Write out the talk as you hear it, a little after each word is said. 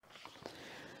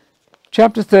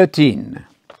Chapter 13.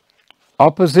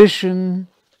 Opposition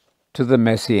to the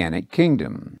Messianic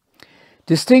Kingdom.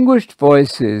 Distinguished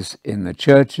voices in the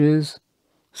churches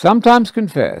sometimes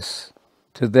confess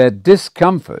to their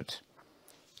discomfort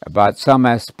about some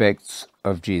aspects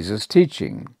of Jesus'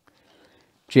 teaching.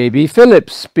 J.B.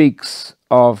 Phillips speaks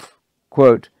of,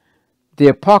 quote, the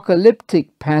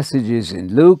apocalyptic passages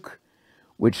in Luke,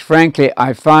 which frankly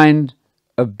I find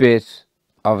a bit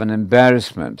of an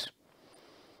embarrassment.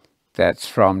 That's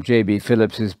from J.B.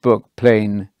 Phillips's book,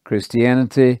 Plain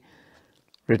Christianity,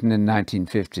 written in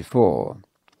 1954.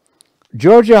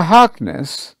 Georgia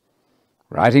Harkness,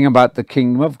 writing about the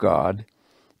kingdom of God,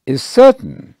 is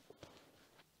certain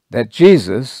that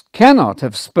Jesus cannot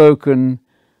have spoken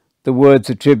the words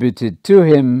attributed to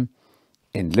him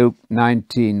in Luke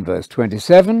 19, verse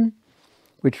 27,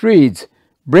 which reads,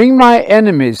 "Bring my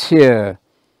enemies here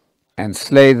and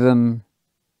slay them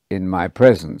in my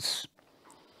presence."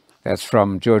 That's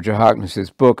from Georgia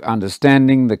Harkness's book,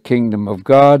 Understanding the Kingdom of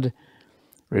God,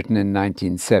 written in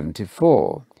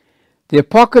 1974. The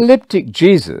apocalyptic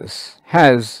Jesus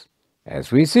has,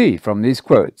 as we see from these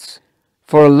quotes,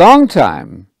 for a long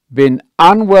time been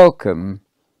unwelcome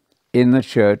in the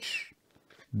church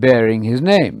bearing his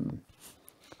name.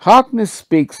 Harkness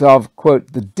speaks of,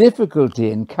 quote, the difficulty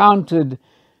encountered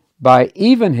by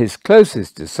even his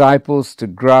closest disciples to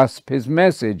grasp his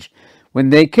message. When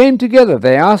they came together,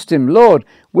 they asked him, "Lord,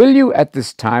 will you at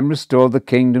this time restore the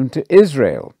kingdom to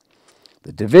Israel?"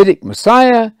 The Davidic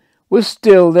Messiah was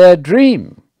still their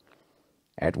dream.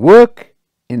 At work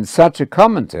in such a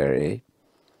commentary,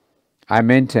 I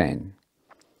maintain,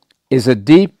 is a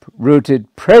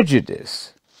deep-rooted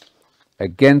prejudice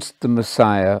against the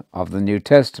Messiah of the New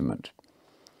Testament.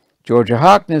 Georgia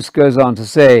Harkness goes on to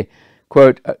say,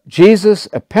 quote, Jesus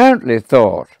apparently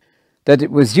thought that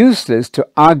it was useless to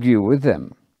argue with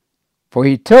them, for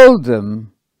he told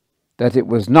them that it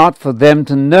was not for them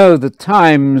to know the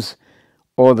times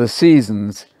or the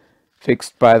seasons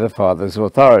fixed by the Father's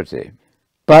authority.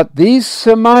 But these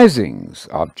surmisings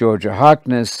of Georgia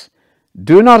Harkness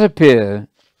do not appear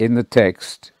in the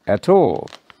text at all.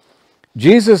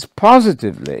 Jesus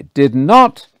positively did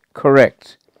not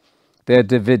correct their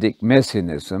Davidic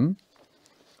messianism,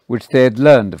 which they had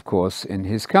learned, of course, in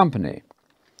his company.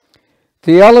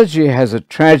 Theology has a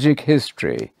tragic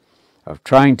history of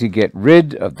trying to get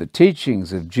rid of the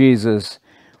teachings of Jesus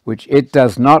which it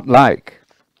does not like.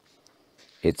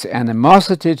 Its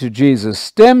animosity to Jesus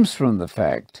stems from the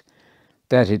fact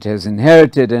that it has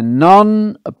inherited a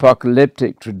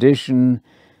non-apocalyptic tradition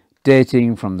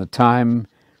dating from the time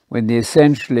when the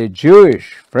essentially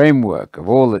Jewish framework of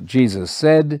all that Jesus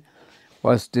said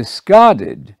was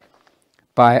discarded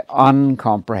by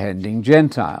uncomprehending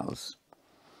Gentiles.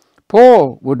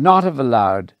 Paul would not have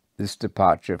allowed this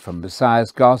departure from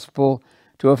Messiah's gospel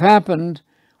to have happened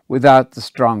without the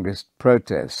strongest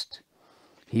protest.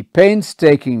 He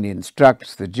painstakingly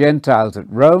instructs the Gentiles at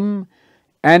Rome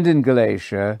and in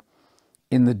Galatia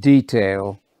in the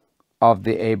detail of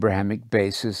the Abrahamic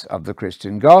basis of the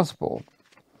Christian gospel.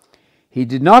 He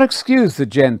did not excuse the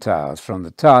Gentiles from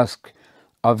the task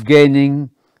of gaining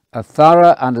a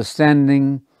thorough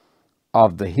understanding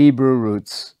of the Hebrew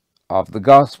roots of the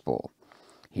gospel.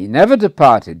 He never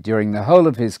departed during the whole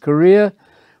of his career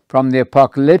from the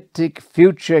apocalyptic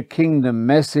future kingdom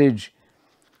message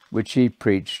which he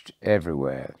preached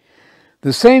everywhere.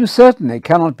 The same certainly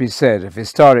cannot be said of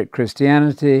historic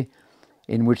Christianity,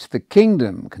 in which the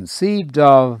kingdom, conceived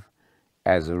of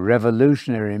as a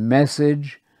revolutionary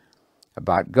message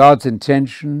about God's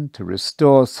intention to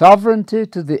restore sovereignty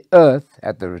to the earth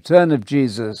at the return of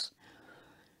Jesus,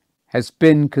 has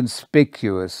been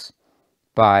conspicuous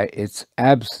by its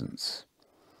absence.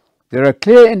 There are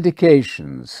clear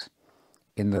indications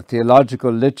in the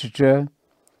theological literature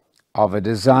of a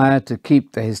desire to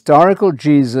keep the historical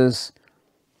Jesus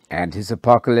and his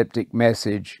apocalyptic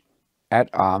message at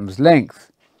arm's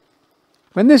length.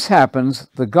 When this happens,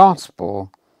 the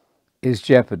gospel is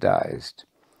jeopardized.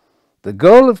 The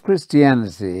goal of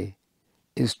Christianity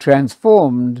is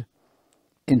transformed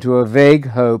into a vague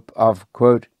hope of,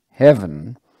 quote,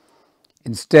 heaven,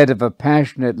 instead of a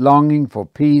passionate longing for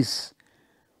peace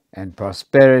and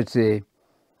prosperity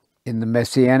in the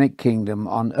Messianic kingdom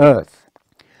on earth.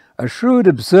 A shrewd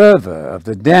observer of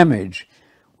the damage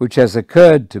which has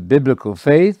occurred to biblical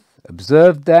faith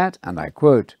observed that, and I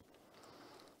quote,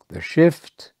 the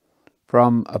shift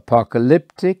from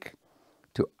apocalyptic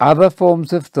to other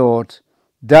forms of thought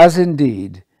does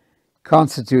indeed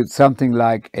constitute something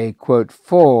like a, quote,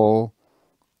 fall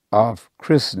of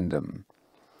Christendom.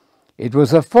 It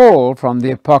was a fall from the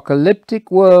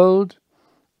apocalyptic world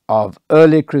of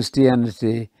early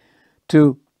Christianity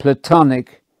to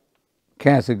Platonic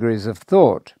categories of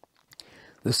thought.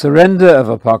 The surrender of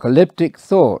apocalyptic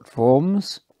thought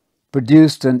forms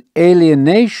produced an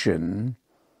alienation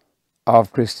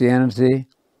of Christianity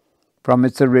from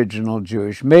its original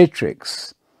Jewish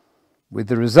matrix, with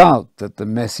the result that the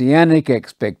messianic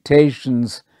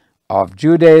expectations of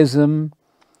Judaism,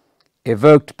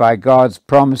 evoked by God's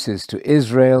promises to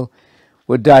Israel,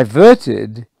 were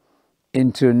diverted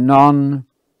into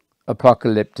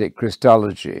non-apocalyptic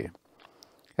Christology.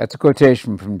 That's a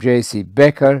quotation from J.C.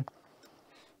 Becker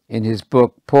in his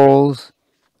book Paul's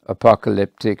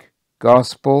Apocalyptic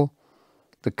Gospel,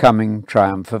 The Coming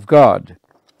Triumph of God,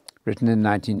 written in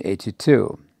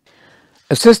 1982.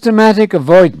 A systematic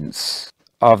avoidance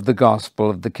of the gospel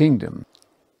of the kingdom.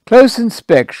 Close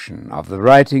inspection of the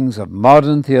writings of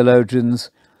modern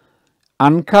theologians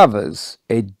uncovers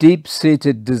a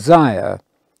deep-seated desire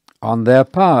on their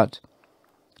part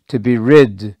to be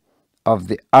rid of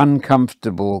the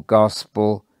uncomfortable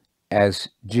gospel as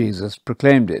Jesus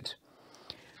proclaimed it.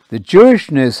 The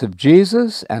Jewishness of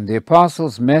Jesus and the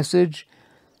apostles' message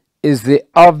is the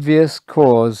obvious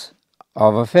cause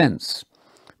of offense.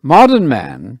 Modern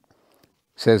man,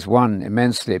 says one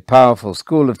immensely powerful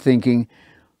school of thinking,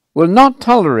 will not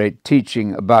tolerate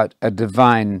teaching about a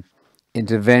divine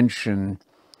intervention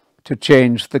to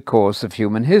change the course of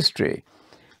human history.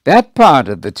 That part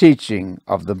of the teaching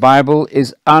of the Bible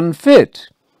is unfit,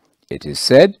 it is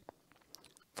said,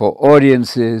 for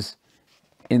audiences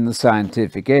in the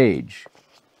scientific age.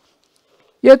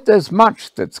 Yet there's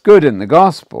much that's good in the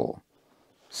gospel,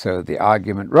 so the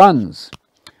argument runs.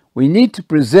 We need to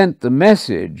present the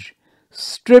message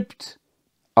stripped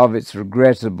of its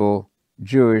regrettable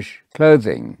Jewish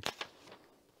clothing.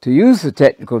 To use the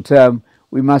technical term,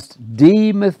 we must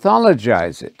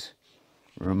demythologize it,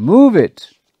 remove it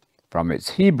from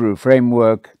its Hebrew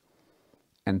framework,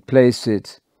 and place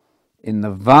it in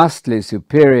the vastly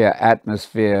superior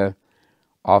atmosphere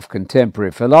of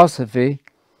contemporary philosophy,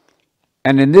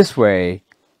 and in this way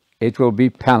it will be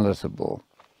palatable.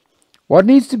 What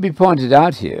needs to be pointed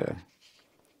out here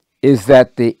is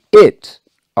that the it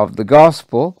of the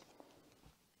gospel,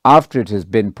 after it has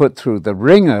been put through the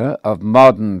wringer of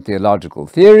modern theological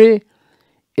theory,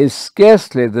 is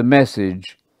scarcely the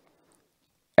message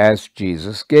as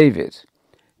Jesus gave it.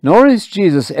 Nor is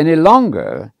Jesus any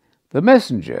longer the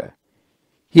messenger.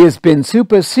 He has been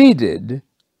superseded,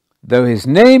 though his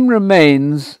name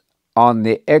remains on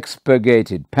the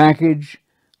expurgated package,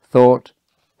 thought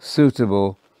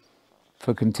suitable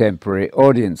for contemporary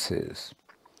audiences.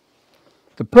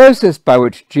 The process by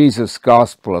which Jesus'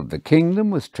 gospel of the kingdom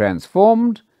was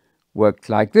transformed worked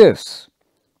like this.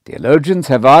 Theologians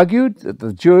have argued that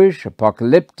the Jewish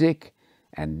apocalyptic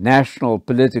and national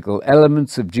political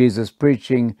elements of Jesus'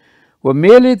 preaching were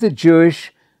merely the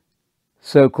Jewish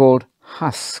so-called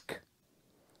husk,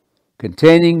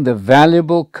 containing the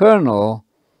valuable kernel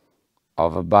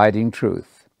of abiding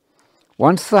truth.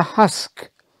 Once the husk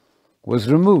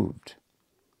was removed,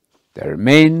 there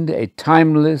remained a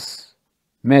timeless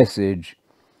message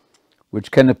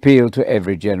which can appeal to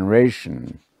every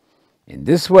generation. In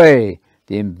this way,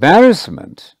 the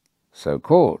embarrassment,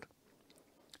 so-called,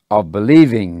 of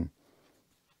believing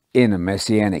in a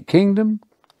messianic kingdom,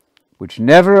 which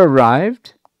never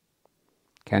arrived,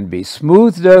 can be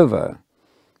smoothed over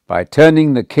by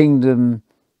turning the kingdom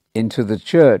into the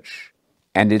church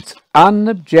and its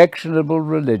unobjectionable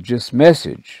religious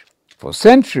message. For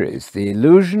centuries, the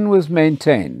illusion was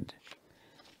maintained.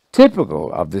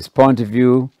 Typical of this point of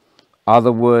view are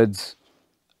the words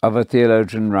of a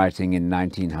theologian writing in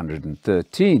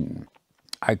 1913.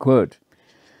 I quote,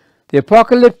 "The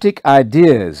apocalyptic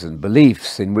ideas and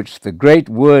beliefs in which the great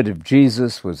word of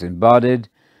Jesus was embodied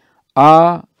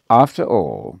are, after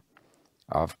all,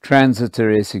 of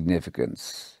transitory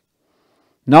significance.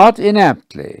 Not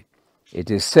inaptly, it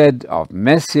is said of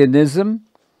Messianism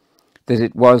that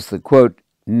it was the, quote,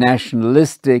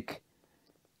 nationalistic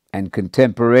and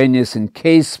contemporaneous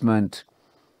encasement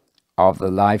of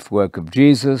the life work of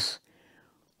Jesus,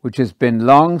 which has been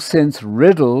long since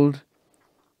riddled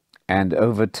and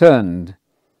overturned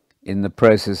in the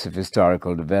process of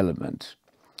historical development.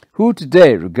 Who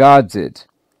today regards it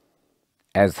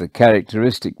as the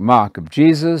characteristic mark of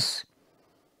Jesus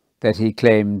that he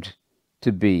claimed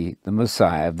to be the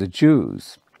Messiah of the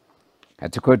Jews?"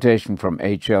 That's a quotation from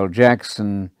H.L.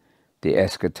 Jackson, The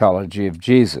Eschatology of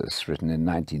Jesus, written in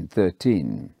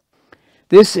 1913.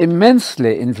 This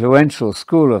immensely influential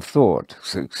school of thought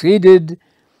succeeded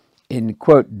in,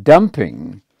 quote,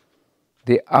 dumping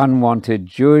the unwanted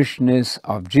Jewishness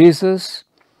of Jesus,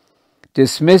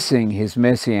 dismissing his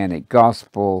messianic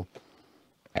gospel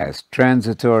as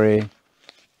transitory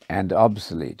and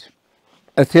obsolete.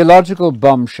 A theological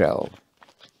bombshell.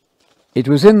 It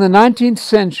was in the 19th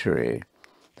century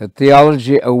that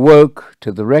theology awoke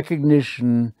to the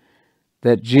recognition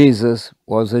that Jesus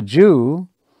was a Jew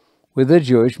with a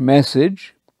Jewish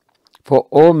message for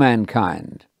all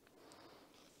mankind.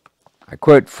 I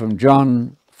quote from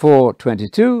John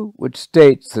 4:22, which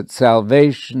states that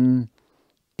salvation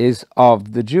is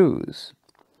of the Jews.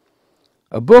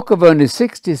 A book of only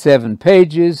 67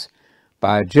 pages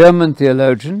by a German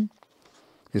theologian.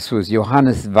 This was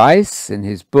Johannes Weiss in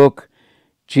his book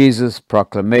Jesus'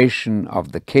 Proclamation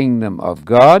of the Kingdom of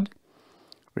God,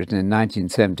 written in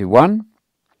 1971.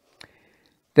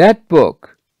 That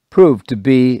book proved to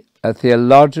be a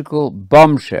theological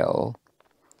bombshell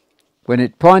when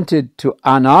it pointed to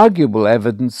unarguable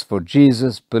evidence for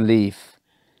Jesus' belief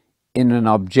in an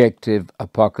objective,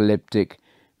 apocalyptic,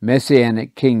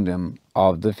 messianic kingdom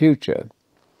of the future.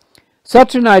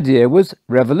 Such an idea was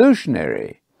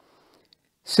revolutionary,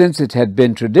 since it had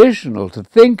been traditional to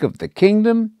think of the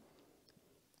kingdom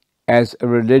as a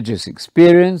religious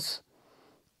experience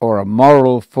or a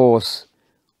moral force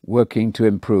working to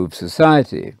improve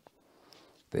society.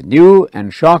 The new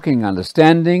and shocking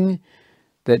understanding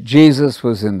that Jesus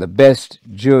was in the best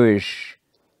Jewish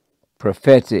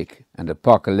prophetic and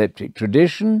apocalyptic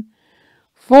tradition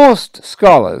forced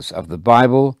scholars of the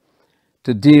Bible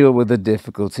to deal with a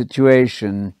difficult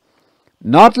situation,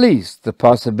 not least the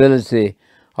possibility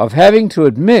of having to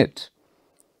admit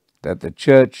that the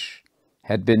Church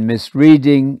had been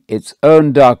misreading its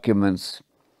own documents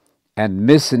and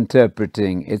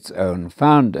misinterpreting its own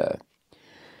founder.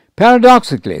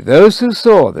 Paradoxically, those who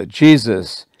saw that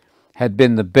Jesus had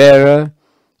been the bearer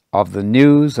of the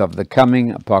news of the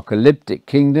coming apocalyptic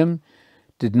kingdom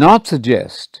did not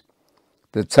suggest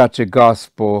that such a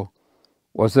gospel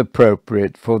was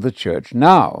appropriate for the Church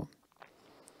now.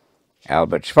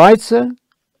 Albert Schweitzer,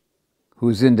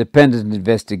 whose independent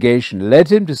investigation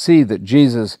led him to see that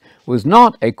Jesus was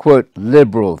not a, quote,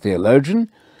 liberal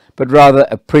theologian, but rather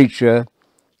a preacher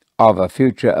of a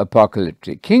future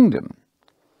apocalyptic kingdom.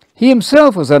 He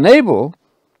himself was unable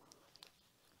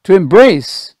to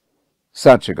embrace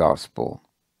such a gospel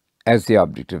as the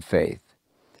object of faith.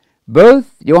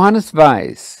 Both Johannes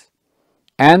Weiss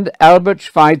and Albert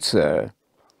Schweitzer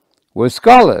were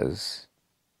scholars,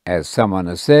 as someone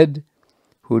has said,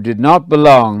 who did not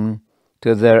belong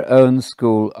to their own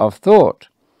school of thought.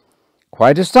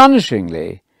 Quite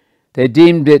astonishingly, they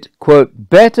deemed it, quote,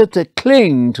 better to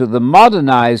cling to the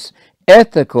modernized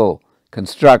ethical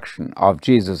construction of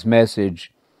Jesus'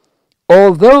 message,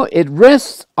 although it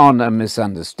rests on a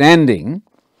misunderstanding,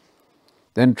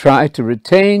 than try to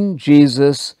retain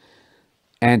Jesus'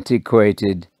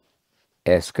 antiquated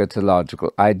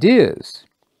eschatological ideas.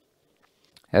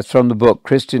 That's from the book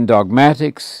Christian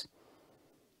Dogmatics,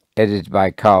 edited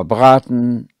by Karl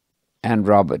Braten and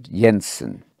Robert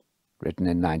Jensen, written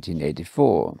in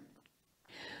 1984.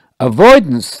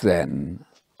 Avoidance, then,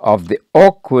 of the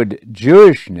awkward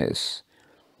Jewishness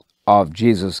of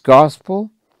Jesus'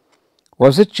 gospel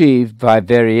was achieved by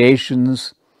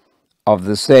variations of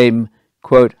the same,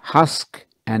 quote, husk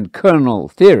and kernel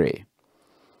theory.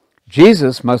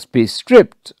 Jesus must be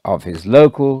stripped of his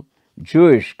local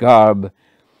Jewish garb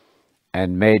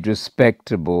and made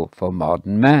respectable for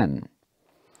modern man.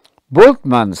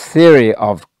 Bultmann's theory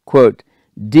of, quote,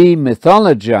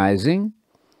 demythologizing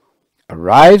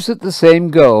arrives at the same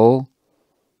goal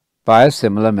by a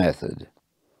similar method.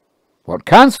 What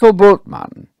counts for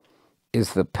Bultmann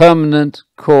is the permanent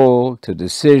call to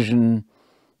decision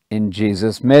in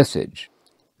Jesus' message.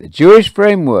 The Jewish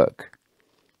framework,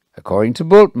 according to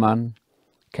Bultmann,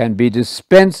 can be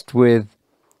dispensed with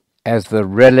as the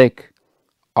relic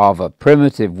of a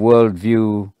primitive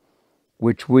worldview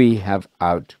which we have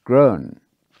outgrown.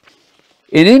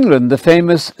 In England, the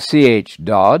famous C.H.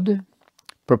 Dodd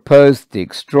proposed the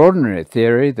extraordinary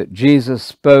theory that Jesus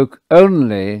spoke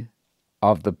only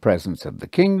of the presence of the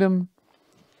kingdom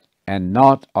and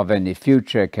not of any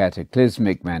future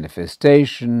cataclysmic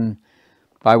manifestation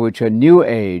by which a new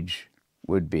age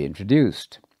would be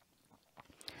introduced.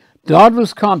 Dodd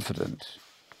was confident,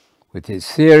 with his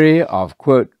theory of,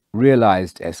 quote,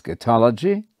 realized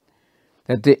eschatology,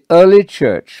 that the early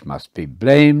church must be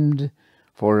blamed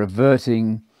for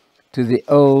reverting to the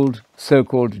old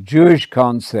so-called Jewish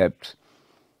concept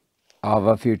of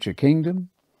a future kingdom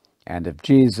and of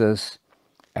Jesus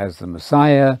as the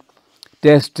Messiah,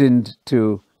 destined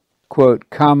to, quote,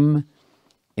 come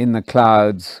in the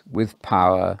clouds with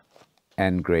power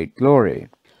and great glory.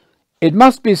 It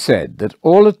must be said that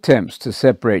all attempts to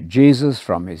separate Jesus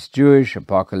from his Jewish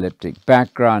apocalyptic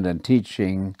background and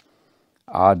teaching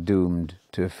are doomed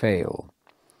to fail.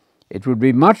 it would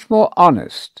be much more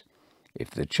honest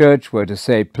if the church were to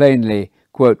say plainly,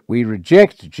 quote, "We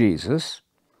reject Jesus,"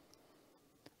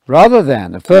 rather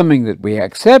than affirming that we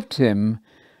accept him,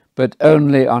 but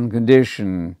only on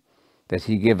condition that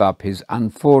he give up his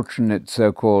unfortunate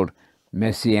so-called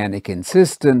messianic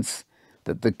insistence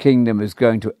that the kingdom is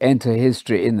going to enter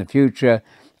history in the future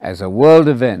as a world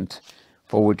event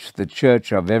for which the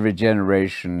church of every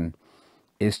generation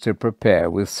is to prepare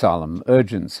with solemn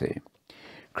urgency.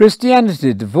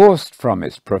 Christianity, divorced from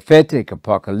its prophetic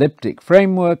apocalyptic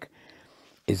framework,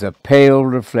 is a pale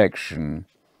reflection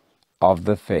of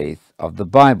the faith of the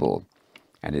Bible,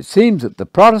 and it seems that the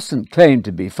Protestant claim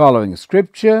to be following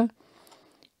Scripture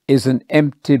is an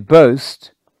empty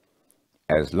boast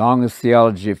as long as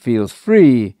theology feels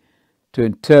free to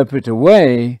interpret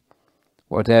away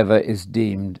whatever is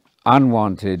deemed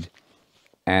unwanted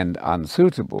and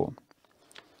unsuitable.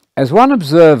 As one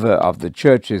observer of the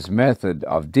Church's method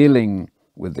of dealing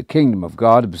with the kingdom of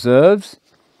God observes,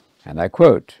 and I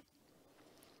quote,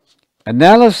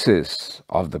 "Analysis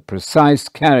of the precise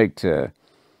character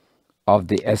of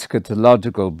the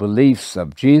eschatological beliefs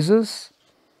of Jesus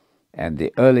and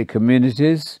the early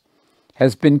communities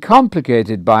has been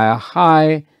complicated by a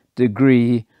high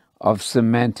degree of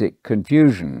semantic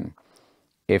confusion,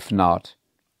 if not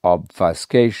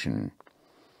obfuscation.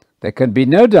 There can be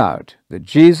no doubt that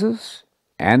Jesus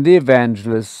and the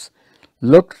evangelists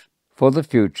looked for the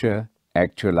future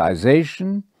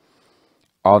actualization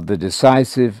of the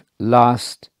decisive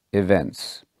last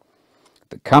events,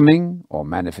 the coming or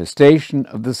manifestation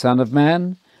of the Son of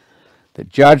Man, the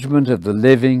judgment of the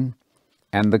living,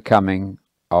 and the coming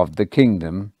of the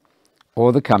kingdom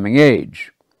or the coming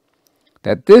age.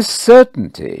 That this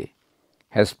certainty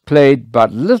has played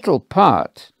but little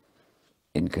part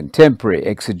in contemporary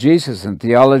exegesis and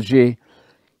theology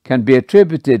can be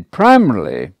attributed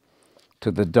primarily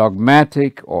to the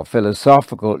dogmatic or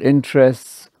philosophical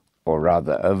interests, or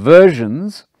rather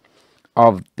aversions,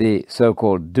 of the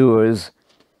so-called doers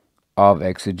of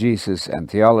exegesis and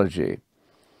theology.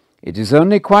 It is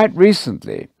only quite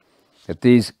recently that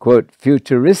these, quote,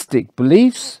 futuristic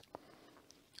beliefs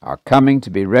are coming to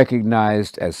be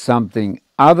recognized as something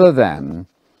other than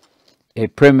a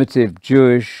primitive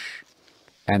Jewish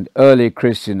and early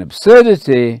Christian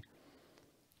absurdity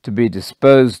to be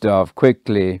disposed of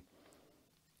quickly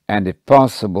and, if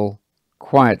possible,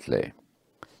 quietly.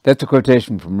 That's a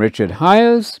quotation from Richard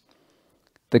Hyers,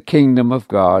 The Kingdom of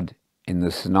God in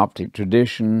the Synoptic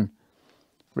Tradition,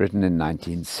 written in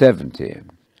 1970.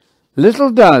 Little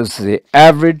does the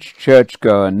average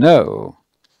churchgoer know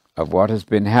of what has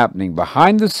been happening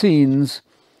behind the scenes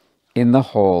in the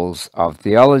halls of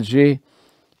theology,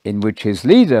 in which his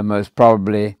leader most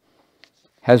probably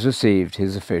has received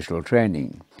his official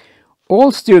training.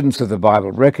 All students of the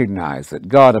Bible recognize that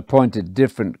God appointed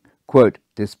different, quote,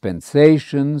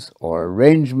 dispensations or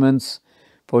arrangements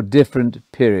for different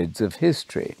periods of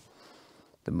history.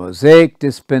 The Mosaic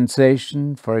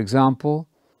dispensation, for example,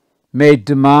 made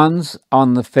demands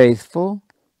on the faithful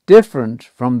different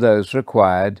from those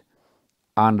required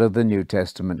under the New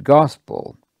Testament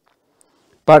gospel.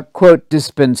 But, quote,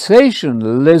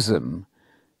 dispensationalism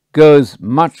goes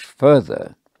much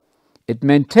further. It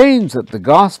maintains that the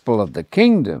gospel of the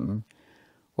kingdom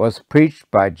was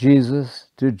preached by Jesus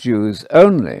to Jews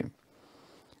only,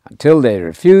 until they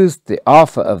refused the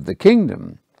offer of the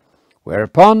kingdom,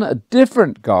 whereupon a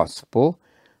different gospel,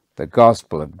 the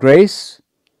gospel of grace,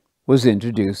 was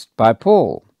introduced by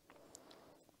Paul.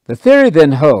 The theory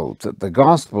then holds that the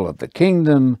gospel of the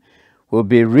kingdom will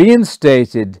be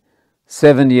reinstated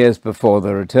 7 years before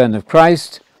the return of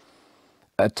Christ,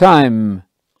 a time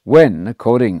when,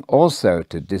 according also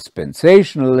to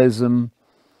dispensationalism,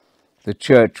 the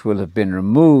church will have been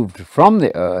removed from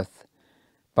the earth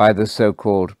by the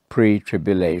so-called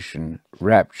pre-tribulation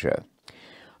rapture.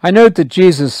 I note that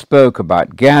Jesus spoke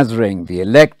about gathering the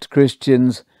elect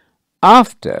Christians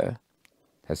after,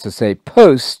 that's to say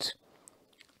post,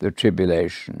 the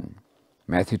tribulation.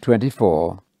 Matthew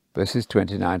 24, verses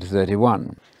 29 to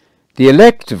 31. The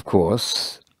elect, of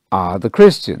course, are the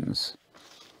Christians.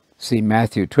 See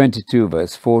Matthew 22,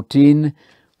 verse 14,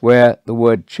 where the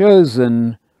word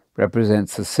chosen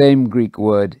represents the same Greek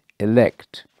word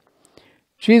elect.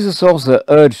 Jesus also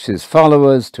urged his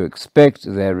followers to expect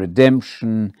their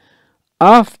redemption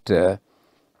after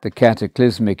the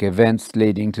cataclysmic events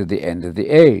leading to the end of the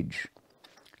age.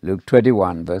 Luke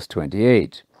 21, verse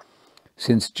 28.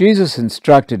 Since Jesus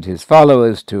instructed his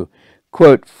followers to,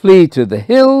 quote, flee to the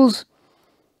hills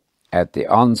at the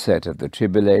onset of the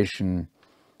tribulation,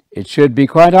 it should be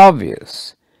quite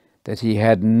obvious that he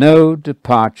had no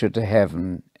departure to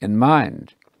heaven in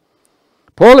mind.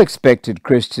 Paul expected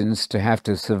Christians to have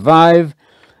to survive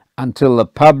until the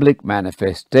public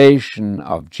manifestation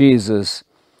of Jesus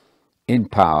in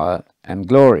power and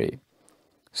glory.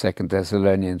 2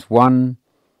 Thessalonians 1,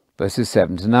 verses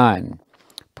 7 to 9.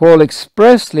 Paul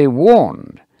expressly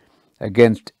warned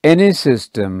against any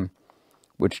system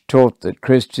which taught that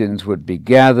Christians would be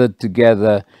gathered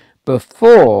together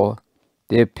before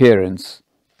the appearance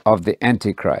of the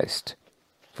Antichrist.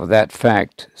 For that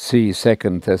fact, see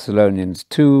 2 Thessalonians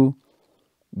 2,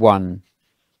 1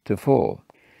 to 4.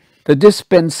 The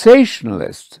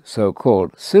dispensationalist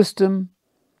so-called system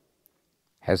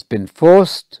has been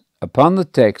forced upon the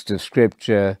text of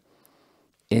Scripture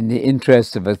in the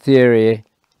interest of a theory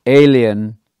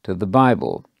alien to the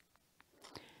Bible.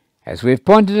 As we've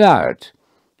pointed out,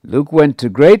 Luke went to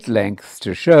great lengths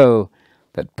to show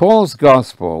that Paul's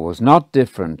gospel was not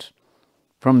different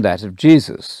from that of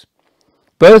Jesus.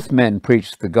 Both men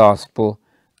preached the gospel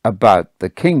about the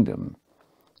kingdom.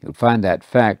 You'll find that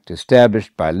fact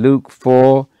established by Luke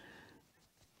 4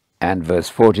 and verse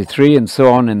 43 and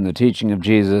so on in the teaching of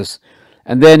Jesus,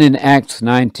 and then in Acts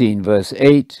 19 verse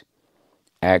 8,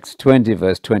 Acts 20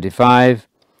 verse 25,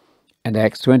 and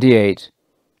Acts 28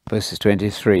 verses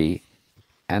 23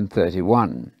 and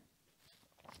 31.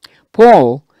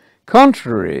 Paul,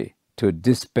 contrary to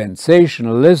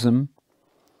dispensationalism,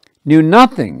 knew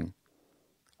nothing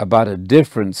about a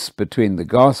difference between the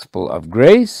gospel of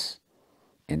grace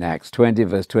in Acts 20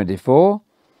 verse 24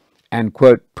 and,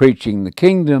 quote, preaching the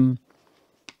kingdom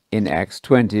in Acts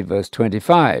 20 verse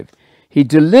 25. He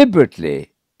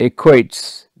deliberately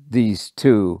equates these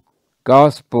two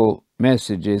gospel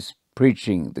messages,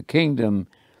 preaching the kingdom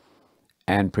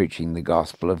and preaching the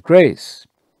gospel of grace.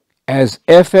 As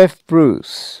F.F.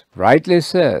 Bruce rightly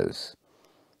says,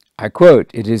 I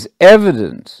quote, "It is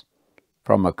evident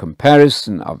from a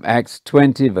comparison of Acts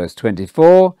 20 verse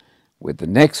 24 with the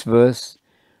next verse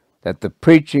that the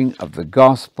preaching of the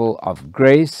gospel of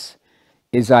grace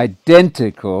is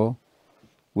identical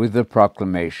with the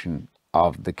proclamation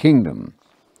of the kingdom."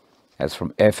 That's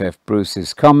from F.F.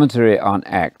 Bruce's commentary on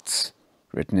Acts,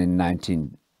 written in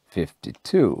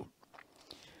 1952.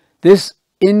 This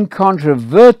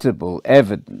incontrovertible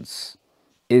evidence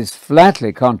is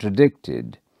flatly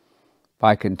contradicted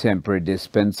by contemporary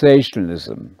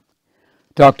dispensationalism.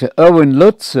 Dr. Erwin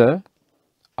Lutzer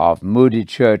of Moody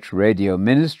Church Radio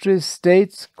Ministries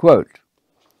states, quote,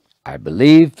 "I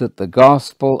believe that the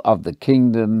gospel of the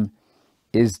kingdom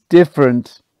is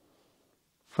different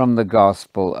from the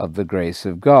gospel of the grace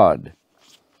of God.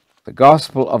 The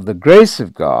gospel of the grace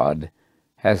of God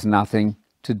has nothing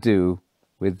to do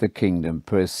with the kingdom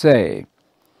per se."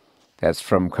 That's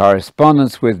from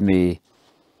correspondence with me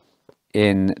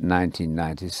in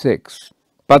 1996.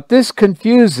 But this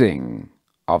confusing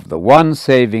of the one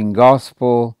saving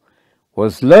gospel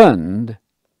was learned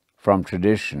from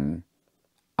tradition,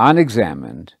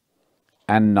 unexamined,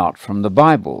 and not from the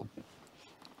Bible.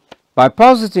 By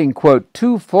positing, quote,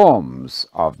 two forms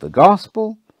of the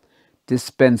gospel,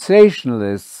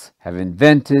 dispensationalists have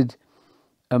invented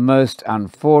a most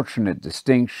unfortunate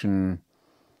distinction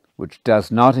which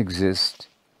does not exist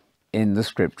in the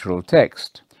scriptural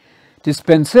text.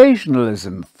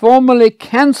 Dispensationalism formally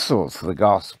cancels the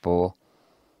gospel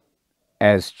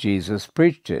as Jesus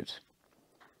preached it.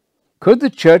 Could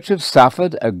the church have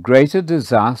suffered a greater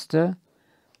disaster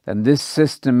than this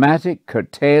systematic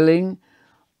curtailing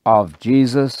of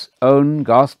Jesus' own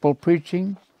gospel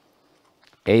preaching?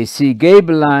 A.C.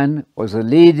 Gaebelein was a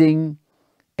leading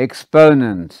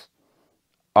exponent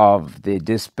of the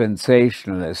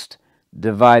dispensationalist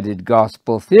divided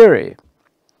gospel theory.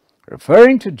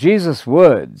 Referring to Jesus'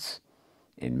 words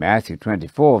in Matthew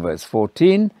 24, verse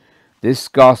 14, "This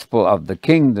gospel of the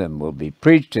kingdom will be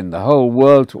preached in the whole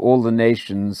world to all the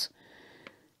nations,"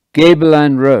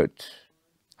 Gaebelein wrote,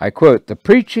 I quote, "The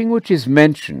preaching which is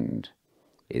mentioned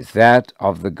is that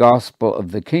of the gospel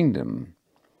of the kingdom.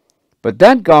 But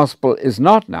that gospel is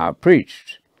not now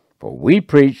preached, for we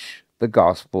preach the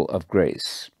gospel of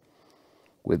grace.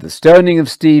 With the stoning of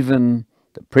Stephen,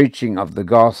 the preaching of the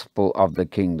gospel of the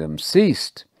kingdom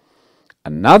ceased.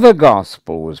 Another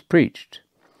gospel was preached.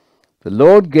 The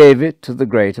Lord gave it to the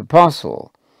great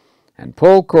apostle, and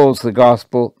Paul calls the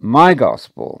gospel my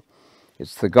gospel.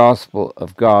 It's the gospel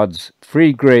of God's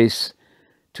free grace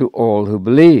to all who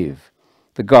believe,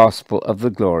 the gospel of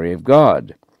the glory of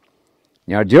God.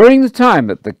 Now, during the time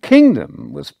that the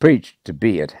kingdom was preached to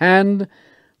be at hand,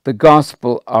 the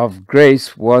gospel of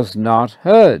grace was not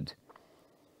heard.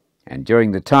 And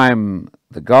during the time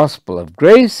the gospel of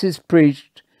grace is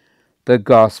preached, the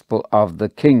gospel of the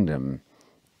kingdom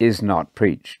is not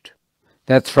preached."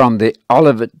 That's from the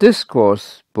Olivet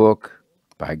Discourse book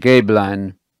by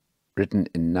Gaebelein, written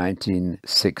in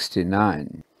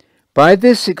 1969. By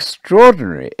this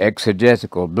extraordinary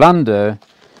exegetical blunder,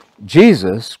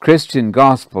 Jesus' Christian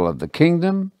gospel of the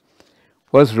kingdom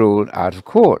was ruled out of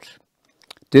court,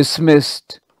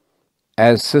 dismissed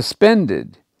as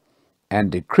suspended,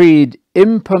 and decreed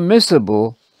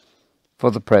impermissible for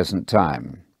the present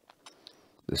time.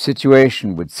 The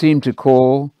situation would seem to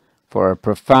call for a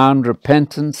profound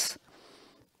repentance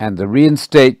and the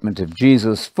reinstatement of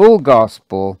Jesus' full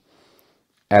gospel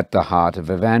at the heart of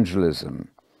evangelism.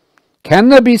 Can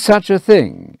there be such a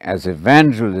thing as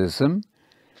evangelism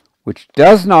which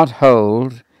does not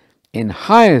hold in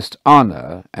highest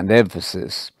honor and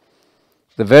emphasis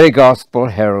the very gospel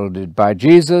heralded by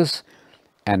Jesus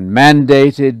and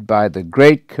mandated by the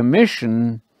Great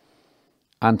Commission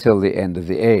until the end of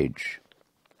the age?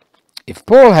 If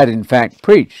Paul had in fact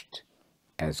preached,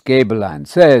 as Gaebelein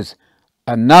says,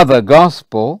 another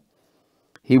gospel,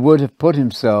 he would have put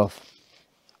himself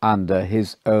under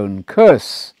his own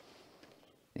curse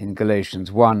in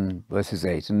Galatians 1, verses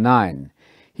 8 and 9.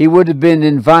 He would have been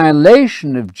in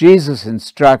violation of Jesus'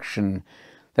 instruction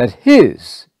that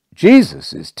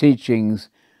Jesus' teachings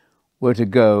were to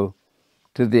go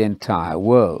to the entire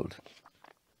world.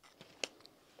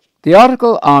 The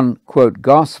article on, quote,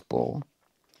 gospel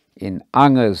in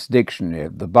Unger's Dictionary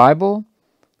of the Bible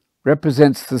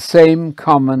represents the same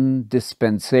common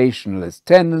dispensationalist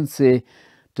tendency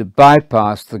to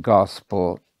bypass the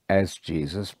gospel as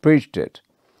Jesus preached it.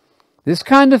 This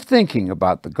kind of thinking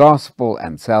about the gospel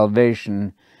and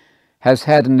salvation has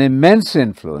had an immense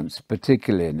influence,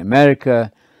 particularly in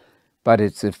America, but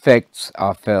its effects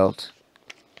are felt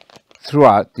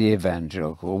throughout the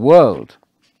evangelical world.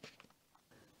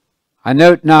 I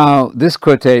note now this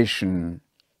quotation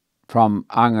from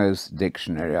Unger's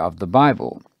Dictionary of the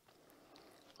Bible.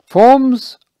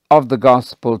 Forms of the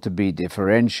gospel to be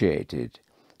differentiated.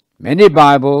 Many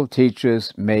Bible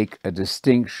teachers make a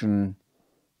distinction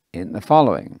in the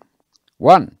following.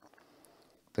 1.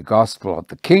 The gospel of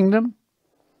the kingdom,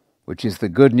 which is the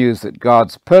good news that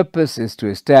God's purpose is to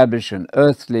establish an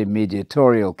earthly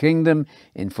mediatorial kingdom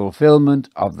in fulfillment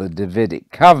of the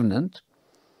Davidic covenant,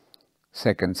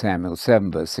 2 Samuel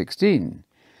 7, verse 16.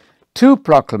 2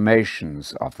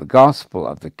 proclamations of the gospel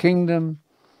of the kingdom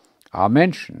are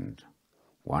mentioned.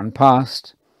 One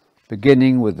past,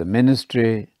 beginning with the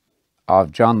ministry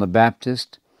of John the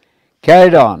Baptist,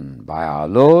 carried on by our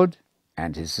Lord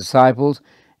and his disciples,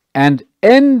 and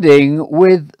ending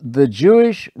with the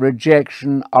Jewish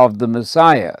rejection of the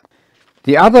Messiah.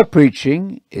 The other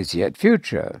preaching is yet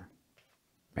future.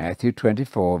 Matthew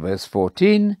 24, verse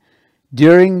 14,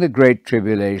 during the Great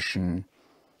Tribulation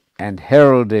and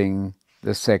heralding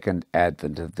the second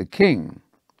advent of the King.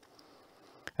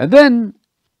 And then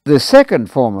the second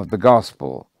form of the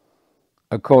gospel,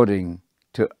 according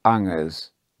to Unger's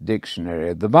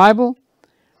Dictionary of the Bible,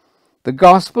 the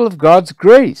gospel of God's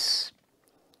grace,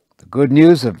 the good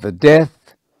news of the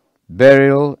death,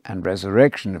 burial, and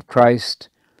resurrection of Christ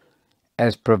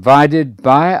as provided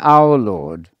by our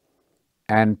Lord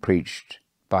and preached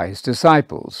by his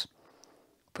disciples.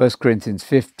 1 Corinthians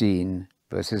 15,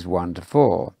 verses 1 to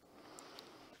 4.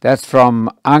 That's from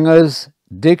Unger's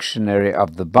Dictionary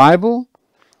of the Bible,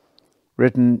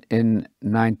 written in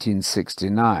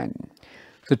 1969.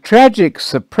 The tragic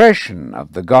suppression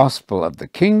of the gospel of the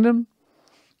kingdom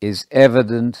is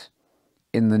evident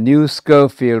in the New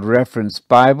Scofield Reference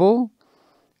Bible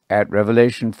at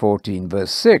Revelation 14,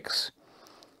 verse 6.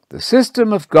 The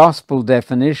system of gospel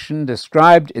definition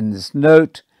described in this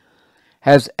note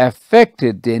has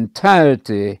affected the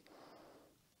entirety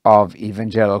of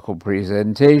evangelical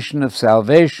presentation of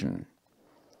salvation.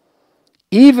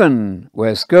 Even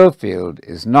where Scofield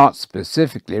is not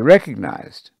specifically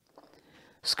recognized,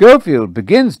 Scofield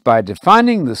begins by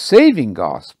defining the saving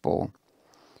gospel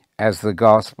as the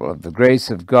gospel of the grace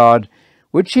of God,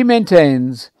 which he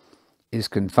maintains is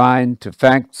confined to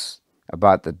facts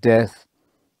about the death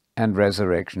and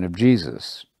resurrection of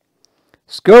Jesus.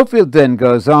 Scofield then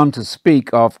goes on to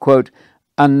speak of, quote,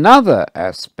 another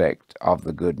aspect of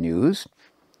the good news,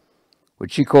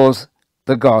 which he calls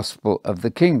the gospel of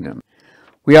the kingdom.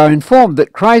 We are informed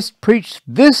that Christ preached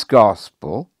this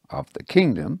gospel of the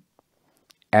kingdom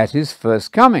at his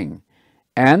first coming,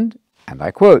 and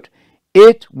I quote,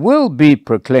 it will be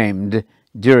proclaimed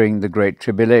during the Great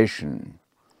Tribulation.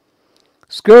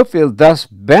 Scofield thus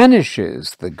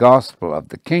banishes the gospel of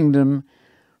the kingdom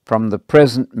from the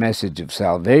present message of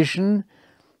salvation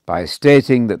by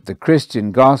stating that the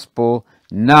Christian gospel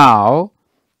now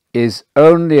is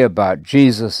only about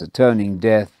Jesus' atoning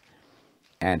death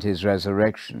and his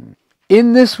resurrection.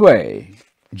 In this way,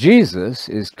 Jesus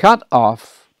is cut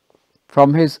off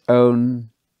from his own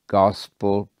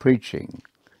gospel preaching.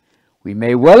 We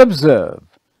may well observe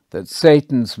that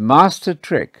Satan's master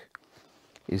trick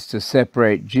is to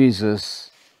separate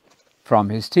Jesus from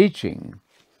his teaching.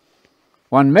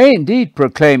 One may indeed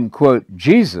proclaim, quote,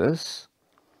 Jesus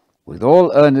with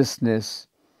all earnestness,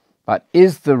 but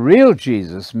is the real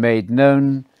Jesus made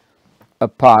known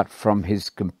apart from his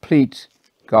complete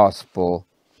gospel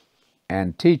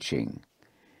and teaching?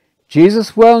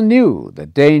 Jesus well knew the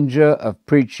danger of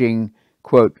preaching,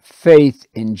 quote, faith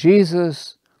in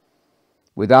Jesus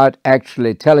without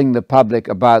actually telling the public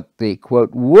about the,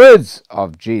 quote, words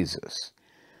of Jesus.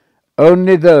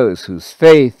 Only those whose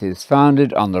faith is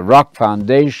founded on the rock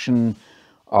foundation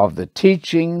of the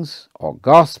teachings or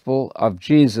gospel of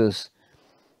Jesus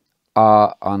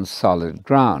are on solid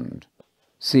ground.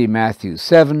 See Matthew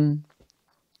 7,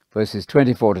 verses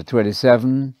 24 to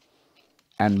 27,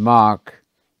 and Mark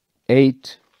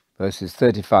 8, verses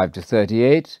 35 to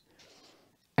 38,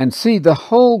 and see the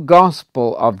whole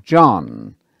Gospel of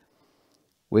John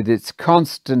with its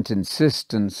constant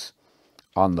insistence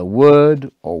on the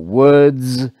word or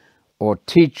words or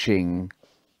teaching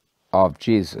of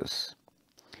Jesus.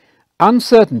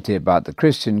 Uncertainty about the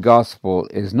Christian gospel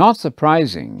is not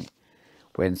surprising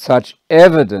when such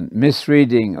evident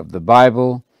misreading of the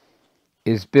Bible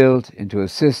is built into a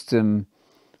system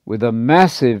with a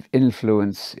massive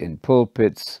influence in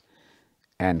pulpits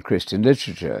and Christian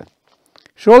literature.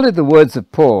 Surely the words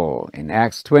of Paul in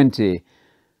Acts 20,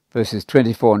 verses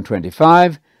 24 and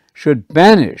 25, should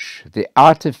banish the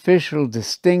artificial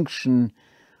distinction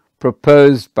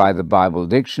proposed by the Bible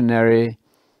Dictionary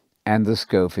and the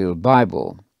Scofield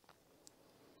Bible.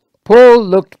 Paul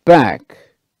looked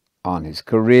back on his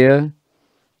career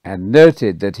and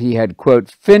noted that he had, quote,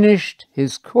 finished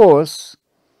his course,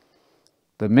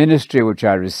 the ministry which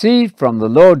I received from the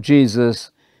Lord Jesus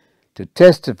to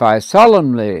testify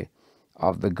solemnly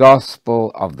of the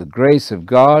gospel of the grace of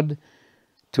God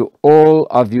to all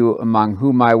of you among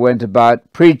whom I went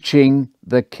about preaching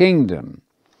the kingdom.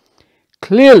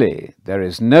 Clearly, there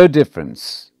is no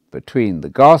difference between the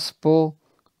gospel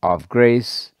of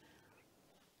grace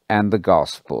and the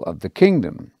gospel of the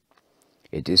kingdom.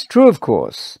 It is true, of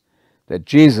course, that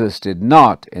Jesus did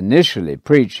not initially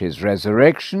preach his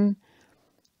resurrection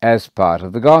as part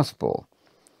of the gospel.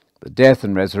 The death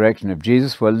and resurrection of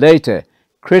Jesus were later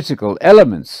critical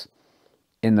elements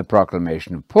in the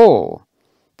proclamation of Paul.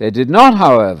 They did not,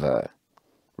 however,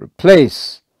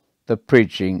 replace the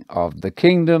preaching of the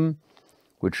kingdom,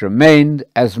 which remained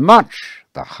as much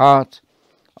the heart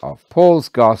of Paul's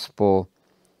gospel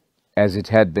as it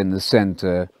had been the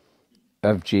center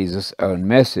of Jesus' own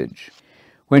message.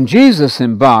 When Jesus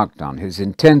embarked on his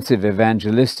intensive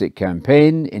evangelistic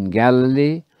campaign in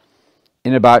Galilee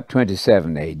in about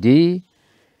 27 AD,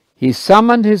 he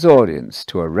summoned his audience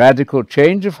to a radical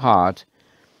change of heart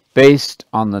based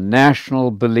on the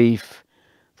national belief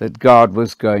that God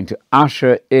was going to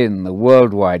usher in the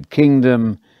worldwide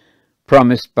kingdom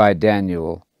promised by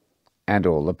Daniel and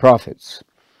all the prophets.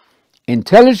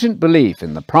 Intelligent belief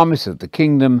in the promise of the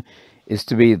kingdom is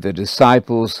to be the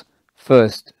disciples'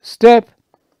 first step,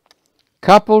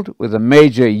 coupled with a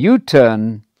major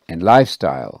U-turn in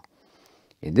lifestyle.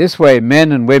 In this way,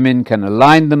 men and women can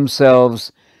align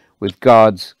themselves with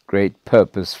God's great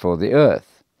purpose for the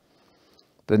earth.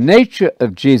 The nature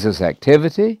of Jesus'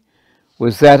 activity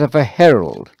was that of a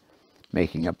herald,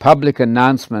 making a public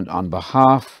announcement on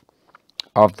behalf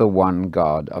of the one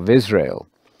God of Israel.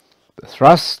 The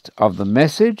thrust of the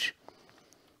message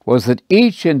was that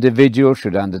each individual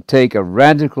should undertake a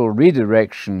radical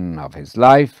redirection of his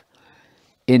life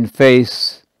in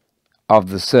face of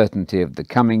the certainty of the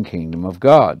coming kingdom of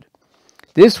God.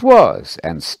 This was,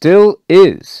 and still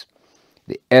is,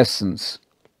 the essence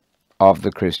of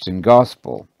the Christian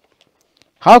gospel.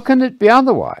 How can it be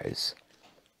otherwise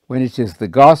when it is the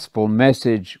gospel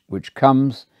message which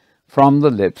comes from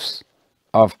the lips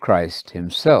of Christ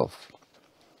himself?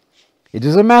 It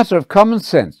is a matter of common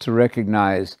sense to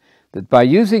recognize that by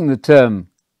using the term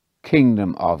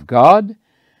kingdom of God,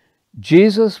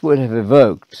 Jesus would have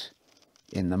evoked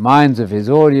in the minds of his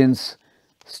audience,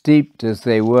 steeped as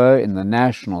they were in the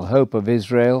national hope of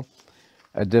Israel,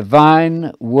 a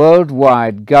divine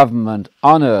worldwide government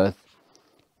on earth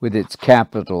with its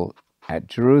capital at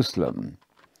Jerusalem.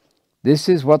 This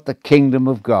is what the kingdom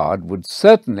of God would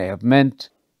certainly have meant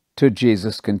to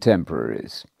Jesus'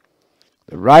 contemporaries.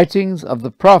 The writings of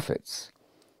the prophets,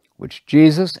 which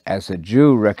Jesus as a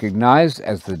Jew recognized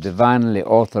as the divinely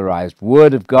authorized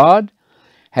Word of God,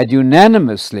 had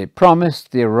unanimously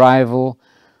promised the arrival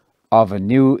of a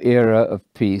new era of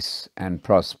peace and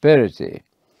prosperity.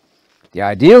 The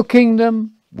ideal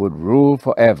kingdom would rule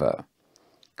forever.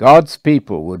 God's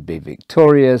people would be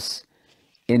victorious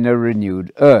in a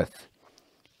renewed earth.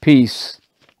 Peace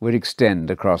would extend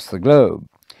across the globe.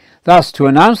 Thus, to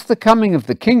announce the coming of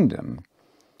the kingdom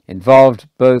involved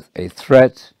both a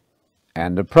threat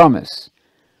and a promise.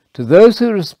 To those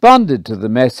who responded to the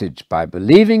message by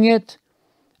believing it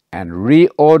and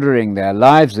reordering their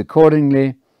lives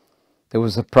accordingly, there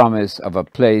was a promise of a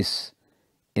place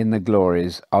in the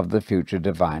glories of the future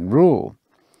divine rule.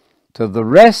 To the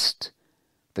rest,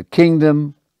 the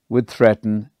kingdom would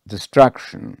threaten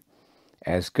destruction,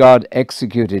 as God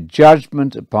executed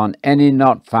judgment upon any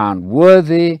not found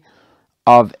worthy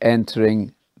of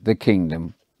entering the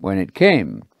kingdom when it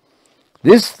came.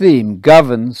 This theme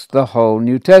governs the whole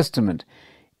New Testament.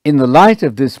 In the light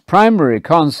of this primary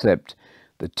concept,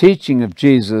 the teaching of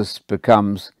Jesus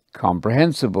becomes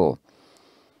comprehensible.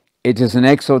 It is an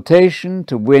exhortation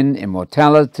to win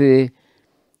immortality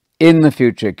in the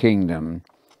future kingdom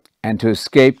and to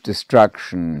escape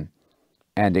destruction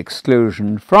and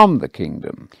exclusion from the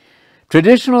kingdom.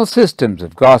 Traditional systems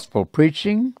of gospel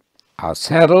preaching are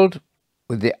saddled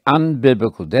with the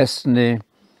unbiblical destiny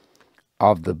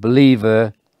of the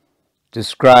believer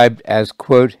described as,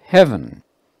 quote, heaven.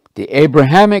 The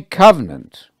Abrahamic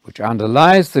covenant, which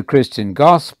underlies the Christian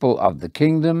gospel of the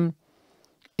kingdom,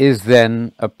 is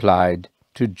then applied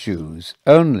to Jews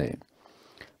only.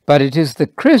 But it is the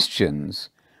Christians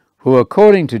who,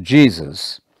 according to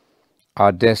Jesus,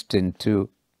 are destined to,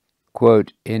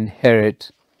 quote, inherit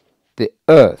the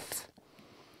earth.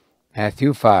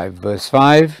 Matthew 5, verse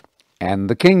 5, and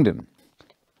the kingdom.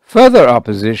 Further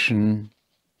opposition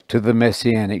to the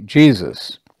Messianic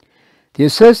Jesus. The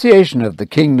association of the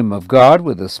kingdom of God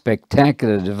with a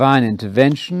spectacular divine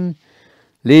intervention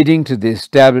leading to the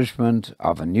establishment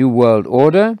of a new world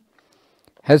order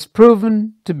has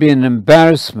proven to be an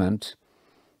embarrassment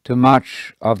to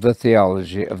much of the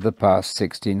theology of the past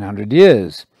 1600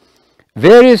 years.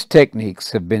 Various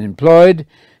techniques have been employed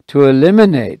to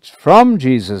eliminate from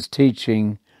Jesus'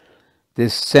 teaching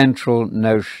this central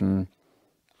notion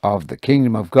of the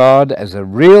kingdom of God as a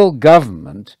real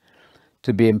government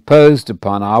to be imposed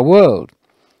upon our world.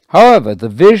 However, the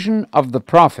vision of the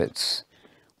prophets,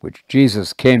 which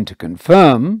Jesus came to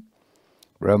confirm,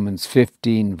 Romans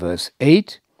 15, verse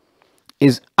 8,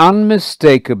 is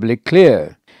unmistakably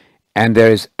clear, and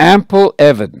there is ample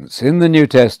evidence in the New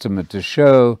Testament to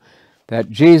show that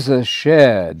Jesus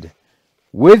shared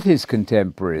with his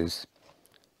contemporaries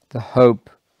the hope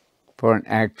for an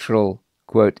actual,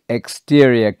 quote,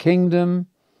 exterior kingdom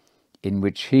in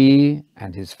which he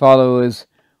and his followers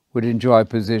would enjoy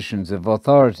positions of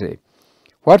authority.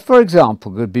 What, for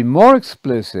example, could be more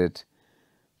explicit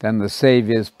than the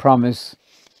Saviour's promise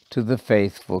to the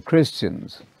faithful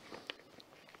Christians?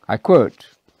 I quote,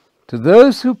 "To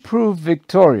those who prove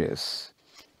victorious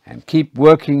and keep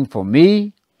working for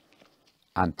me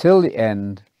until the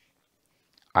end,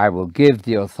 I will give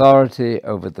the authority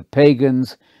over the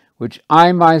pagans which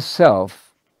I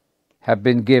myself have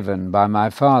been given by my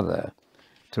Father,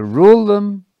 to rule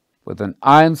them with an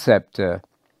iron scepter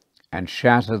and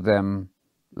shatter them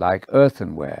like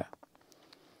earthenware.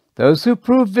 Those who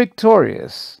prove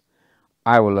victorious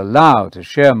I will allow to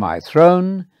share my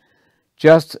throne,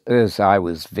 just as I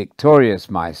was victorious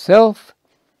myself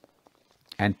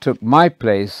and took my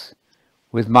place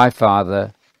with my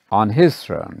Father on his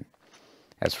throne."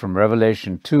 As from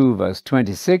Revelation 2, verse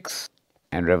 26,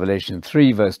 and Revelation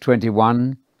 3, verse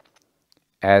 21,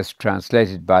 as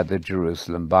translated by the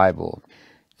Jerusalem Bible.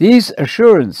 These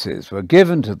assurances were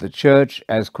given to the church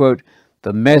as, quote,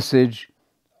 the message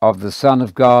of the Son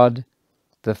of God,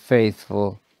 the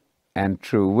faithful and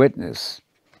true witness.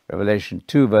 Revelation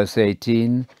 2, verse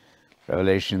 18,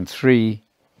 Revelation 3,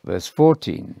 verse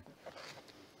 14.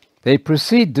 They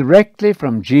proceed directly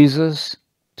from Jesus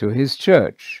to his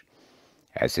church.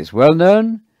 As is well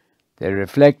known, they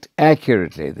reflect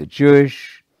accurately the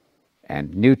Jewish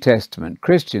and New Testament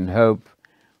Christian hope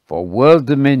for world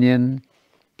dominion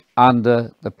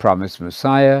under the promised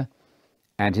Messiah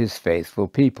and his faithful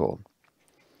people,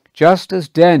 just as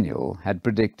Daniel had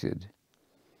predicted.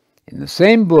 In the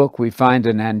same book, we find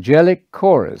an angelic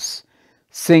chorus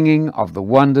singing of the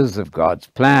wonders of God's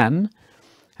plan,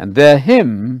 and their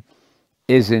hymn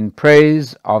is in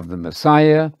praise of the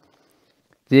Messiah,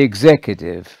 the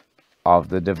executive of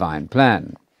the divine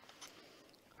plan.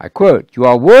 I quote, "You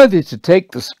are worthy to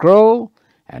take the scroll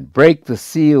and break the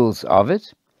seals of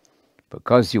it,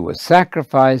 because you were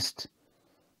sacrificed,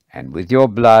 and with your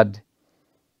blood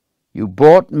you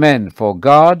bought men for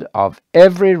God of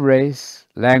every race,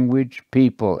 language,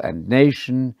 people, and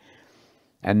nation,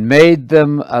 and made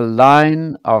them a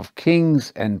line of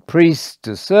kings and priests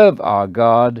to serve our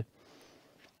God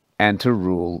and to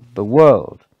rule the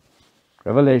world.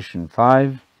 Revelation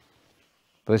 5,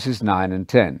 verses 9 and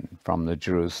 10 from the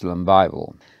Jerusalem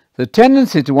Bible. The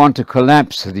tendency to want to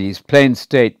collapse these plain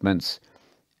statements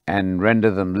and render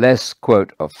them less,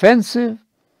 quote, offensive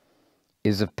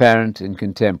is apparent in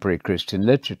contemporary Christian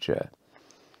literature,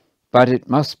 but it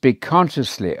must be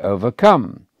consciously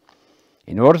overcome.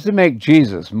 In order to make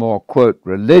Jesus more, quote,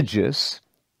 religious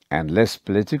and less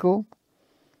political,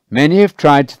 many have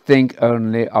tried to think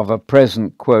only of a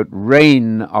present, quote,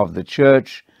 reign of the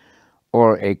church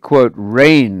or a, quote,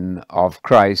 reign of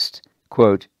Christ,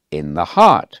 quote, in the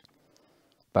heart.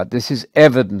 But this is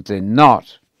evidently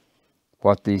not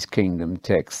what these kingdom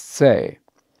texts say.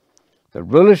 The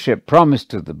rulership promised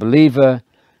to the believer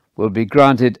will be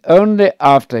granted only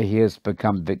after he has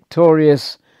become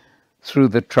victorious through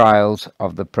the trials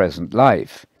of the present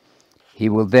life. He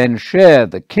will then share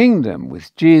the kingdom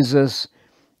with Jesus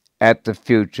at the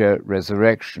future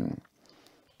resurrection,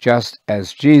 just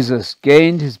as Jesus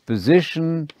gained his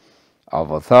position of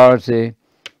authority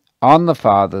on the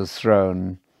Father's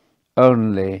throne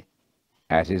only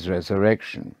at his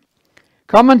resurrection.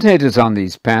 Commentators on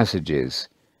these passages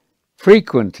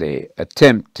frequently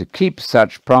attempt to keep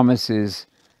such promises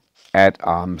at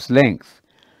arm's length.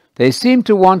 They seem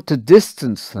to want to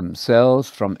distance themselves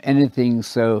from anything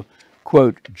so,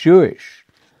 quote, Jewish,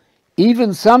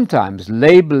 even sometimes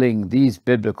labeling these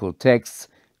biblical texts,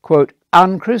 quote,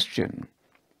 unchristian.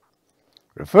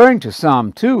 Referring to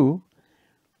Psalm 2,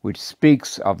 which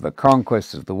speaks of the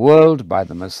conquest of the world by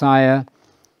the Messiah,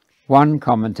 one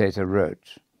commentator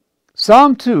wrote,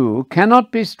 Psalm 2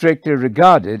 cannot be strictly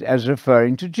regarded as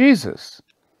referring to Jesus,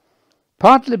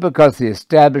 partly because the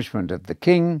establishment of the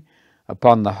king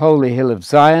upon the holy hill of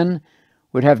Zion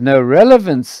would have no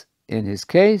relevance in his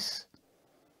case,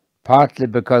 partly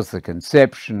because the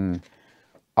conception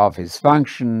of his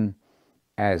function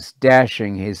as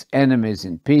dashing his enemies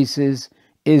in pieces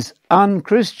is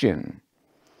unchristian.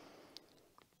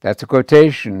 That's a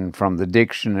quotation from the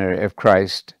Dictionary of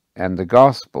Christ and the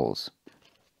Gospels.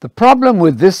 The problem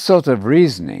with this sort of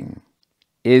reasoning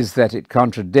is that it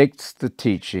contradicts the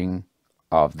teaching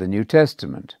of the New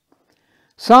Testament.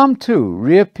 Psalm 2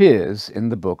 reappears in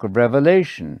the book of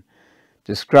Revelation,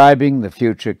 describing the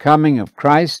future coming of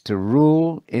Christ to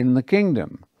rule in the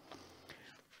kingdom.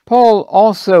 Paul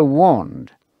also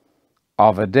warned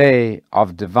of a day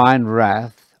of divine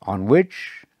wrath on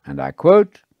which, and I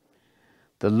quote,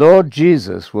 the Lord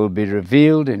Jesus will be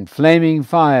revealed in flaming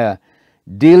fire,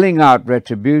 dealing out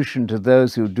retribution to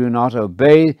those who do not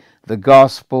obey the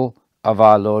gospel of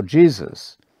our Lord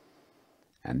Jesus.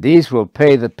 And these will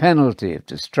pay the penalty of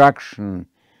destruction,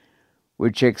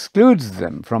 which excludes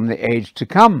them from the age to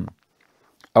come,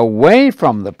 away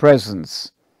from the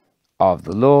presence of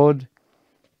the Lord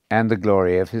and the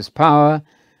glory of his power,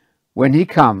 when he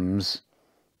comes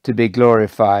to be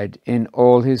glorified in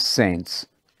all his saints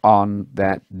on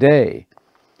that day.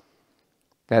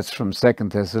 That's from 2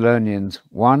 Thessalonians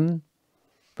 1,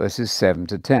 verses 7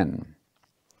 to 10.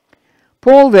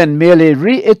 Paul then merely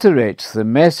reiterates the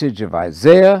message of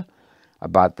Isaiah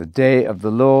about the day of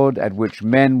the Lord at which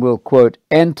men will, quote,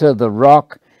 enter the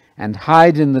rock and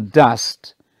hide in the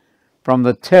dust from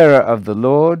the terror of the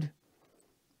Lord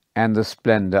and the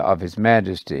splendor of his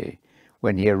majesty,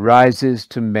 when he arises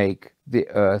to make the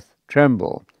earth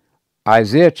tremble.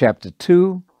 Isaiah chapter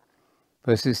 2,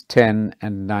 verses 10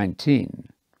 and 19.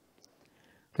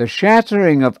 The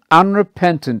shattering of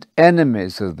unrepentant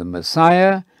enemies of the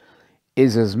Messiah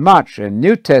is as much a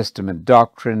New Testament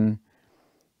doctrine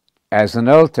as an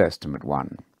Old Testament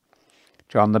one.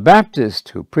 John the Baptist,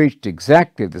 who preached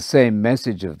exactly the same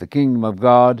message of the kingdom of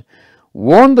God,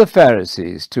 warned the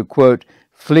Pharisees to, quote,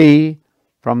 flee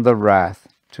from the wrath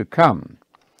to come.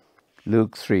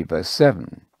 Luke 3, verse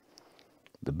 7.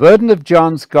 The burden of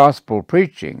John's gospel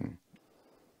preaching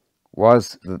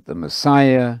was that the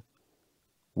Messiah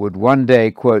would one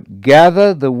day, quote,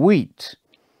 gather the wheat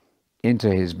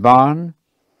into his barn,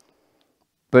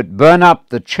 but burn up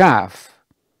the chaff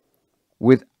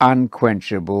with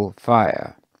unquenchable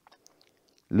fire.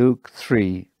 Luke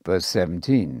 3, verse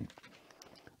 17.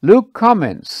 Luke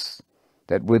comments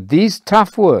that with these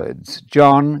tough words,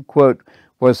 John, quote,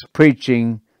 was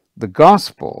preaching the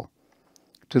gospel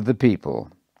to the people.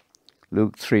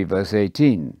 Luke 3, verse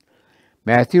 18.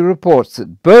 Matthew reports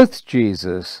that both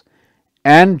Jesus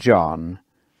and John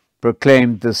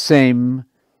proclaimed the same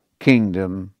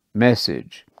kingdom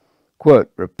message.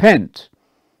 Quote, repent,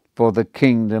 for the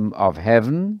kingdom of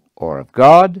heaven, or of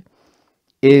God,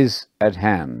 is at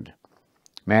hand.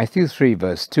 Matthew 3,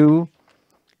 verse 2,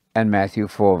 and Matthew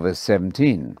 4 verse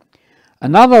 17.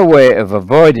 Another way of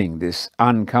avoiding this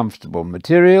uncomfortable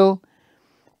material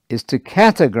is to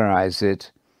categorize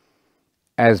it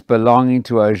as belonging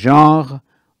to a genre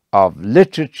of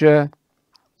literature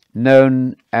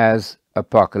known as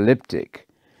apocalyptic,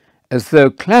 as though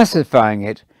classifying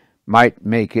it might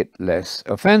make it less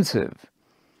offensive.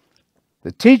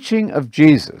 The teaching of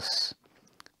Jesus,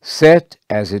 set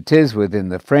as it is within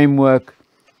the framework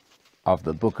of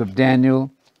the book of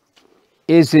Daniel,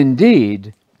 is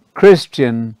indeed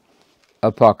Christian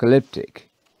apocalyptic.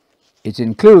 It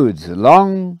includes,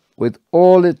 along with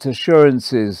all its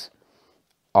assurances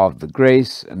of the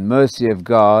grace and mercy of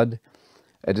God,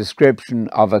 a description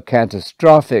of a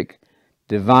catastrophic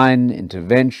divine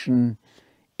intervention,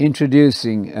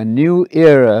 introducing a new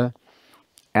era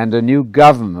and a new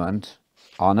government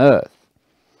on earth.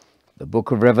 The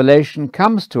book of Revelation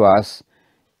comes to us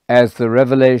as the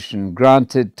revelation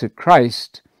granted to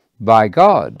Christ by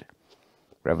God.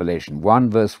 Revelation 1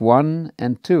 verse 1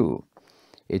 and 2.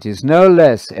 It is no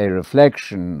less a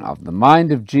reflection of the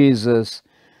mind of Jesus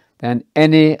than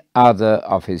any other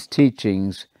of his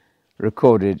teachings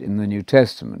recorded in the New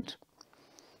Testament.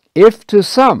 If to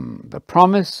some the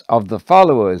promise of the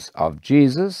followers of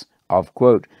Jesus of,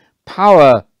 quote,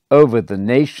 power over the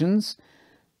nations,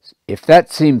 if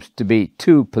that seems to be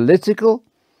too political,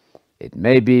 it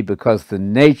may be because the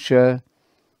nature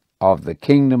of the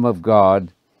kingdom of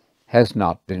God has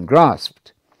not been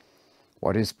grasped.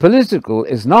 What is political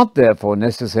is not therefore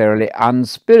necessarily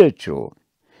unspiritual.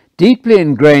 Deeply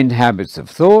ingrained habits of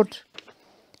thought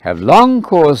have long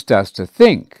caused us to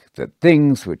think that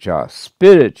things which are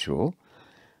spiritual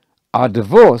are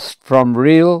divorced from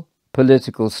real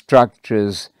political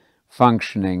structures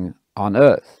functioning on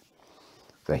earth.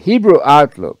 The Hebrew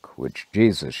outlook which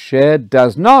Jesus shared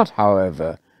does not,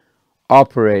 however,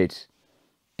 operate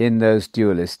in those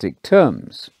dualistic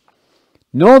terms,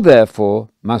 nor therefore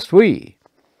must we,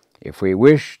 if we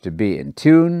wish to be in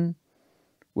tune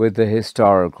with the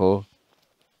historical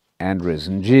and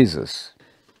risen Jesus.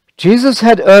 Jesus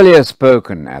had earlier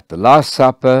spoken at the Last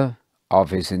Supper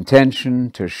of his intention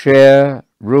to share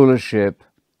rulership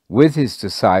with his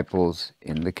disciples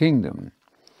in the kingdom.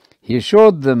 He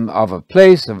assured them of a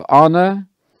place of honor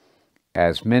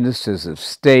as ministers of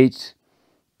state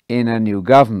in a new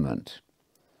government.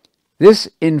 This,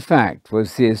 in fact,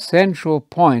 was the essential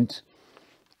point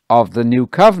of the new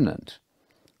covenant,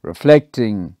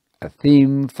 reflecting a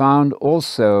theme found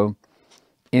also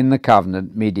in the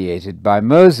covenant mediated by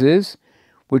Moses,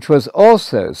 which was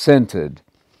also centered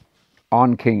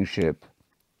on kingship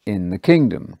in the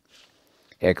kingdom.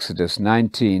 Exodus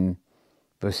 19,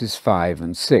 verses 5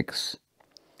 and 6.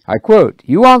 I quote,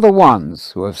 "You are the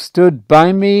ones who have stood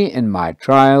by me in my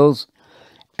trials,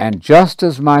 and just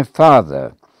as my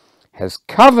Father has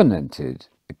covenanted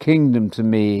a kingdom to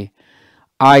me,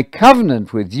 I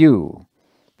covenant with you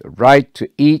the right to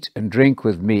eat and drink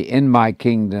with me in my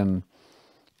kingdom,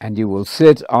 and you will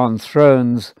sit on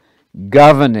thrones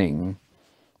governing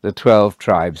the 12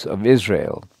 tribes of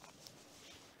Israel."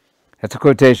 That's a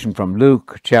quotation from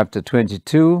Luke chapter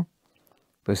 22,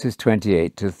 verses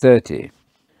 28 to 30.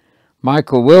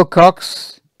 Michael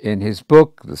Wilcox, in his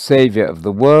book, The Savior of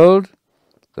the World,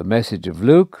 The Message of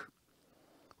Luke,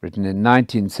 written in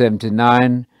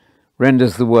 1979,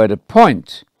 renders the word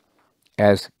appoint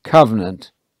as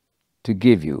covenant to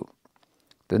give you.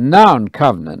 The noun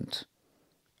covenant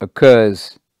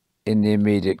occurs in the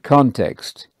immediate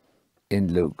context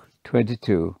in Luke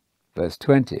 22, verse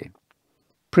 20.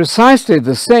 Precisely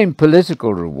the same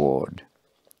political reward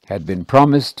had been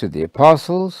promised to the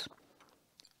apostles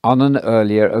on an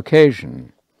earlier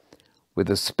occasion, with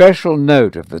a special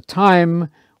note of the time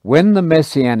when the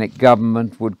messianic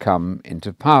government would come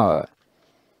into power.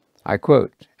 I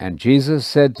quote, "And Jesus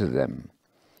said to them,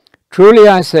 'Truly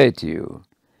I say to you,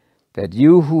 that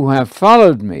you who have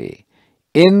followed me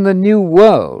in the new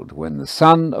world, when the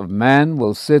Son of Man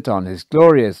will sit on his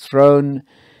glorious throne,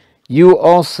 you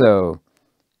also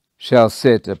shall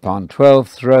sit upon 12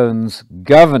 thrones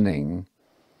governing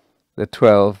the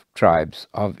 12 tribes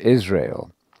of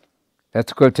Israel.'"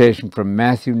 That's a quotation from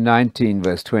Matthew 19,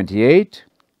 verse 28.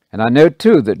 And I note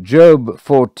too that Job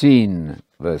 14,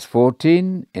 verse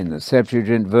 14, in the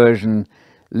Septuagint version,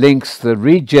 links the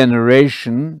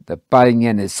regeneration, the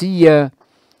palingenesia,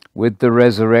 with the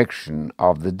resurrection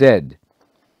of the dead.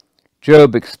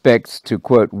 Job expects to,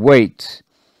 quote, wait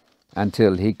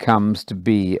until he comes to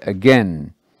be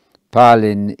again,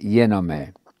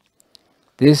 palingenome.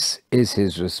 This is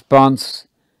his response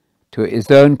to his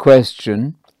own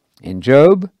question in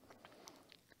Job: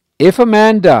 if a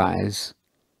man dies,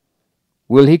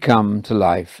 will he come to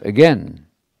life again?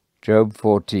 Job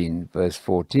 14, verse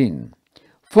 14.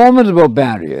 Formidable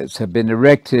barriers have been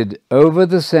erected over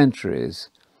the centuries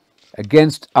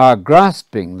against our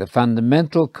grasping the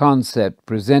fundamental concept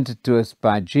presented to us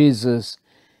by Jesus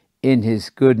in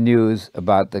his good news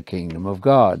about the kingdom of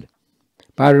God.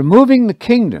 By removing the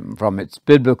kingdom from its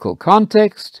biblical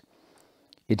context,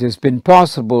 it has been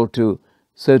possible to,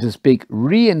 so to speak,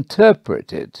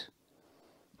 reinterpret it,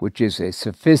 which is a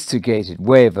sophisticated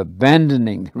way of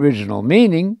abandoning the original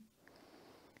meaning,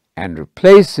 and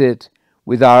replace it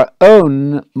with our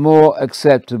own more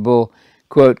acceptable,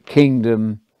 quote,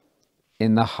 kingdom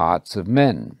in the hearts of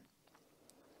men.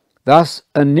 Thus,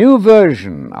 a new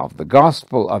version of the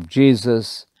gospel of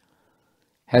Jesus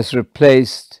has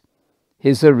replaced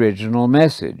his original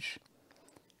message.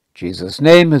 Jesus'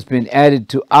 name has been added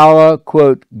to our,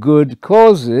 quote, good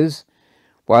causes,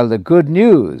 while the good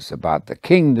news about the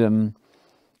kingdom,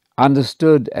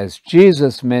 understood as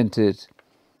Jesus meant it,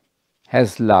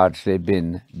 has largely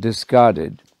been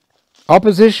discarded.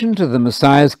 Opposition to the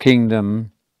Messiah's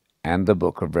kingdom and the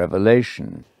book of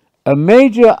Revelation. A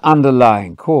major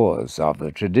underlying cause of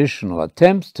the traditional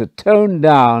attempts to tone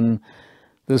down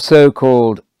the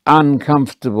so-called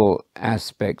uncomfortable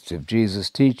aspects of Jesus'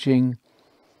 teaching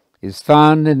is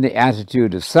found in the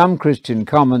attitude of some Christian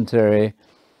commentary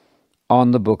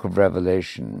on the book of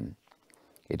Revelation.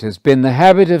 It has been the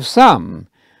habit of some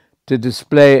to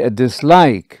display a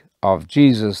dislike of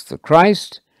Jesus the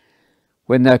Christ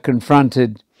when they're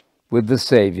confronted with the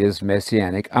Savior's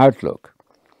messianic outlook.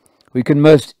 We can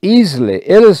most easily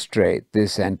illustrate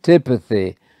this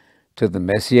antipathy to the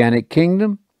messianic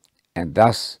kingdom, and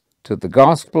thus to the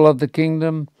gospel of the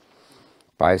kingdom,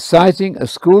 by citing a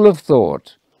school of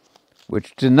thought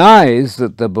which denies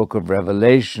that the book of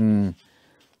Revelation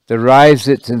derives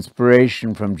its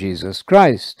inspiration from Jesus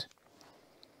Christ.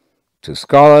 To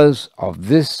scholars of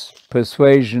this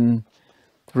persuasion,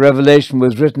 the Revelation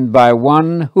was written by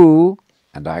one who,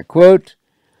 and I quote,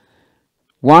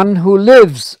 one who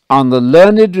lives on the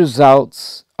learned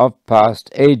results of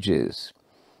past ages.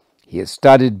 He has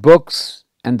studied books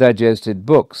and digested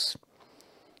books.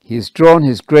 He has drawn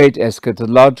his great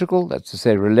eschatological, that's to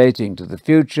say relating to the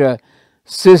future,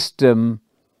 system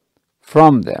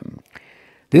from them.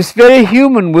 This very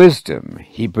human wisdom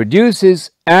he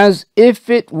produces as if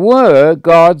it were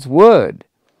God's word,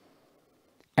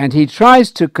 and he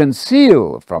tries to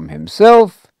conceal from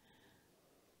himself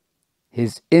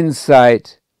his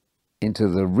insight into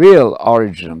the real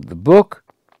origin of the book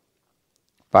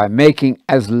by making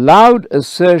as loud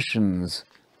assertions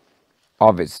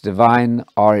of its divine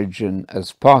origin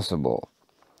as possible.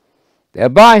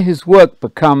 Thereby his work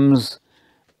becomes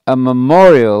a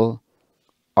memorial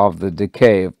of the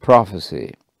decay of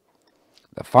prophecy.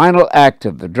 The final act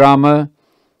of the drama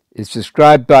is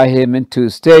described by him in two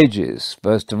stages.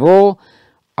 First of all,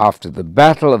 after the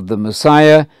battle of the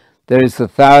Messiah, there is the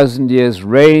 1,000 years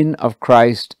reign of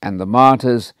Christ and the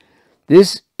martyrs.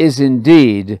 This is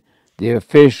indeed the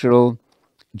official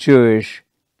Jewish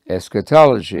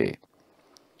eschatology.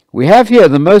 We have here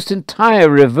the most entire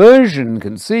reversion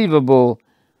conceivable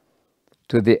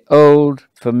to the old,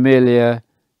 familiar,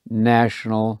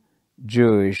 national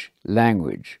Jewish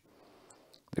language.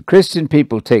 The Christian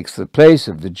people takes the place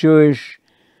of the Jewish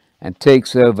and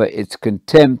takes over its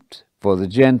contempt for the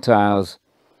Gentiles.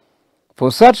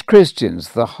 For such Christians,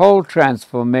 the whole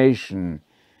transformation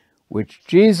which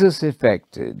Jesus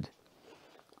effected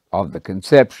of the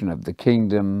conception of the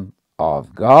kingdom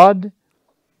of God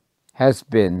has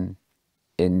been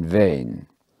in vain.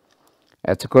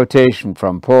 That's a quotation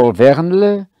from Paul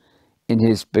Wernle in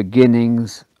his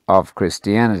Beginnings of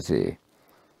Christianity,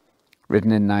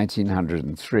 written in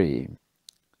 1903.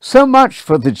 So much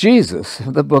for the Jesus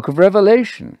of the book of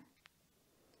Revelation.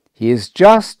 He is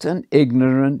just an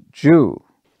ignorant Jew.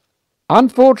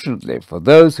 Unfortunately for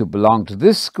those who belong to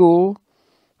this school,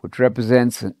 which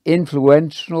represents an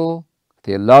influential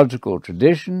theological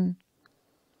tradition,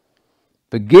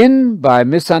 begin by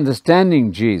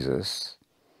misunderstanding Jesus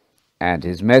and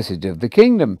his message of the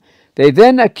kingdom. They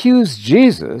then accuse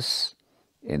Jesus,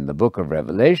 in the book of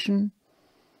Revelation,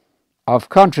 of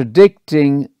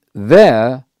contradicting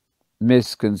their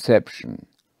misconception.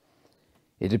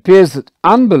 It appears that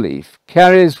unbelief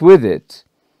carries with it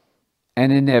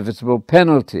an inevitable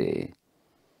penalty.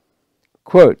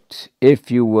 Quote,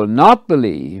 "If you will not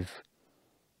believe,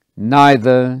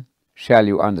 neither shall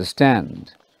you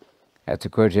understand." That's a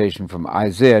quotation from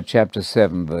Isaiah chapter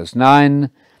 7, verse 9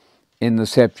 in the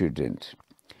Septuagint.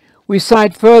 We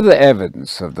cite further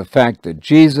evidence of the fact that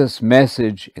Jesus'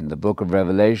 message in the book of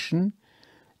Revelation,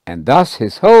 and thus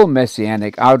his whole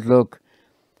messianic outlook,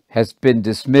 has been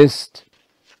dismissed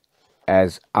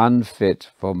as unfit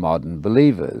for modern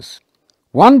believers.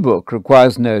 One book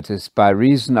requires notice by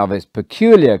reason of its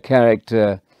peculiar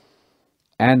character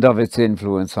and of its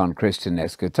influence on Christian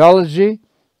eschatology,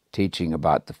 teaching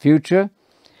about the future,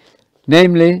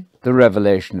 namely the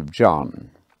Revelation of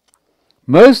John.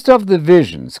 Most of the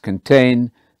visions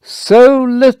contain so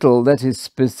little that is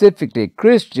specifically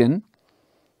Christian,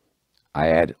 I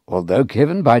add, although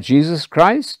given by Jesus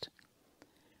Christ,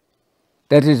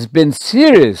 that it has been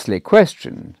seriously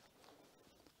questioned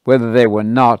whether they were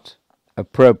not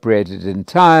appropriated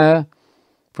entire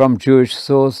from Jewish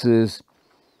sources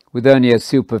with only a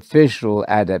superficial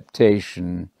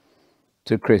adaptation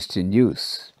to Christian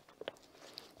use.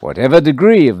 Whatever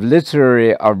degree of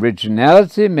literary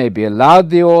originality may be allowed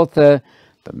the author,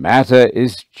 the matter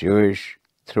is Jewish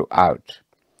throughout.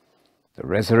 The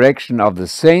resurrection of the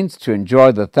saints to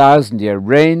enjoy the 1,000-year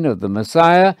reign of the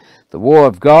Messiah, the war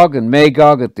of Gog and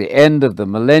Magog at the end of the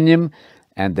millennium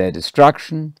and their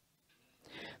destruction,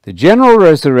 the general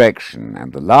resurrection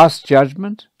and the last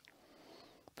judgment,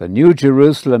 the New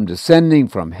Jerusalem descending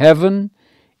from heaven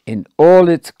in all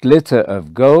its glitter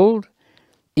of gold,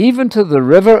 even to the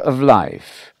river of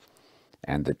life,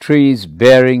 and the trees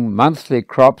bearing monthly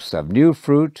crops of new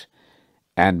fruit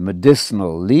and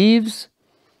medicinal leaves,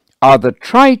 are the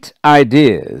trite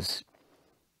ideas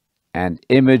and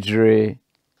imagery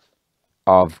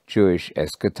of Jewish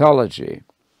eschatology,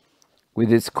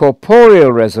 with its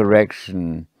corporeal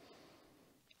resurrection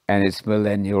and its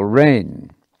millennial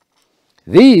reign.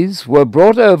 These were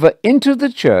brought over into the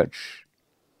church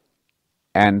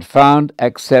and found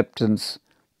acceptance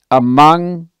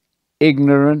among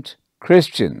ignorant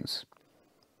Christians.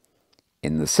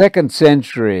 In the 2nd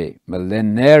century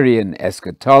millenarian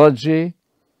eschatology,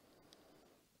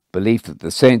 belief that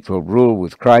the saints will rule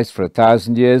with Christ for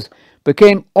 1,000 years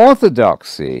became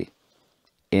orthodoxy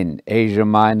in Asia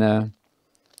Minor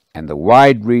and the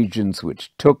wide regions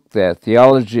which took their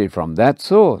theology from that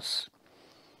source.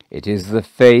 It is the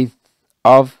faith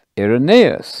of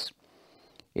Irenaeus.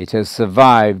 It has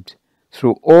survived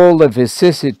through all the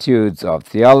vicissitudes of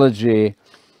theology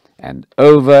and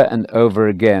over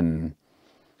again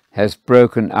has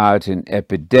broken out in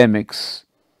epidemics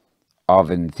of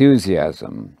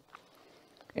enthusiasm.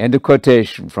 End of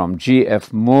quotation from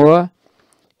G.F. Moore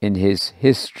in his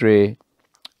History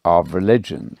of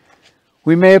Religion.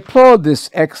 We may applaud this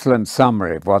excellent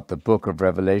summary of what the book of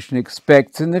Revelation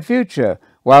expects in the future,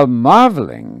 while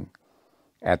marveling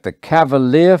at the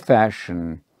cavalier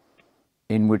fashion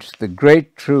in which the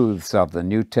great truths of the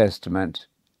New Testament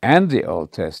and the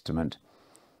Old Testament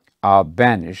are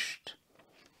banished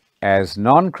as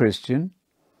non-Christian,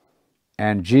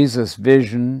 and Jesus'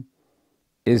 vision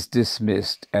is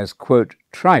dismissed as, quote,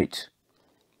 trite.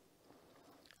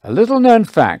 A little-known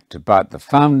fact about the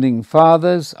founding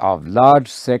fathers of large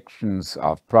sections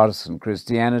of Protestant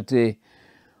Christianity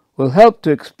will help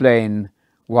to explain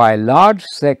why large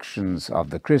sections of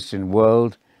the Christian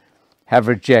world have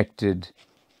rejected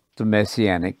the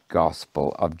messianic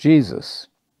gospel of Jesus.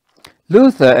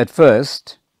 Luther, at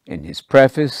first, in his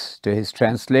preface to his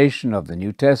translation of the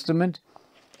New Testament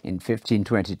in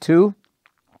 1522,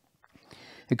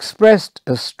 expressed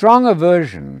a strong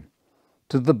aversion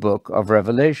to the book of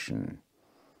Revelation,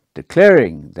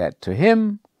 declaring that to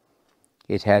him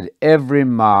it had every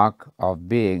mark of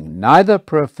being neither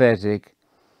prophetic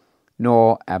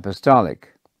nor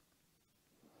apostolic.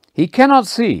 He cannot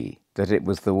see that it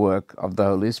was the work of the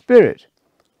Holy Spirit.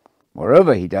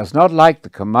 Moreover, he does not like the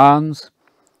commands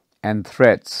and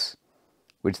threats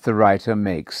which the writer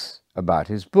makes about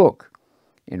his book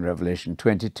in Revelation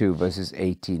 22, verses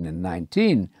 18 and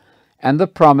 19, and the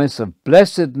promise of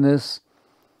blessedness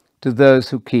to those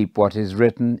who keep what is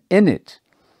written in it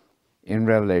in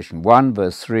Revelation 1,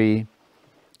 verse 3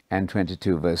 and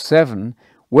 22, verse 7,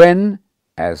 when,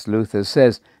 as Luther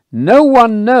says, no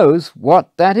one knows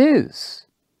what that is,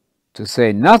 to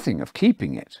say nothing of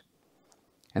keeping it.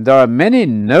 And there are many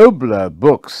nobler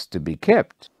books to be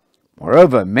kept.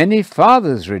 Moreover, many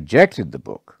fathers rejected the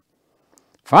book.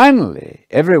 Finally,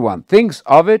 everyone thinks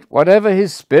of it whatever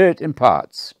his spirit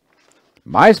imparts.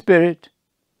 My spirit,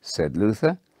 said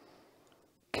Luther,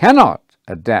 cannot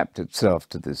adapt itself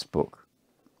to this book,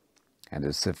 and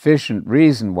a sufficient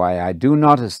reason why I do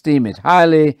not esteem it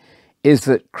highly is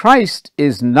that Christ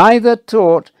is neither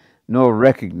taught nor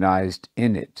recognized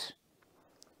in it,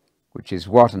 which is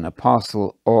what an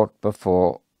apostle ought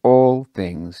before all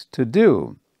things to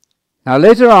do. Now,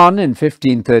 later on in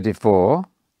 1534,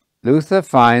 Luther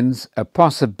finds a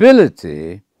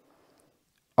possibility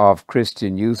of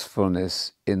Christian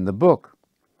usefulness in the book,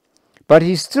 but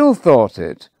he still thought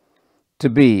it to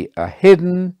be a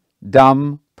hidden,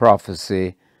 dumb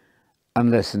prophecy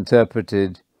unless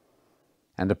interpreted,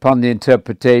 and upon the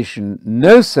interpretation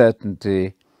no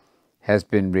certainty has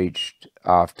been reached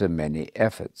after many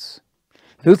efforts.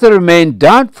 Luther remained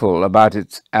doubtful about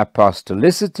its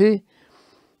apostolicity,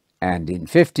 and in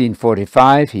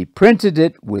 1545 he printed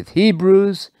it with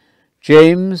Hebrews,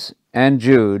 James, and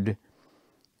Jude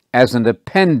as an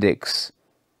appendix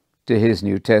to his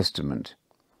New Testament,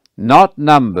 not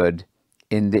numbered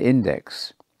in the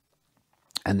index.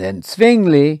 And then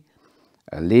Zwingli,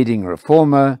 a leading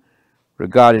reformer,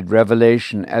 regarded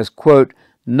Revelation as, quote,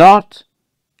 not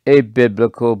a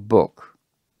biblical book.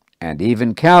 And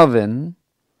even Calvin,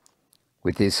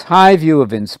 with his high view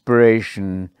of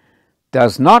inspiration,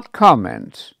 does not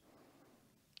comment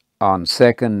on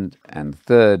 2nd and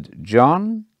 3rd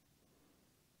John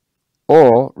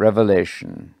or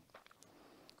Revelation.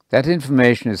 That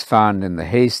information is found in the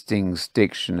Hastings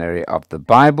Dictionary of the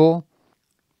Bible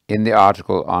in the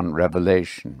article on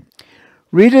Revelation.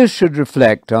 Readers should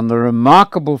reflect on the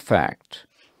remarkable fact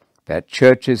that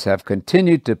churches have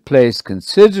continued to place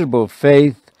considerable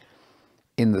faith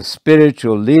in the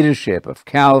spiritual leadership of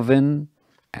Calvin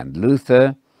and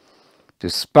Luther,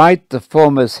 despite the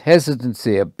former's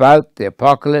hesitancy about the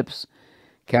apocalypse.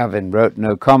 Calvin wrote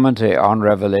no commentary on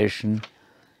Revelation,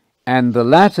 and the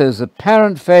latter's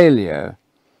apparent failure,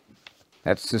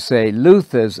 that's to say,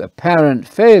 Luther's apparent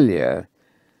failure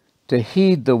to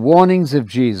heed the warnings of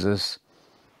Jesus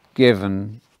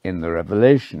given in the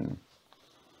Revelation.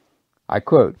 I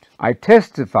quote, I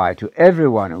testify to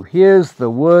everyone who hears the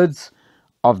words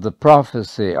of the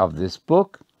prophecy of this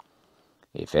book,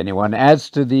 if anyone adds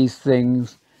to these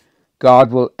things,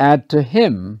 God will add to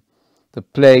him the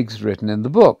plagues written in the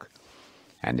book.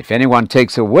 And if anyone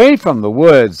takes away from the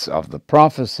words of the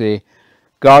prophecy,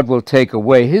 God will take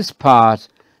away his part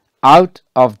out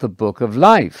of the book of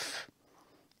life,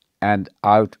 and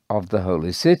out of the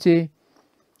holy city,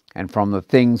 and from the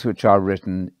things which are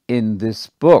written in this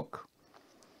book.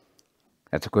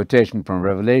 That's a quotation from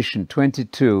Revelation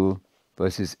 22,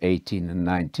 verses 18 and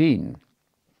 19.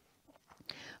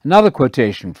 Another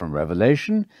quotation from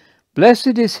Revelation,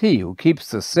 Blessed is he who keeps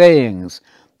the sayings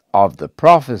of the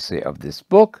prophecy of this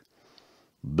book.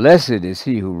 Blessed is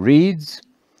he who reads,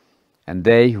 and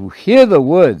they who hear the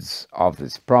words of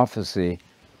this prophecy,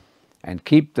 and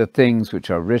keep the things which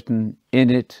are written in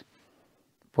it,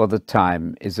 for the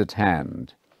time is at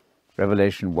hand.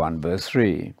 Revelation 1, verse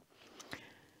 3.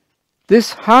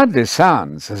 This hardly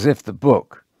sounds as if the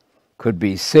book could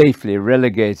be safely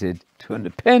relegated to an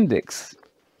appendix.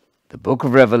 The book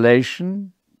of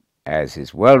Revelation, as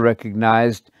is well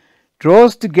recognized,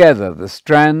 draws together the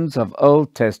strands of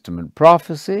Old Testament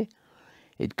prophecy.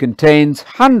 It contains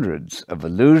hundreds of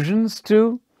allusions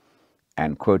to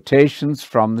and quotations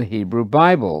from the Hebrew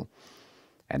Bible,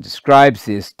 and describes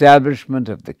the establishment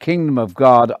of the kingdom of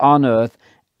God on earth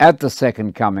at the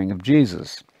second coming of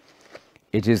Jesus.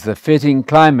 It is the fitting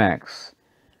climax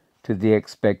to the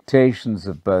expectations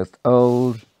of both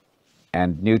Old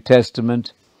and New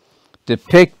Testament,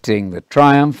 depicting the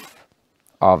triumph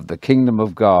of the kingdom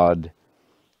of God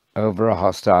over a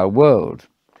hostile world.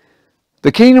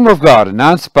 The kingdom of God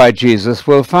announced by Jesus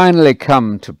will finally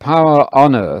come to power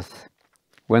on earth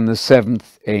when the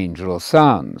seventh angel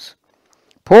sounds.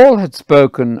 Paul had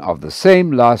spoken of the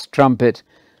same last trumpet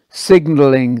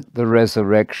signaling the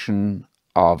resurrection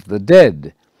of the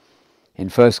dead in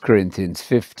 1 Corinthians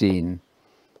 15,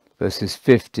 verses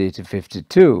 50 to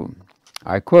 52.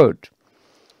 I quote,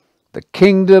 The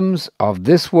kingdoms of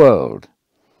this world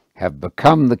have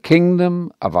become the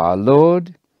kingdom of our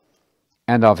Lord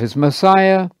and of his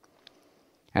Messiah,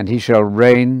 and he shall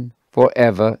reign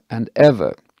forever and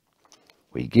ever.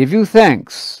 We give you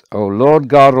thanks, O Lord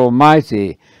God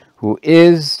Almighty, who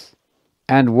is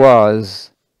and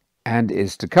was and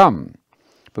is to come,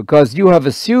 because you have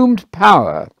assumed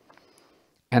power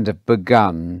and have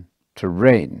begun to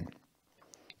reign.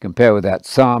 Compare with that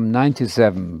Psalm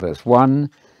 97, verse 1,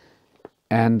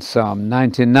 and Psalm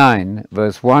 99,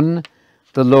 verse 1,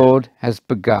 the Lord has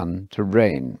begun to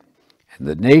reign. And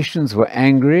the nations were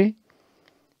angry,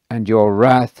 and your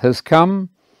wrath has come,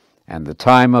 and the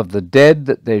time of the dead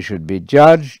that they should be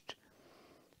judged,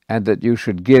 and that you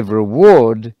should give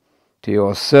reward to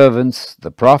your servants,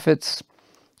 the prophets,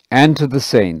 and to the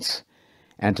saints,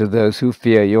 and to those who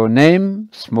fear your name,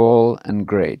 small and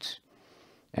great,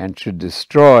 and should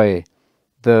destroy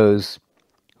those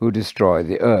who destroy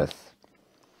the earth.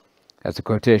 That's a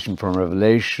quotation from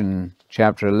Revelation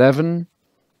chapter 11,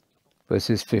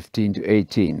 verses 15 to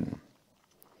 18.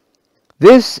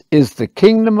 This is the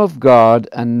kingdom of God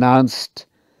announced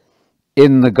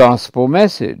in the gospel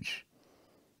message.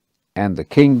 and the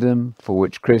kingdom for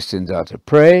which Christians are to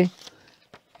pray,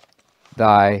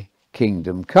 Thy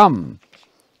kingdom come.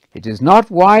 It is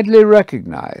not widely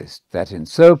recognized that in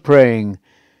so praying,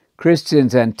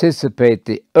 Christians anticipate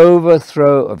the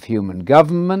overthrow of human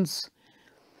governments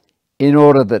in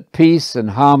order that peace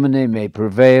and harmony may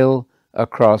prevail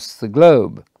across the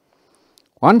globe.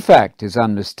 One fact is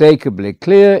unmistakably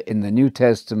clear in the New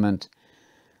Testament: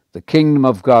 the kingdom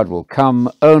of God will come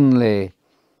only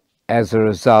as a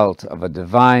result of a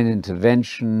divine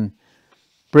intervention,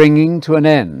 bringing to an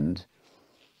end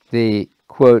the,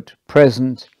 quote,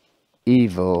 present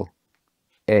evil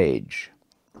age.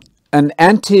 An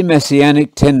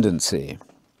anti-messianic tendency.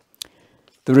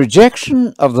 The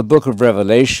rejection of the book of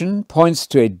Revelation points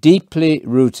to a deeply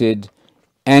rooted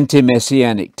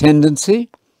anti-messianic tendency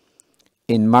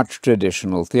in much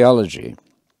traditional theology.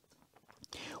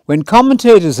 When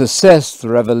commentators assess the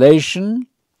Revelation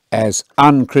as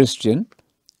un-Christian,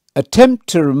 attempt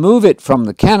to remove it from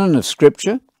the canon of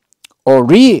Scripture, or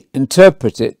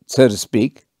reinterpret it, so to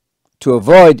speak, to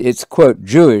avoid its, quote,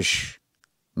 Jewish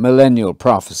millennial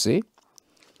prophecy,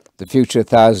 the future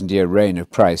 1,000-year reign of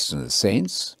Christ and the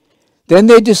saints, then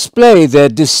they display their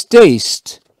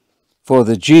distaste for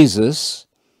the Jesus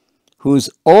whose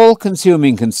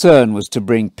all-consuming concern was to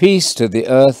bring peace to the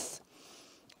earth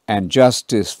and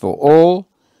justice for all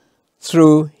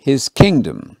through his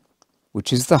kingdom,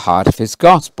 which is the heart of his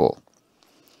gospel.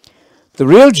 The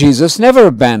real Jesus never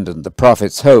abandoned the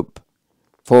prophet's hope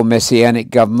for messianic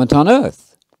government on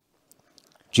earth.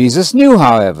 Jesus knew,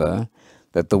 however,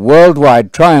 that the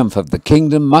worldwide triumph of the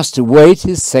kingdom must await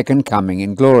his second coming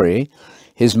in glory.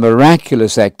 His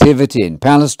miraculous activity in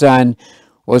Palestine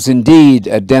was indeed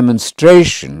a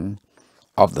demonstration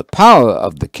of the power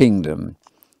of the kingdom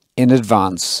in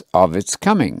advance of its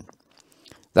coming.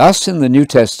 Thus, in the New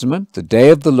Testament, the day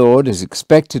of the Lord is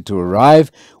expected to arrive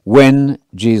when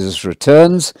Jesus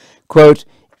returns, quote,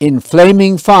 in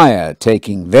flaming fire,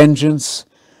 taking vengeance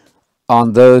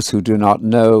on those who do not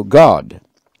know God.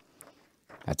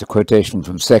 That's a quotation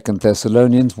from 2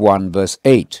 Thessalonians 1, verse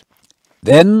 8.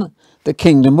 Then the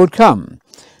kingdom would come.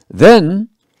 Then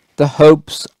the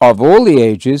hopes of all the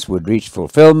ages would reach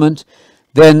fulfillment.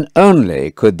 Then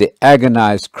only could the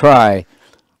agonized cry,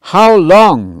 "How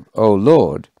long, O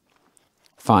Lord?"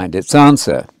 find its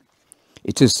answer.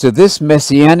 It is to this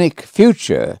messianic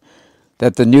future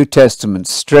that the New Testament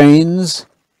strains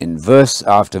in verse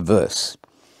after verse.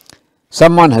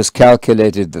 Someone has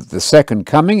calculated that the second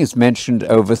coming is mentioned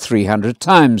over 300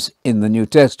 times in the New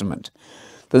Testament.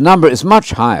 The number is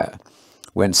much higher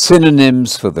when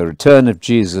synonyms for the return of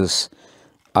Jesus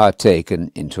are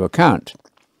taken into account.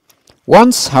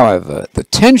 Once, however, the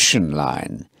tension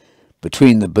line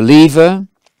between the believer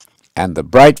and the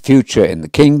bright future in the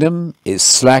kingdom is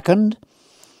slackened,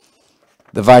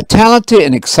 the vitality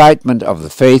and excitement of the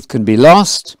faith can be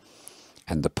lost,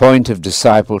 and the point of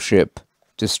discipleship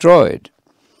destroyed.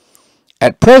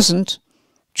 At present,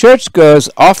 churchgoers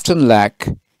often lack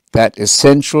that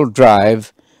essential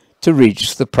drive to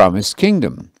reach the promised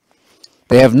kingdom.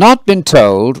 They have not been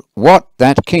told what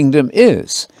that kingdom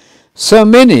is. So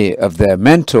many of their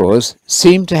mentors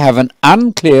seem to have an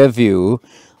unclear view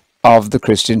of the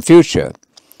Christian future.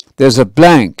 There's a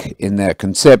blank in their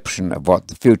conception of what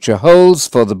the future holds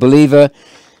for the believer,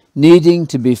 needing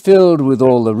to be filled with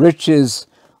all the riches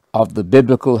of the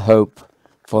biblical hope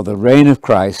for the reign of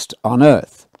Christ on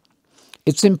earth.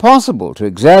 It's impossible to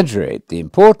exaggerate the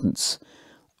importance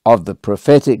of the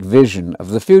prophetic vision of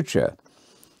the future.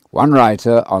 One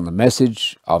writer on the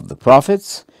message of the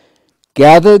prophets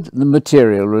gathered the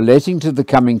material relating to the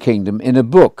coming kingdom in a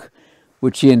book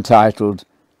which he entitled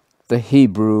The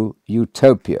Hebrew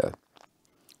Utopia,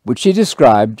 which he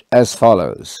described as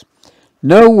follows: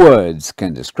 "No words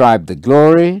can describe the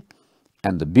glory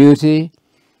and the beauty,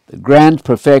 the grand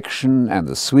perfection and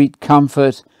the sweet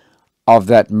comfort of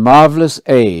that marvelous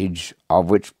age of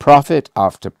which prophet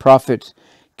after prophet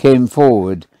came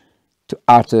forward to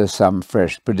utter some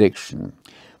fresh prediction."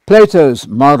 Plato's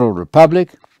Model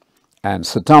Republic and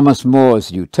Sir Thomas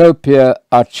More's Utopia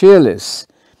are cheerless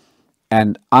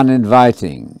and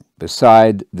uninviting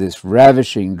beside this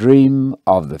ravishing dream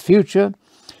of the future,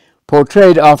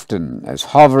 portrayed often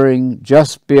as hovering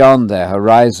just beyond their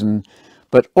horizon,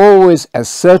 but always as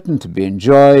certain to be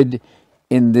enjoyed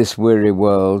in this weary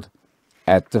world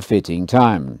at the fitting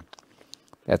time.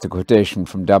 That's a quotation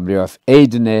from W.F.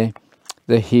 Adeney,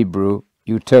 The Hebrew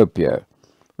Utopia,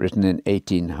 written in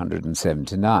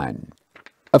 1879.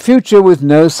 A future with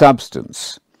no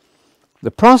substance.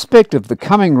 The prospect of the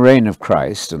coming reign of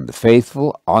Christ and the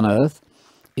faithful on earth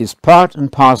is part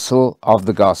and parcel of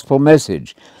the gospel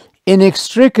message,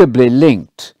 inextricably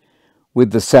linked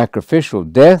with the sacrificial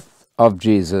death of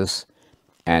Jesus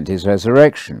and his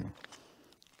resurrection.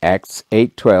 Acts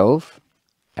 8:12,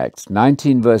 Acts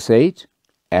 19 verse 8,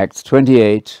 Acts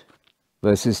 28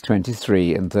 verses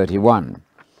 23 and 31.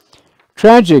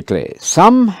 Tragically,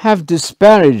 some have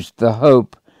disparaged the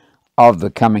hope of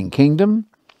the coming kingdom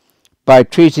by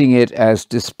treating it as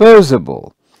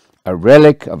disposable, a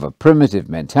relic of a primitive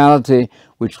mentality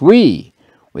which we,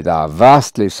 with our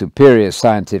vastly superior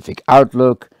scientific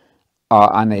outlook,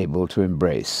 are unable to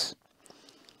embrace.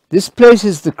 This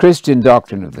places the Christian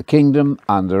doctrine of the kingdom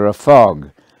under a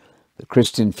fog. The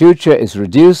Christian future is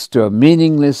reduced to a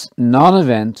meaningless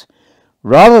non-event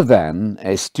rather than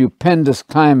a stupendous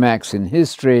climax in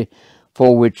history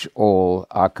for which all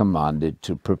are commanded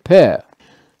to prepare.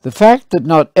 The fact that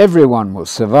not everyone will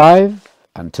survive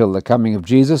until the coming of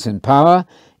Jesus in power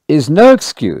is no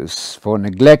excuse for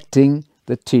neglecting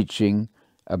the teaching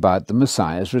about the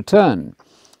Messiah's return.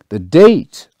 The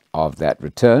date of that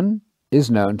return is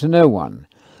known to no one.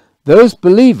 Those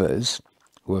believers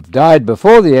who have died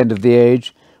before the end of the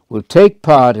age will take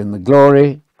part in the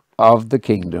glory of the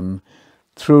kingdom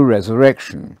through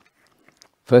resurrection.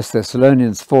 1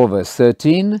 Thessalonians 4 verse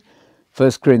 13,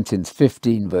 1 Corinthians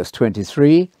 15 verse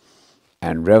 23,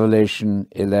 and Revelation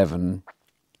 11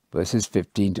 verses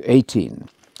 15 to 18.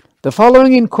 The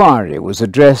following inquiry was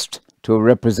addressed to a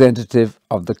representative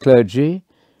of the clergy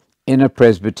in a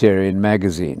Presbyterian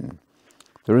magazine.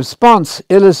 The response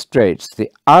illustrates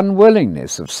the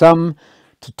unwillingness of some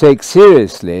to take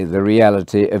seriously the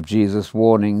reality of Jesus'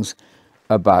 warnings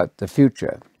about the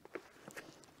future.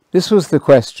 This was the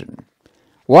question: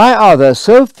 why are there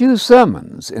so few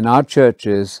sermons in our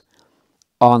churches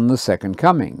on the second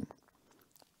coming?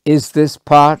 Is this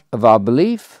part of our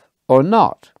belief or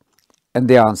not? And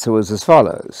the answer was as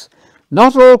follows: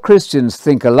 not all Christians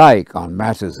think alike on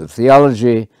matters of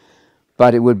theology,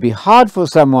 but it would be hard for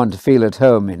someone to feel at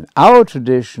home in our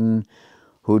tradition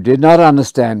who did not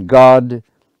understand God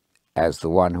as the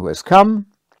one who has come,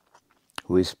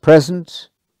 who is present,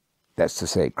 that's to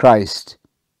say Christ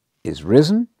is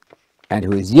risen, and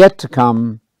who is yet to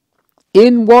come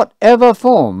in whatever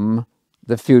form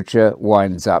the future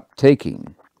winds up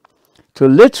taking. To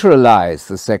literalize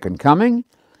the second coming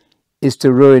is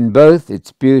to ruin both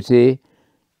its beauty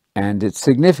and its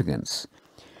significance.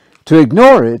 To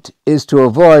ignore it is to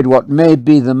avoid what may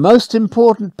be the most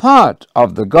important part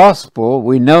of the gospel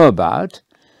we know about,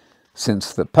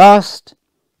 since the past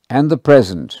and the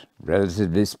present,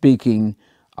 relatively speaking,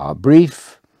 are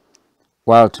brief,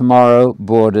 while tomorrow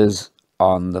borders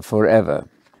on the forever.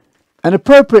 An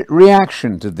appropriate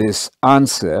reaction to this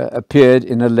answer appeared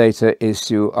in a later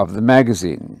issue of the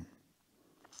magazine,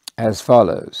 as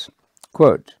follows,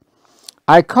 quote,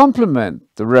 "I compliment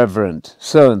the Reverend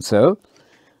so-and-so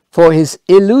for his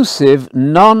elusive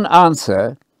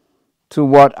non-answer to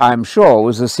what I'm sure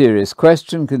was a serious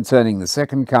question concerning the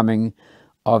second coming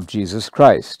of Jesus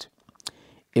Christ.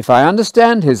 If I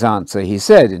understand his answer, he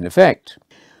said, in effect,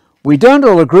 we don't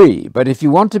all agree, but if you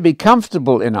want to be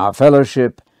comfortable in our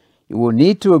fellowship, you will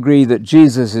need to agree that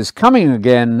Jesus is coming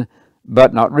again,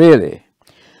 but not really.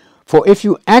 For if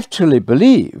you actually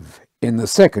believe in the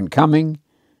second coming,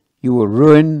 you will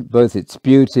ruin both its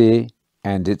beauty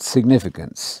and its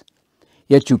significance.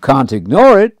 Yet you can't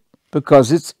ignore it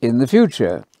because it's in the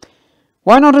future.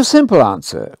 Why not a simple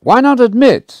answer? Why not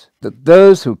admit that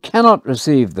those who cannot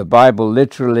receive the Bible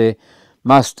literally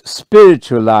must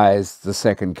spiritualize the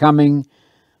second coming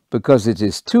because it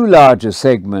is too large a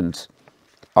segment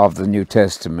of the New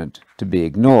Testament to be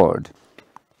ignored?"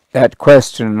 That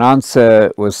question and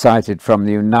answer was cited from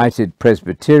the United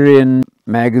Presbyterian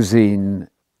magazine,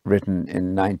 written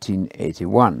in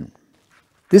 1981.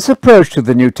 This approach to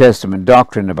the New Testament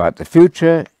doctrine about the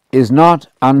future is not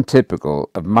untypical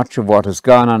of much of what has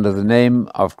gone under the name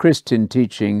of Christian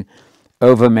teaching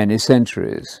over many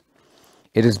centuries.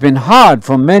 It has been hard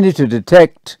for many to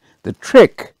detect the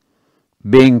trick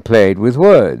being played with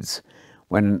words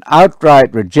when an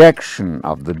outright rejection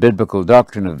of the biblical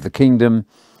doctrine of the kingdom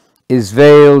is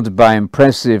veiled by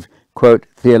impressive, quote,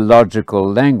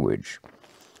 theological language.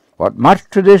 What much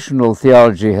traditional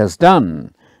theology has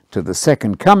done to the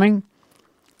second coming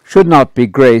should not be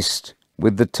graced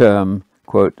with the term,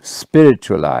 quote,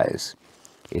 spiritualize.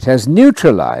 It has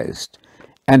neutralized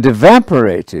and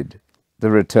evaporated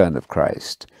the return of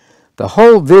Christ. The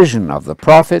whole vision of the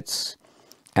prophets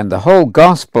and the whole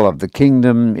gospel of the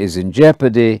kingdom is in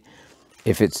jeopardy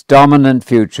if its dominant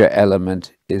future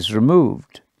element is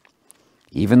removed.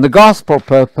 Even the gospel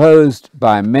proposed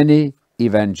by many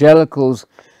evangelicals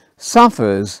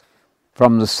suffers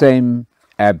from the same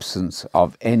absence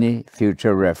of any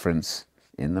future reference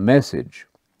in the message.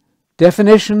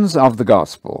 Definitions of the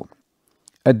Gospel.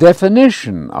 A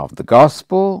definition of the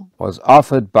Gospel was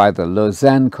offered by the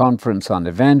Lausanne Conference on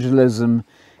Evangelism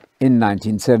in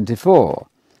 1974.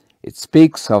 It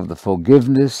speaks of the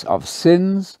forgiveness of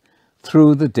sins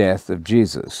through the death of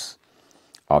Jesus,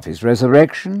 of his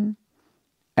resurrection,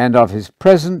 and of his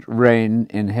present reign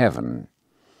in heaven.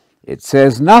 It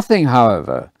says nothing,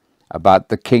 however, about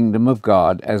the kingdom of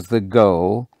God as the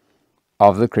goal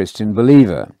of the Christian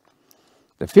believer.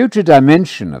 The future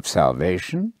dimension of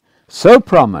salvation, so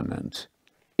prominent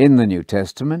in the New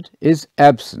Testament, is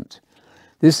absent.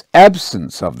 This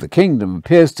absence of the kingdom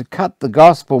appears to cut the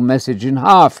gospel message in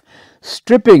half,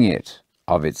 stripping it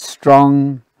of its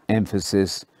strong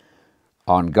emphasis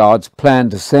on God's plan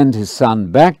to send his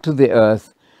Son back to the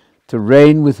earth to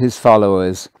reign with his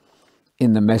followers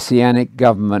in the messianic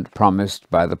government promised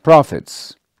by the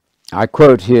prophets. I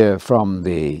quote here from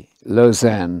the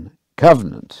Lausanne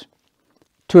Covenant.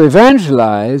 To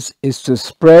evangelize is to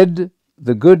spread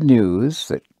the good news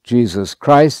that Jesus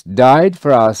Christ died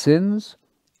for our sins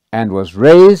and was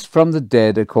raised from the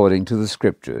dead according to the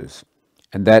Scriptures,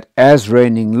 and that as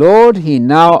reigning Lord he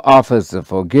now offers the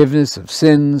forgiveness of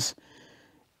sins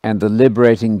and the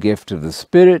liberating gift of the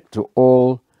Spirit to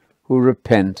all who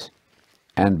repent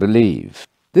and believe.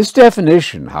 This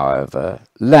definition, however,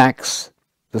 lacks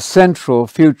the central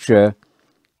future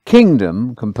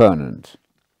kingdom component,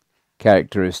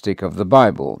 characteristic of the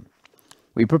Bible.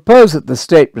 We propose that the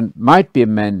statement might be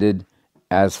amended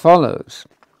as follows.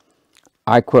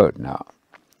 I quote now,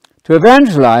 "To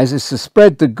evangelize is to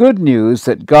spread the good news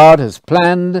that God has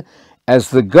planned as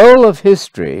the goal of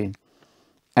history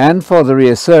and for the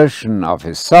reassertion of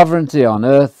his sovereignty on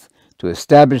earth to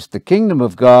establish the kingdom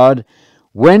of God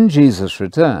when Jesus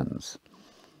returns.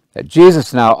 That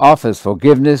Jesus now offers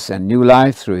forgiveness and new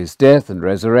life through his death and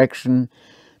resurrection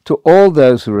to all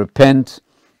those who repent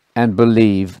and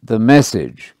believe the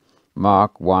message."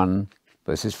 Mark 1,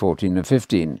 verses 14 and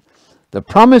 15. The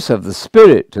promise of the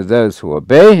Spirit to those who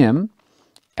obey him,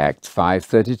 Acts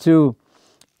 5:32,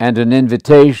 and an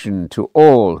invitation to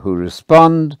all who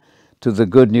respond to the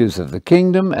good news of the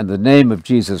kingdom and the name of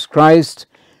Jesus Christ,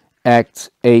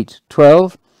 Acts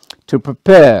 8:12, to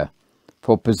prepare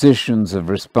for positions of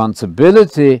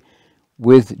responsibility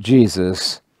with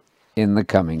Jesus in the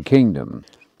coming kingdom.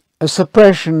 A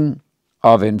suppression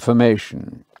of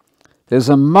information. There's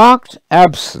a marked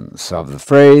absence of the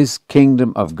phrase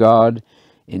kingdom of God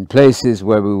in places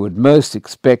where we would most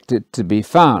expect it to be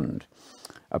found.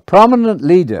 A prominent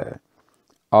leader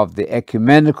of the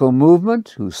ecumenical movement,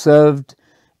 who served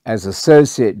as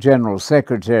Associate General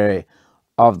Secretary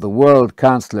of the World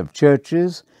Council of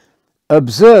Churches,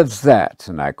 observes that,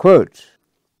 and I quote,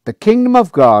 "The kingdom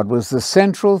of God was the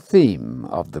central theme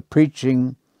of the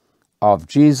preaching of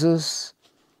Jesus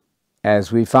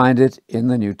as we find it in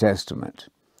the New Testament.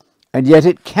 And yet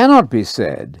it cannot be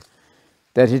said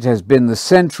that it has been the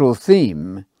central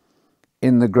theme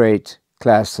in the great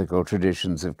classical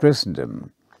traditions of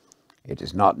Christendom. It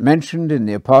is not mentioned in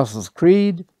the Apostles'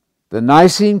 Creed. The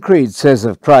Nicene Creed says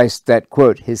of Christ that,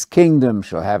 quote, his kingdom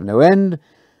shall have no end,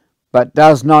 but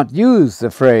does not use the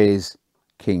phrase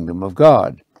kingdom of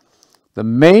God. The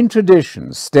main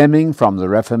tradition stemming from the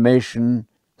Reformation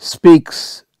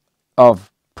speaks of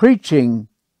preaching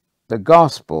the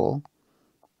gospel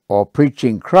or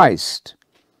preaching Christ,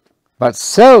 but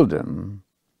seldom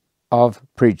of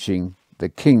preaching the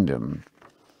kingdom.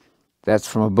 That's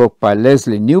from a book by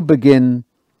Leslie Newbegin,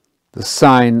 The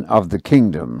Sign of the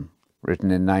Kingdom, written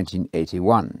in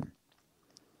 1981.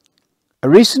 A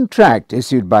recent tract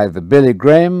issued by the Billy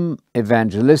Graham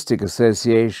Evangelistic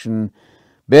Association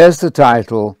bears the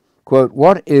title, quote,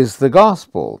 "What is the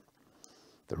Gospel?"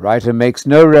 The writer makes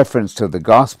no reference to the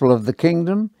gospel of the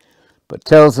kingdom, but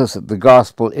tells us that the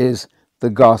gospel is the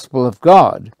gospel of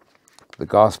God, the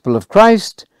gospel of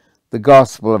Christ, the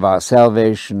gospel of our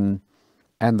salvation,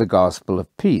 and the gospel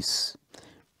of peace.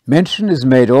 Mention is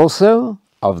made also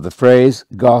of the phrase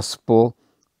gospel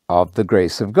of the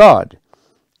grace of God,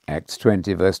 Acts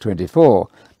 20, verse 24.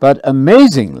 But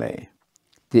amazingly,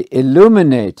 the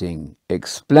illuminating,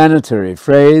 explanatory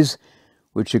phrase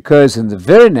which occurs in the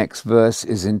very next verse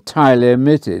is entirely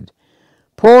omitted.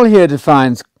 Paul here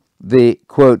defines the,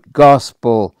 quote,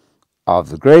 gospel of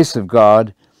the grace of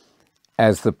God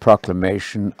as the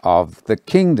proclamation of the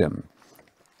kingdom,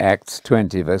 Acts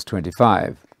 20, verse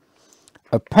 25.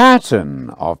 A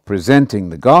pattern of presenting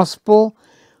the gospel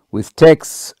with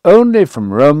texts only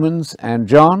from Romans and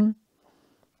John,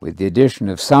 with the addition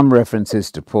of some references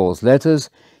to Paul's letters,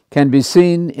 can be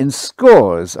seen in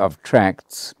scores of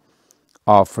tracts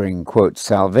offering, quote,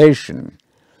 salvation.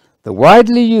 The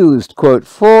widely used, quote,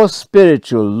 4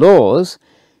 spiritual laws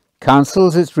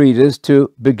counsels its readers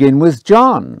to begin with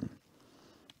John,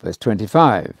 verse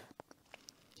 25,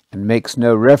 and makes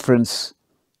no reference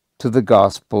to the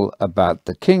gospel about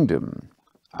the kingdom.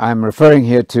 I'm referring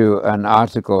here to an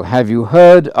article, Have You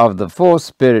Heard of the 4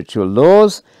 Spiritual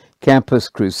Laws? Campus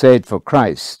Crusade for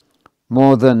Christ.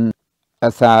 More than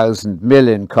 1,000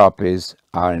 million copies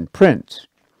are in print.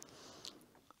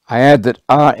 I add that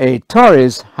R.A.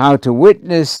 Torrey's How to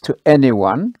Witness to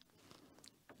Anyone,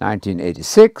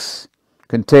 1986,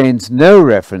 contains no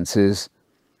references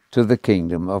to the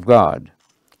kingdom of God.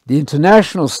 The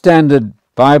International Standard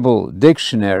Bible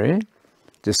Dictionary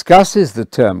discusses the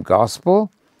term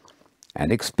gospel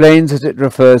and explains that it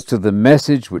refers to the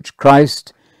message which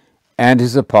Christ and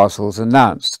his apostles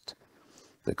announced.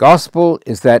 The gospel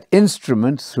is that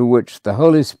instrument through which the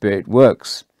Holy Spirit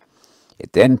works.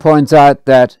 It then points out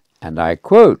that, and I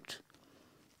quote,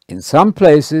 in some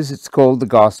places it's called the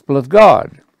gospel of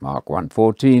God, Mark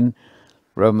 1:14,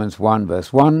 Romans 1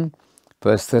 verse 1,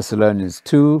 1 Thessalonians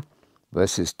 2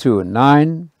 verses 2 and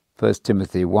 9, 1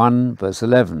 Timothy 1 verse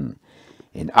 11.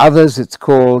 In others it's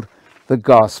called the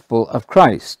gospel of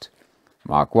Christ,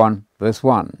 Mark 1 verse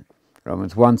 1,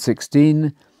 Romans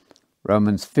 1:16,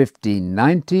 Romans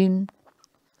 15:19,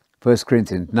 1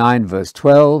 Corinthians 9 verse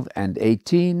 12 and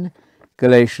 18,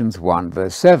 Galatians 1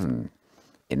 verse 7.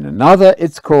 In another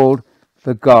it's called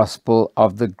the gospel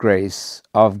of the grace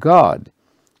of God,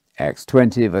 Acts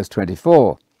 20 verse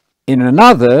 24. In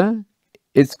another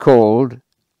it's called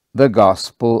the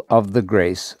gospel of the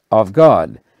grace of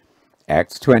God,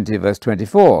 Acts 20 verse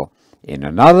 24. In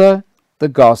another, the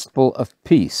gospel of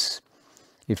peace,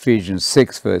 Ephesians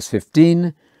 6 verse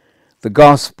 15. The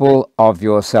gospel of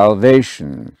your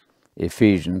salvation,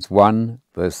 Ephesians 1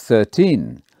 verse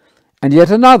 13. And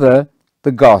yet another,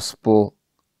 the gospel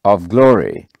of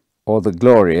glory, or the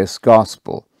glorious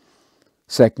gospel,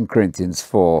 2 Corinthians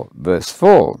 4 verse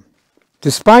 4.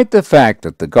 Despite the fact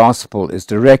that the gospel is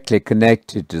directly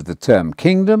connected to the term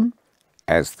kingdom,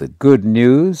 as the good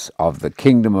news of the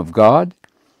kingdom of God,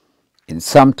 in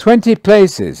some 20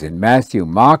 places in Matthew,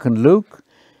 Mark, and Luke,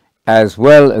 as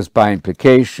well as by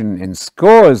implication in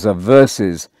scores of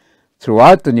verses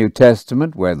throughout the New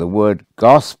Testament where the word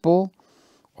gospel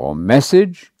or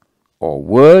message or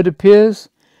word appears,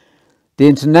 the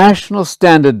International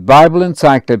Standard Bible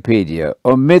Encyclopedia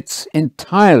omits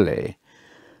entirely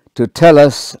to tell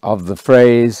us of the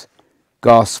phrase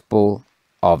gospel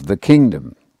of the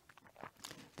kingdom.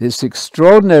 This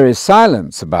extraordinary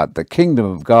silence about the kingdom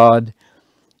of God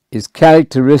is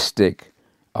characteristic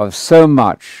of so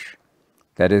much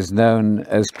that is known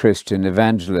as Christian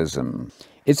evangelism.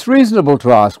 It's reasonable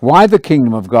to ask why the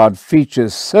kingdom of God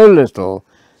features so little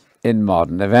in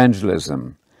modern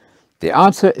evangelism. The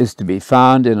answer is to be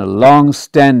found in a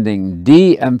long-standing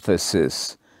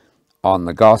de-emphasis on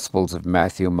the Gospels of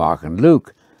Matthew, Mark, and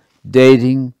Luke,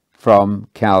 dating from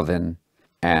Calvin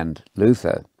and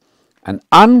Luther. An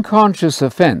unconscious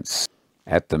offense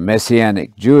at the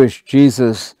Messianic Jewish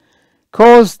Jesus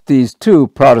caused these two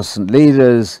Protestant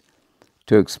leaders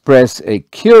to express a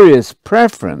curious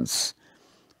preference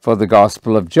for the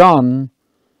Gospel of John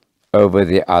over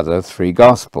the other 3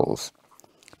 Gospels.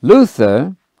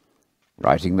 Luther,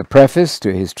 writing the preface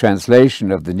to his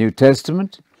translation of the New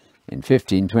Testament in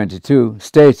 1522,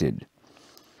 stated,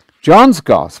 John's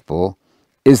Gospel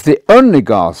is the only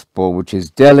Gospel which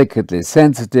is delicately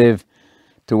sensitive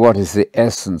to what is the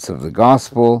essence of the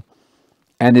Gospel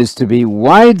and is to be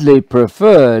widely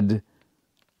preferred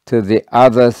to the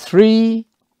other 3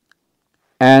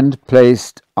 and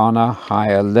placed on a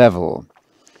higher level.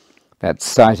 That's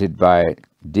cited by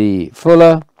D.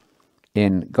 Fuller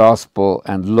in Gospel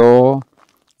and Law,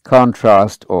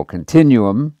 Contrast or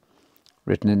Continuum,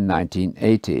 written in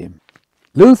 1980.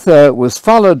 Luther was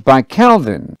followed by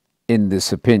Calvin in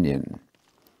this opinion.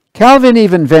 Calvin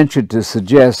even ventured to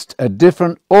suggest a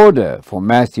different order for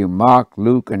Matthew, Mark,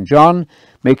 Luke, and John,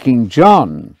 making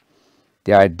John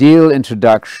the ideal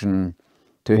introduction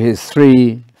to his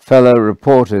 3 fellow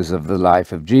reporters of the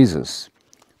life of Jesus.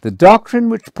 The doctrine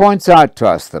which points out to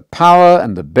us the power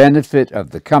and the benefit of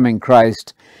the coming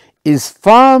Christ is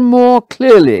far more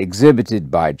clearly exhibited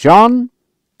by John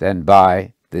than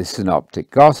by the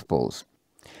Synoptic Gospels.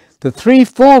 The 3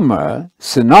 former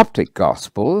Synoptic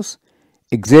Gospels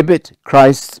exhibit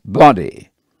Christ's body,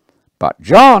 but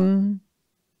John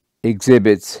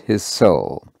exhibits his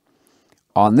soul.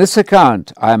 On this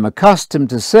account, I am accustomed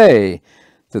to say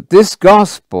that this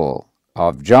Gospel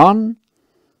of John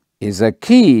is a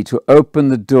key to open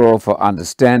the door for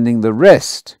understanding the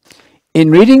rest.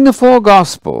 In reading the 4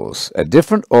 Gospels, a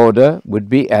different order would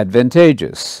be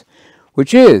advantageous.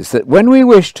 which is that when we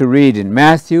wish to read in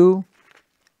Matthew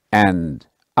and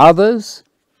others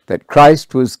that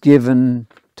Christ was given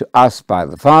to us by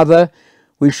the Father,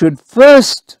 we should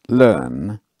first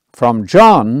learn from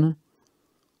John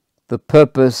the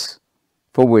purpose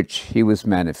for which he was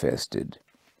manifested.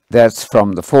 That's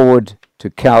from the foreword to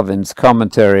Calvin's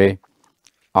commentary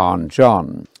on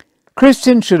John.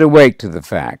 Christians should awake to the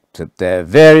fact that their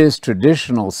various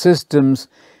traditional systems,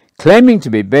 claiming to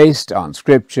be based on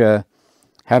Scripture,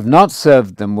 have not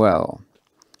served them well.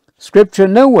 Scripture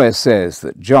nowhere says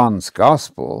that John's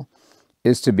Gospel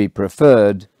is to be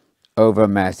preferred over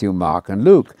Matthew, Mark, and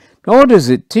Luke, nor does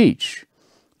it teach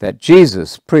that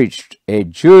Jesus preached a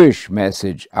Jewish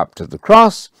message up to the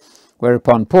cross,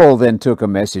 whereupon Paul then took a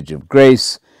message of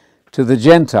grace to the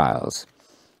Gentiles.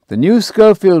 The New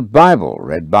Scofield Bible,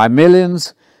 read by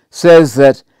millions, says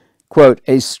that, quote,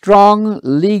 a strong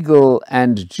legal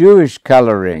and Jewish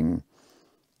coloring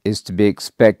is to be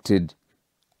expected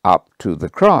up to the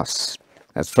cross.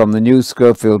 That's from the New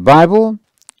Scofield Bible,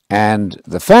 and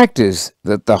the fact is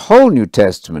that the whole New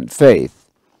Testament faith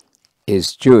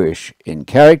is Jewish in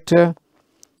character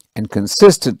and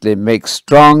consistently makes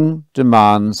strong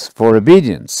demands for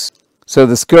obedience. So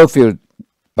the Scofield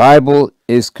Bible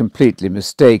is completely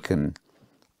mistaken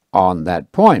on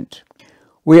that point.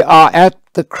 We are at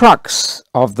the crux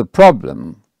of the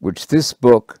problem which this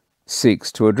book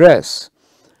seeks to address.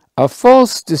 A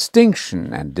false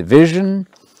distinction and division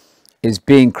is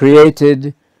being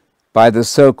created by the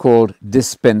so-called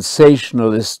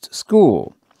dispensationalist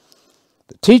school.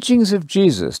 The teachings of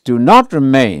Jesus do not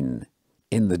remain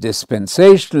in the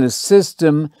dispensationalist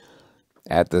system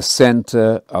at the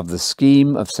center of the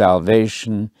scheme of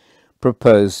salvation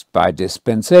proposed by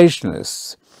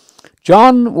dispensationalists.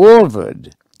 John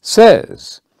Walvoord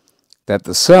says that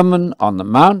the Sermon on the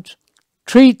Mount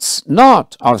treats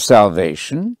not of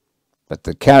salvation, but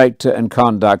the character and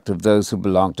conduct of those who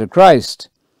belong to Christ.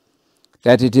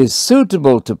 That it is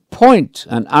suitable to point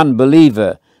an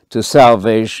unbeliever to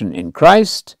salvation in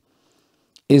Christ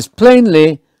is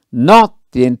plainly not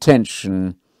the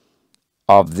intention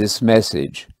of this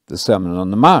message, the Sermon on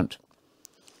the Mount.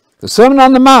 The Sermon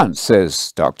on the Mount,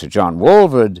 says Dr. John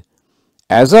Walvoord,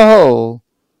 as a whole,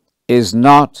 is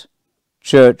not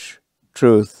church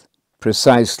truth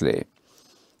precisely.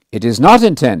 It is not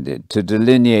intended to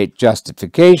delineate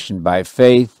justification by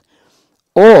faith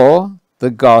or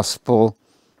the gospel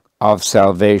of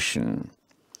salvation.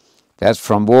 That's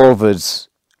from Walvoord's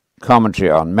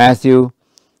commentary on Matthew,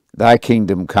 Thy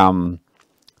Kingdom Come,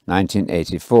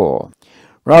 1984.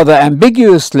 Rather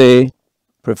ambiguously,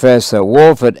 Professor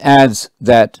Walvoord adds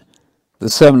that the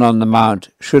Sermon on the Mount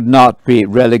should not be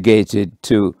relegated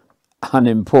to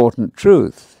unimportant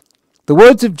truth. The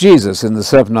words of Jesus in the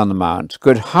Sermon on the Mount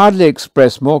could hardly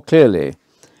express more clearly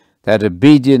that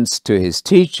obedience to his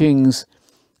teachings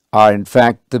are in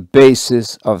fact the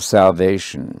basis of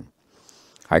salvation.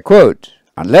 I quote,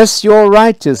 "Unless your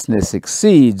righteousness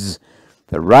exceeds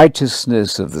the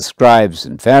righteousness of the scribes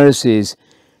and Pharisees,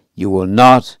 you will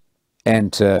not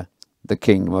enter the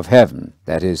kingdom of heaven."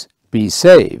 That is, be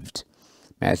saved.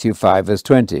 Matthew 5, verse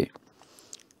 20.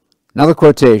 Another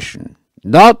quotation,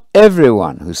 "Not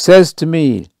everyone who says to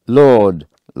me, Lord,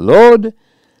 Lord,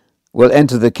 will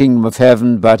enter the kingdom of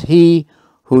heaven, but he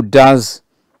who does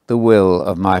the will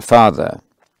of my Father."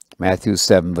 Matthew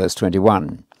 7, verse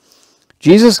 21.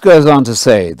 Jesus goes on to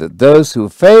say that those who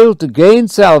fail to gain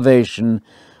salvation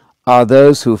are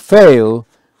those who fail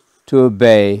to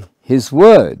obey his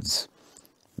words.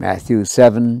 Matthew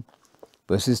 7,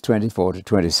 verses 24 to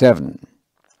 27.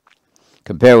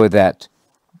 Compare with that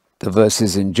the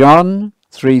verses in John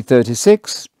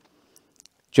 3:36,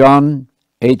 John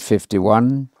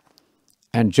 8:51,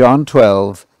 and John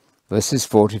 12, verses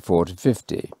 44 to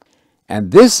 50.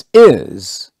 And this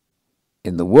is,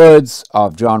 in the words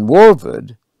of John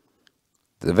Walvoord,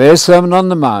 the very Sermon on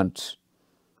the Mount,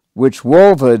 which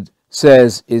Walvoord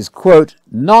says is, quote,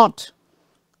 not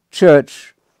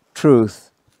church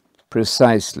truth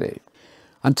precisely.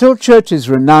 Until churches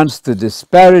renounce the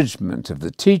disparagement of the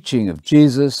teaching of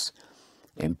Jesus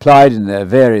implied in their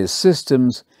various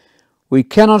systems, we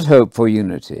cannot hope for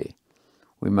unity.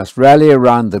 We must rally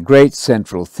around the great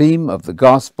central theme of the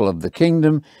gospel of the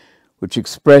kingdom, which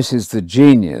expresses the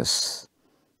genius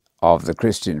of the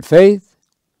Christian faith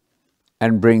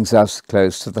and brings us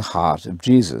close to the heart of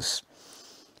Jesus.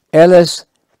 L.S.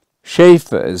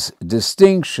 Schaeffer's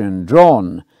distinction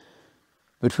drawn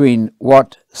between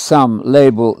what some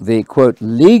label the, quote,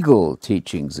 legal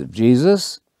teachings of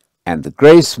Jesus and the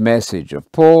grace message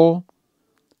of Paul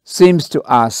seems to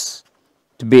us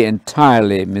to be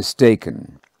entirely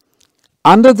mistaken.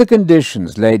 Under the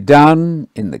conditions laid down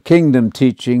in the kingdom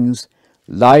teachings,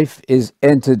 life is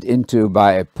entered into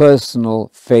by a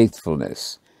personal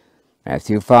faithfulness.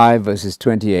 Matthew 5, verses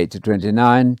 28 to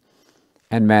 29,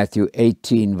 and Matthew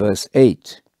 18, verse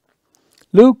 8.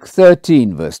 Luke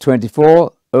 13, verse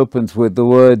 24, opens with the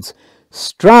words,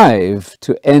 "Strive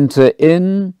to enter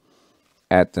in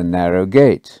at the narrow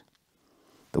gate."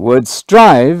 The word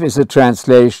strive is a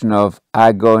translation of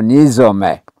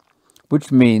agonizome,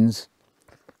 which means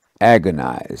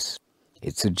agonize.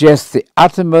 It suggests the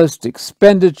uttermost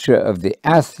expenditure of the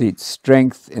athlete's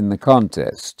strength in the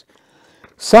contest.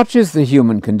 Such is the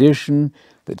human condition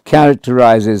that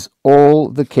characterizes all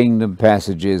the kingdom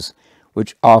passages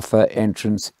which offer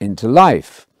entrance into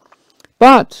life.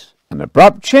 But an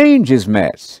abrupt change is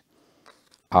met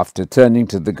after turning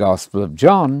to the Gospel of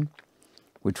John,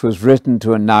 which was written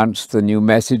to announce the new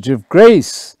message of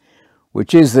grace,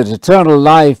 which is that eternal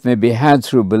life may be had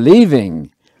through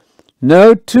believing.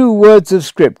 No two words of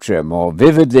Scripture more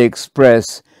vividly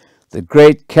express the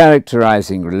great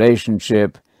characterizing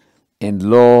relationship in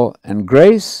law and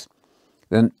grace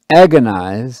than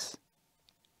agonize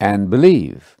and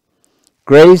believe.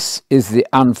 Grace is the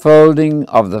unfolding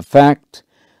of the fact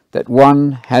that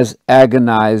one has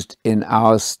agonized in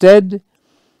our stead,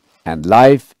 and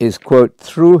life is, quote,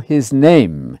 through his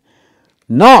name,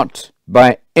 not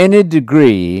by any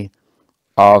degree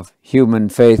of human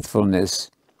faithfulness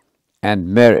and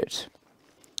merit.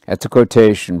 That's a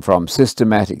quotation from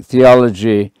Systematic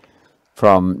Theology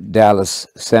from Dallas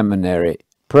Seminary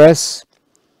Press,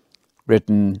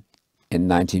 written in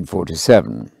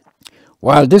 1947.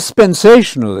 While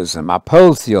dispensationalism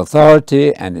upholds the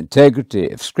authority and integrity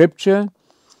of Scripture,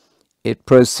 it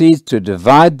proceeds to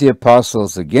divide the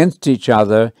apostles against each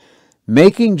other,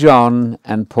 making John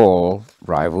and Paul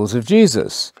rivals of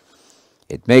Jesus.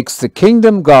 It makes the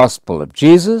kingdom gospel of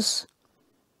Jesus,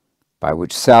 by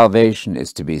which salvation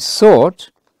is to be sought,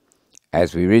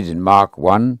 as we read in Mark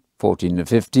 1, 14 and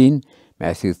 15,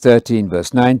 Matthew 13,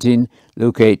 verse 19,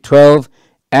 Luke 8, 12,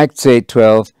 Acts 8,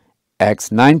 12,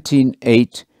 Acts 19,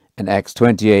 8, and Acts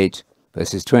 28,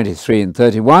 verses 23 and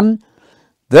 31.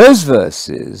 Those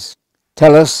verses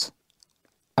tell us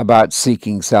about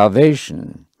seeking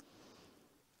salvation.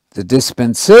 The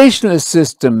dispensationalist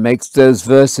system makes those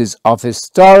verses of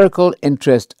historical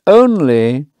interest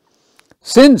only,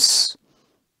 since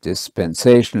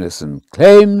dispensationalism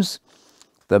claims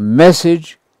the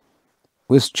message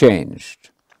was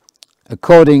changed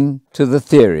according to the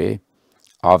theory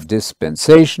of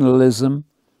dispensationalism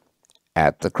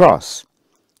at the cross.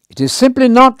 It is simply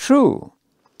not true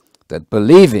that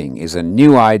believing is a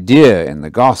new idea in the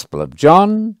Gospel of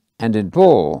John and in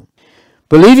Paul.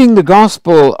 Believing the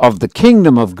gospel of the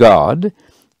kingdom of God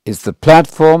is the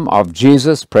platform of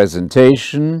Jesus'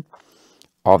 presentation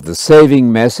of the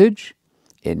saving message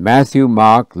in Matthew,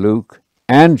 Mark, Luke,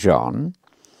 and John.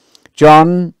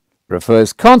 John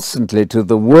refers constantly to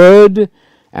the word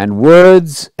and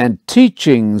words and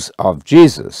teachings of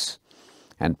Jesus,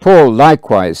 and Paul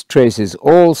likewise traces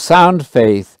all sound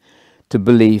faith to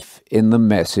belief in the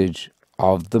message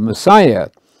of the Messiah,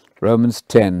 Romans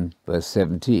 10, verse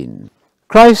 17.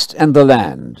 Christ and the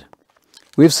land.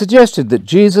 We have suggested that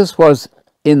Jesus was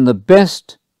in the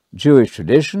best Jewish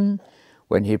tradition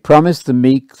when he promised the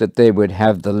meek that they would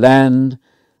have the land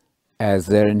as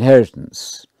their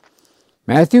inheritance.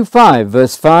 Matthew 5,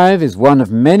 verse 5 is one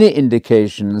of many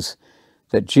indications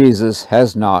that Jesus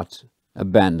has not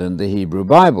abandoned the Hebrew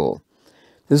Bible.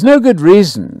 There's no good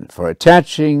reason for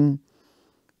attaching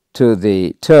to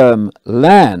the term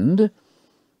land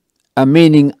a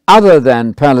meaning other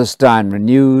than Palestine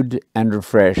renewed and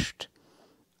refreshed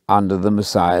under the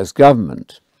Messiah's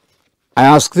government. I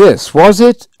ask this: was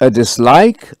it a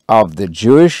dislike of the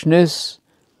Jewishness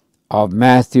of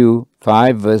Matthew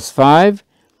 5, verse 5,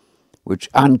 which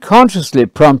unconsciously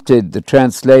prompted the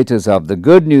translators of the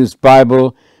Good News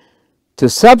Bible to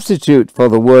substitute for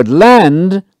the word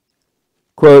land,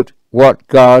 quote, what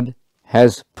God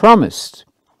has promised?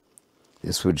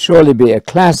 This would surely be a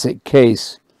classic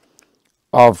case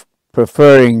of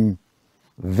preferring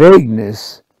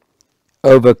vagueness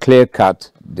over clear-cut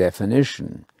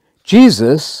definition.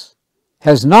 Jesus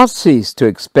has not ceased to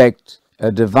expect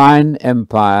a divine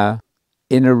empire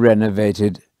in a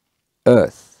renovated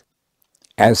earth,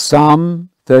 as Psalm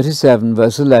 37,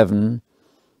 verse 11,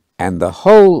 and the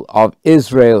whole of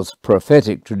Israel's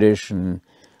prophetic tradition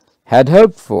had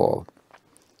hoped for.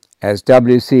 As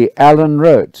W.C. Allen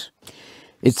wrote,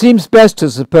 "It seems best to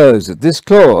suppose that this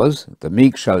clause, the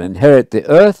meek shall inherit the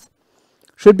earth,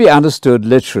 should be understood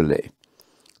literally.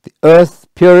 The earth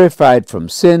purified from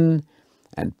sin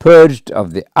and purged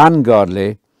of the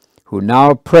ungodly, who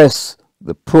now oppress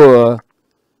the poor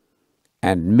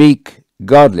and meek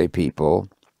godly people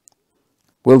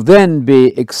will then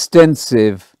be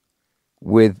extensive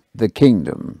with the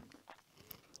kingdom.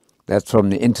 That's from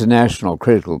the International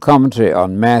Critical Commentary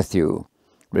on Matthew,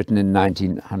 written in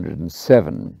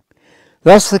 1907.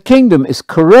 Thus, the kingdom is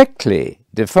correctly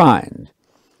defined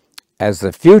as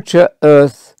the future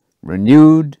earth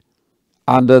renewed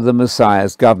under the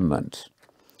Messiah's government.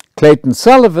 Clayton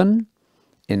Sullivan,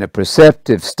 in a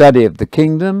perceptive study of the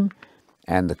kingdom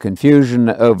and the confusion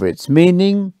over its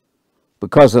meaning,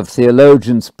 because of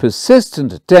theologians'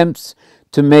 persistent attempts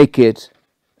to make it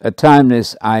a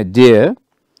timeless idea,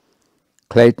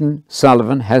 Clayton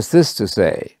Sullivan has this to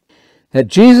say, that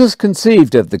Jesus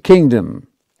conceived of the kingdom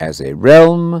as a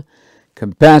realm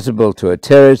compatible to a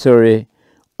territory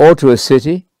or to a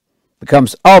city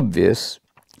becomes obvious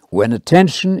when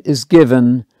attention is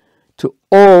given to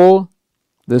all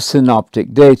the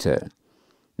synoptic data,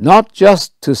 not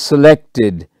just to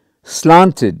selected,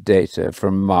 slanted data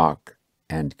from Mark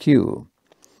and Q.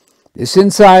 This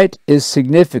insight is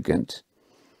significant.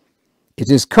 It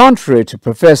is contrary to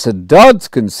Professor Dodd's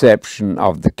conception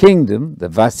of the kingdom, the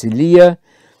Basileia,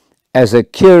 as a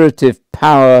curative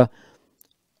power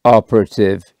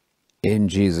operative in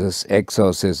Jesus'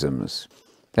 exorcisms.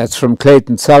 That's from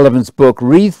Clayton Sullivan's book,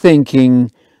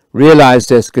 Rethinking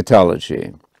Realized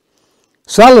Eschatology.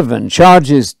 Sullivan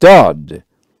charges Dodd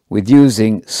with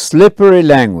using slippery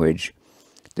language,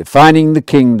 defining the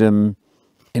kingdom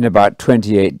in about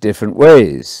 28 different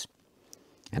ways,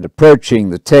 and approaching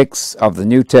the texts of the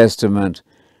New Testament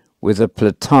with a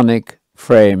Platonic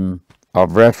frame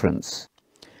of reference.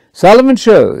 Sullivan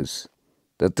shows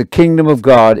that the kingdom of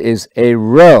God is a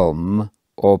realm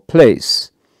or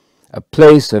place, a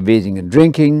place of eating and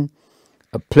drinking,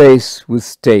 a place with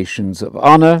stations of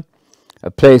honor,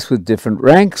 a place with different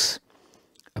ranks,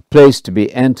 a place to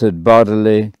be entered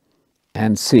bodily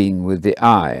and seen with the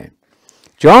eye.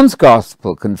 John's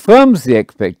Gospel confirms the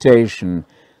expectation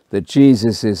that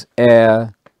Jesus is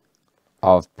heir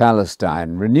of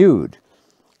Palestine renewed.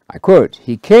 I quote,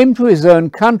 "He came to his own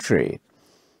country,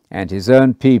 and his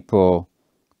own people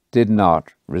did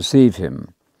not receive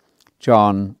him."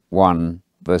 John 1,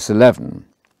 verse 11.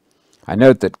 I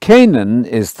note that Canaan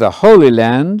is the Holy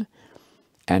Land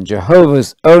and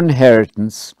Jehovah's own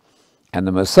inheritance, and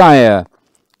the Messiah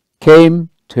came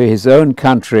to his own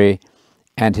country,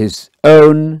 and his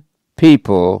own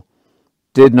people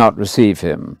did not receive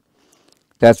him.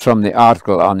 That's from the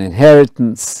article on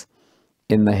inheritance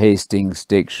in the Hastings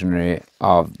Dictionary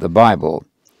of the Bible,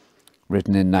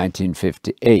 written in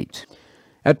 1958.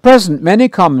 At present, many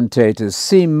commentators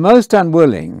seem most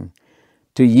unwilling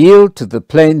to yield to the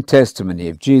plain testimony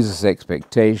of Jesus'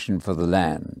 expectation for the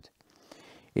land.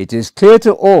 It is clear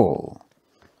to all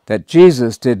that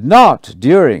Jesus did not,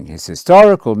 during his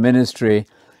historical ministry,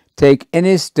 take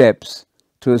any steps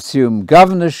to assume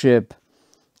governorship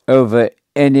over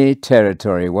any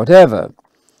territory whatever.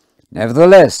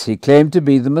 Nevertheless, he claimed to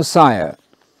be the Messiah,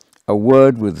 a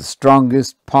word with the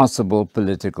strongest possible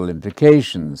political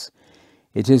implications.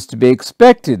 It is to be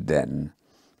expected, then,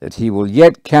 that he will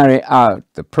yet carry out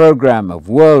the program of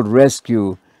world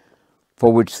rescue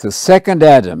for which the second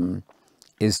Adam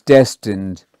is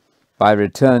destined by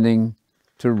returning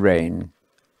to reign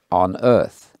on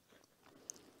earth.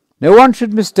 No one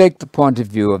should mistake the point of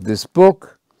view of this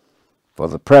book for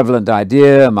the prevalent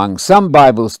idea among some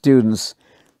Bible students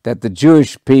that the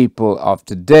Jewish people of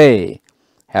today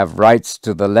have rights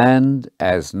to the land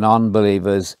as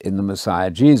non-believers in the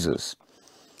Messiah Jesus.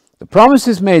 The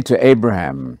promises made to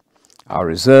Abraham are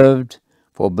reserved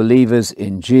for believers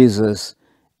in Jesus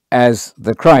as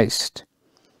the Christ,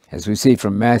 as we see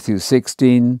from Matthew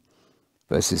 16,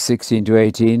 verses 16 to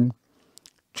 18,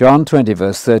 John 20,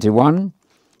 verse 31,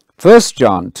 1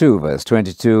 John 2, verse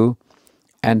 22,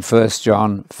 and 1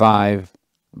 John 5,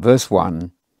 verse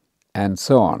 1, and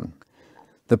so on.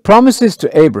 The promises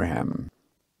to Abraham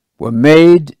were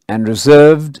made and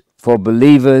reserved for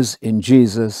believers in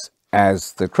Jesus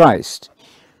as the Christ.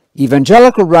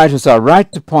 Evangelical writers are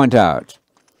right to point out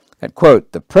that,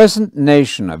 quote, "the present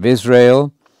nation of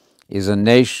Israel is a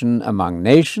nation among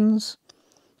nations,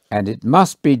 and it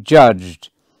must be judged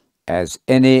as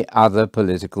any other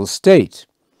political state."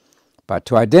 But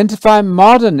to identify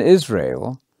modern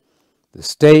Israel, the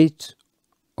state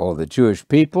or the Jewish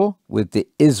people, with the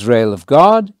Israel of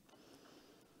God,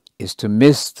 is to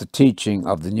miss the teaching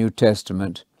of the New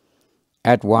Testament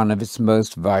at one of its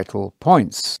most vital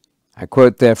points. I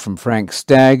quote there from Frank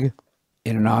Stagg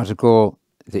in an article,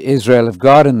 "The Israel of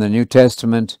God in the New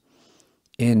Testament,"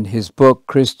 in his book,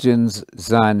 Christians,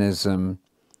 Zionism,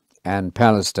 and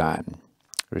Palestine.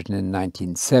 written in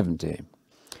 1970.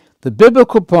 The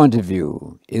biblical point of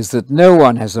view is that no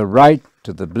one has a right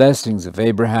to the blessings of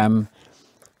Abraham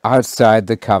outside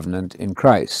the covenant in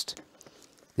Christ.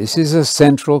 This is a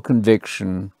central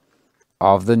conviction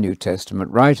of the New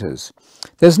Testament writers.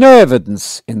 There's no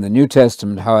evidence in the New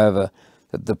Testament, however,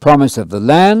 that the promise of the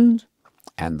land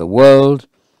and the world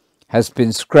has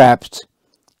been scrapped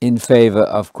in favor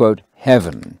of, quote,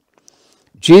 heaven.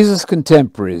 Jesus'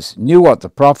 contemporaries knew what the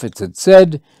prophets had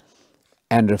said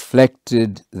and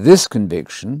reflected this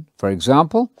conviction, for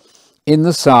example, in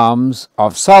the Psalms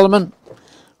of Solomon,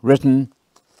 written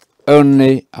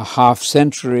only a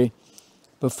half-century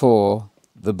before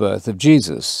the birth of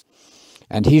Jesus.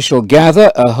 And he shall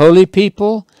gather a holy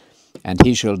people, and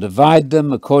he shall divide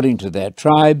them according to their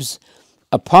tribes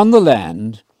upon the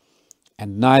land,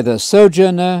 and neither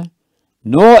sojourner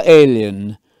nor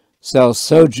alien shall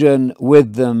sojourn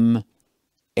with them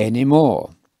any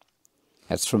more.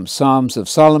 That's from Psalms of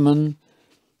Solomon,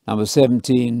 number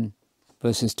 17,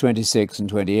 verses 26 and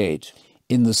 28.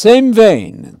 In the same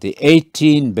vein, the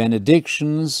 18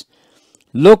 benedictions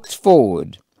looked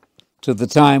forward to the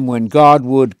time when God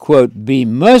would, quote, be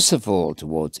merciful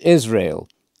towards Israel,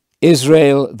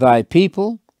 Israel thy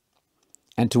people,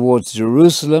 and towards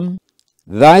Jerusalem,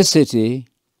 thy city,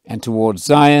 and towards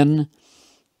Zion,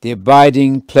 the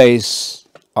abiding place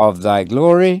of thy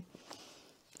glory,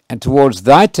 and towards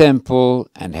thy temple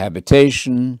and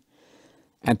habitation,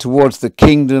 and towards the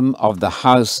kingdom of the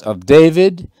house of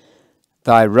David,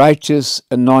 thy righteous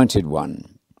anointed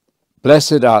one.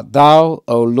 Blessed art thou,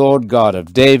 O Lord God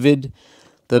of David,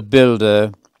 the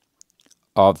builder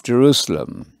of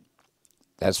Jerusalem.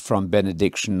 That's from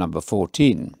benediction number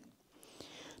 14.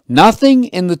 Nothing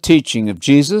in the teaching of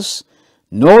Jesus,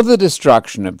 nor the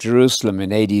destruction of Jerusalem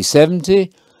in AD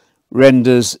 70,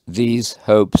 renders these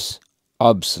hopes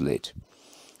obsolete.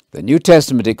 The New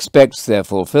Testament expects their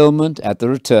fulfillment at the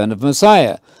return of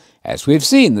Messiah. As we've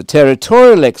seen, the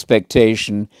territorial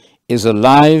expectation is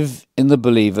alive in the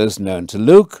believers known to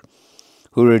Luke,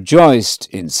 who rejoiced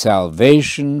in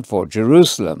salvation for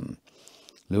Jerusalem.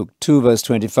 Luke 2, verse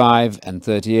 25 and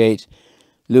 38,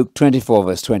 Luke 24,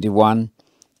 verse 21,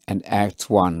 and Acts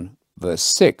 1, verse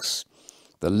 6.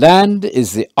 The land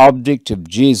is the object of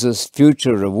Jesus'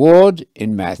 future reward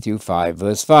in Matthew 5,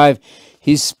 verse 5.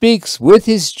 He speaks with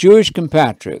his Jewish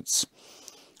compatriots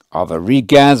of a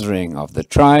regathering of the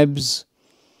tribes,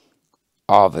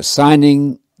 of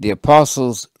assigning the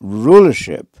apostles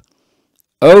rulership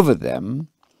over them,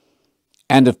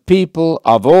 and of people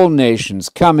of all nations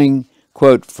coming,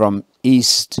 quote, from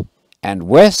east and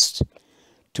west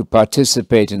to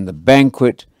participate in the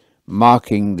banquet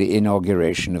marking the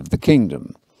inauguration of the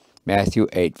kingdom. Matthew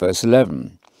 8, verse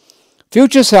 11.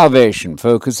 Future salvation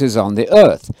focuses on the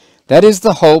earth. That is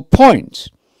the whole point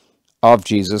of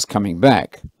Jesus coming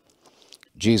back.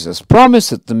 Jesus' promise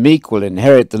that the meek will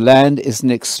inherit the land is an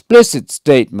explicit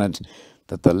statement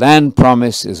that the land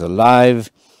promise is alive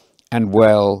and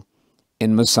well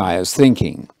in Messiah's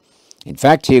thinking. In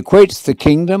fact, he equates the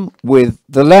kingdom with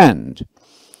the land.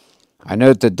 I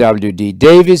note that W.D.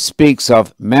 Davies speaks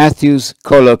of Matthew's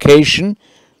collocation,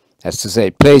 that's to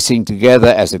say, placing together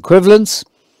as equivalents,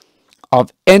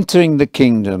 of entering the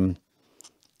kingdom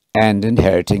and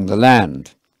inheriting the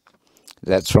land.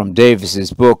 That's from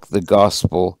Davies's book, The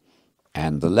Gospel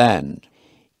and the Land.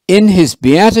 In his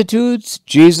Beatitudes,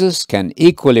 Jesus can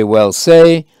equally well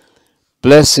say,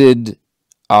 "Blessed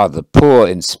are the poor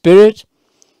in spirit,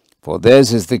 for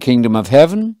theirs is the kingdom of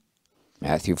heaven,"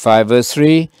 Matthew 5, verse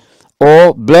 3,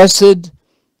 or "Blessed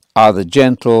are the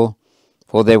gentle,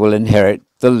 for they will inherit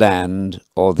the land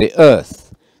or the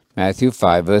earth," Matthew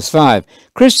 5, verse 5.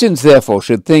 Christians, therefore,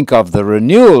 should think of the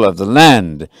renewal of the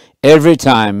land every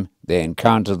time they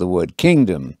encounter the word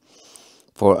kingdom.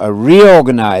 For a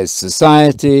reorganized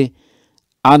society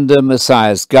under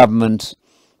Messiah's government,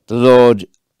 the Lord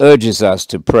urges us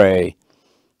to pray,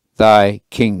 "Thy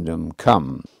kingdom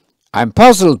come." I'm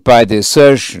puzzled by the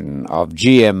assertion of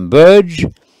G.M. Burge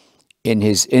in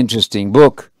his interesting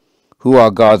book, Who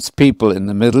Are God's People in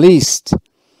the Middle East,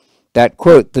 that,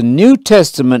 quote, the New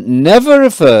Testament never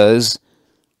refers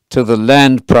to the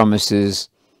land promises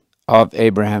of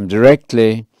Abraham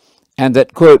directly, and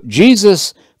that, quote,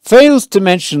 Jesus fails to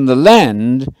mention the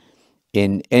land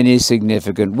in any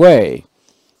significant way.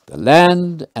 The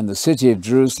land and the city of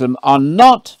Jerusalem are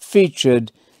not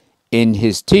featured in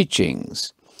his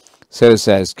teachings. So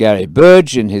says Gary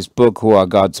Burge in his book, Who Are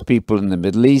God's People in the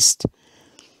Middle East,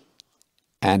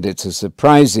 and it's a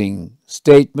surprising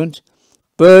statement.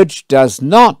 Burge does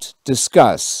not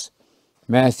discuss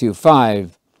Matthew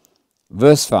 5,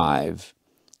 verse 5,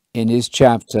 in his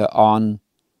chapter on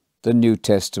the New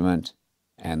Testament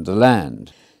and the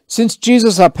land. Since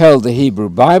Jesus upheld the Hebrew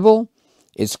Bible,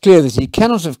 it's clear that he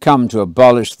cannot have come to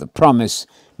abolish the promise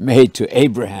made to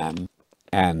Abraham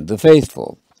and the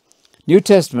faithful. New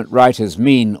Testament writers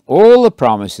mean all the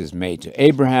promises made to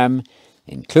Abraham,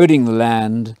 including the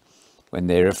land, when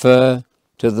they refer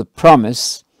to the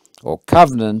promise or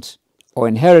covenant or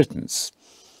inheritance.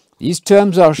 These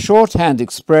terms are shorthand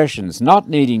expressions not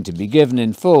needing to be given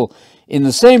in full, in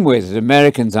the same way that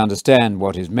Americans understand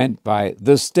what is meant by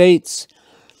the States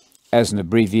as an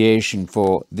abbreviation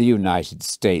for the United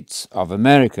States of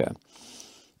America.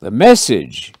 The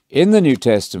message in the New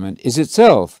Testament is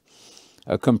itself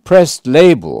a compressed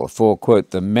label for,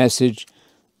 quote, the message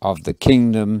of the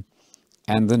kingdom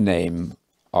and the name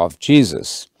of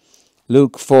Jesus.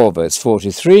 Luke 4, verse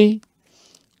 43,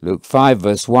 Luke 5,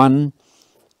 verse 1,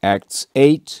 Acts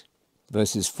 8,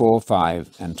 verses 4,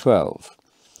 5, and 12.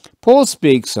 Paul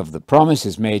speaks of the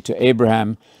promises made to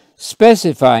Abraham,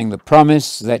 specifying the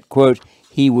promise that, quote,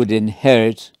 he would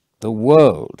inherit the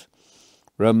world.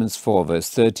 Romans 4, verse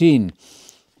 13.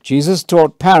 Jesus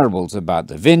taught parables about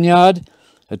the vineyard,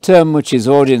 a term which his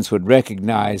audience would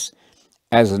recognize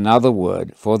as another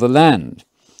word for the land.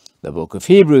 The book of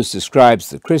Hebrews describes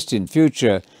the Christian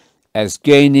future as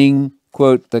gaining,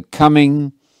 quote, the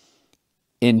coming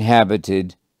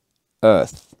inhabited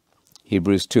earth.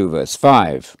 Hebrews 2, verse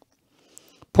 5.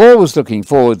 Paul was looking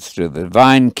forward to the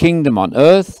divine kingdom on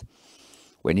earth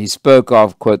when he spoke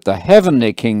of, quote, the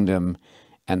heavenly kingdom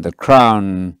and the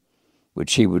crown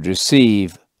which he would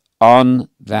receive on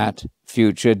that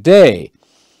future day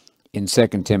in 2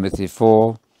 Timothy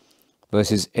 4,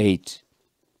 verses 8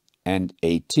 and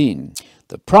 18.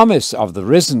 The promise of the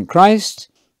risen Christ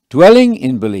dwelling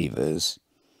in believers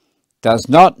does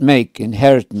not make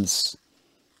inheritance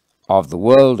of the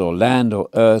world or land or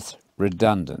earth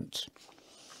redundant.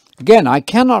 Again, I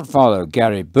cannot follow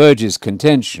Gary Burge's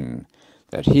contention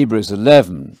that Hebrews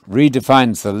 11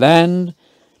 redefines the land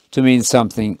to mean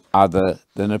something other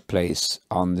than a place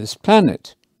on this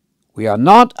planet. We are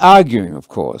not arguing, of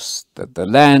course, that the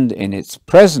land in its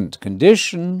present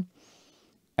condition,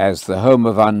 as the home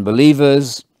of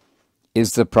unbelievers,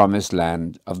 is the promised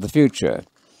land of the future.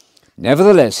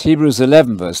 Nevertheless, Hebrews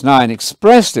 11, verse 9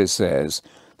 expressly says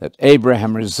that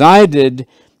Abraham resided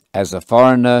as a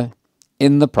foreigner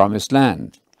in the promised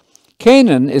land.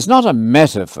 Canaan is not a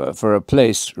metaphor for a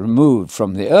place removed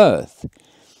from the earth.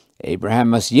 Abraham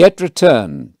must yet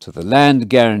return to the land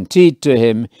guaranteed to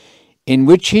him in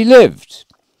which he lived,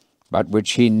 but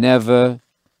which he never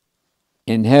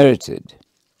inherited.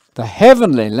 The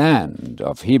heavenly land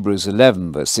of Hebrews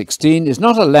 11, verse 16, is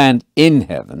not a land in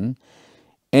heaven,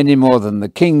 any more than the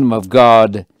kingdom of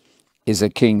God is a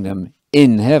kingdom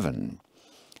in heaven.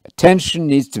 Attention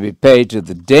needs to be paid to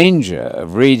the danger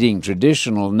of reading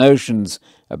traditional notions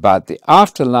about the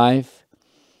afterlife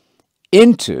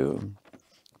into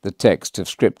the text of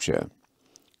Scripture.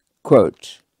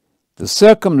 Quote, the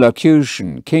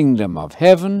circumlocution kingdom of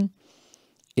heaven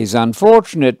is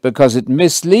unfortunate because it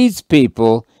misleads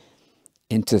people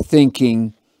into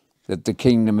thinking that the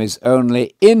kingdom is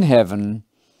only in heaven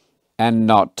and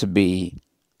not to be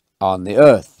on the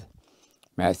earth.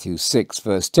 Matthew 6,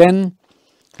 verse 10,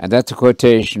 and that's a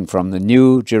quotation from the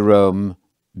New Jerome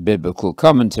Biblical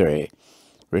Commentary,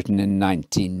 written in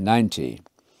 1990.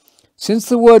 Since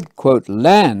the word, quote,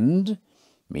 land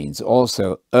means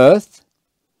also earth,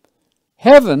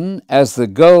 heaven as the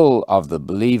goal of the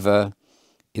believer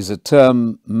is a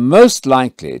term most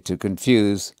likely to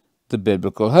confuse the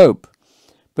biblical hope.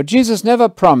 But Jesus never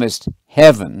promised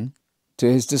heaven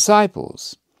to his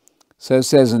disciples. So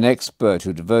says an expert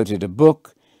who devoted a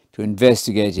book to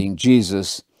investigating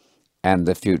Jesus and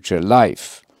the future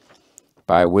life,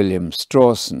 by William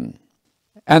Strawson.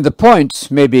 And the point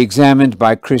may be examined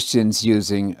by Christians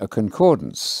using a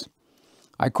concordance.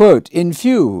 I quote, in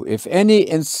few, if any,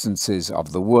 instances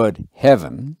of the word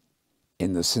heaven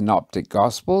in the Synoptic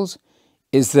Gospels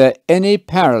is there any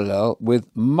parallel with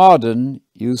modern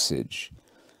usage.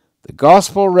 The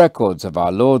Gospel records of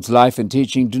our Lord's life and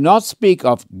teaching do not speak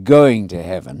of going to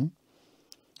heaven,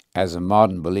 as a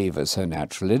modern believer so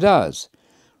naturally does.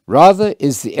 Rather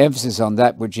is the emphasis on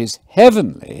that which is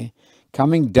heavenly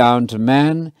coming down to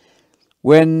man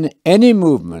when any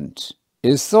movement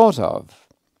is thought of.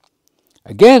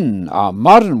 Again, our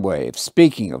modern way of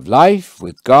speaking of life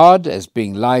with God as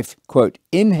being life, quote,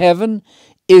 in heaven,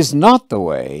 is not the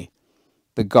way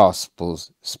the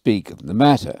Gospels speak of the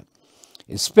matter.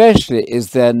 Especially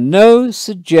is there no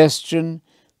suggestion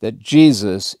that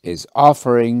Jesus is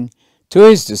offering to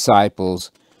his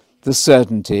disciples the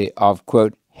certainty of,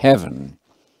 quote, heaven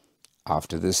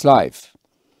after this life.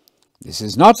 This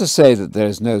is not to say that there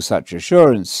is no such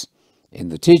assurance in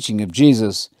the teaching of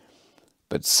Jesus,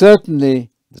 but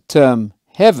certainly the term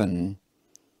heaven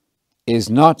is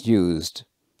not used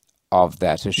of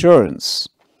that assurance.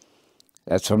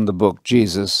 That's from the book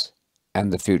Jesus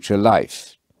and the Future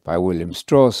Life by William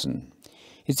Strawson.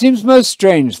 It seems most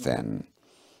strange, then,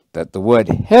 that the word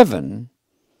heaven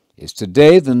is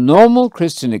today the normal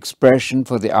Christian expression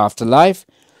for the afterlife,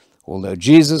 although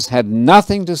Jesus had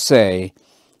nothing to say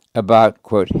about,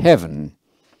 quote, heaven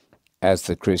as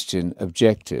the Christian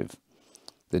objective.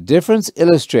 The difference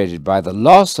illustrated by the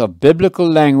loss of biblical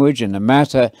language in a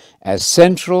matter as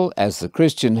central as the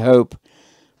Christian hope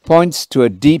points to a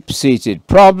deep-seated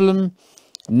problem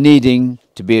needing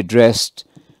to be addressed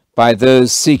by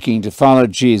those seeking to follow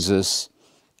Jesus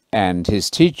and his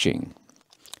teaching.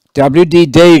 W.D.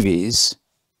 Davies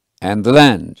and the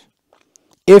land.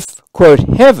 If, quote,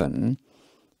 heaven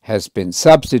has been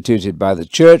substituted by the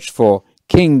church for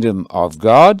kingdom of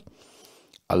God,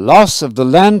 a loss of the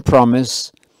land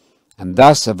promise, and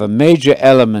thus of a major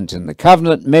element in the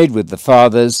covenant made with the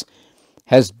fathers,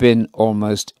 has been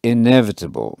almost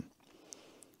inevitable.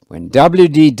 When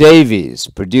W.D. Davies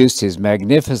produced his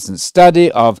magnificent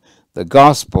study of the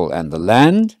gospel and the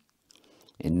land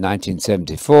in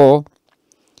 1974,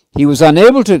 he was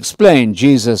unable to explain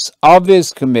Jesus'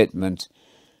 obvious commitment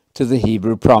to the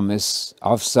Hebrew promise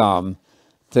of Psalm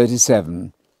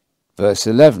 37, verse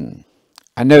 11.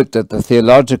 I note that the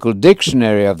Theological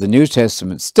Dictionary of the New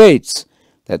Testament states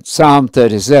that Psalm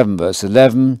 37, verse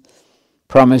 11,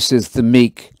 promises the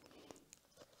meek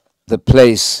the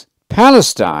place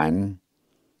Palestine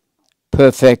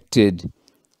perfected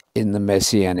in the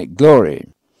Messianic glory.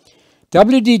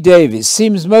 W.D. Davies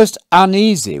seems most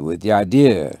uneasy with the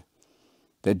idea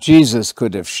that Jesus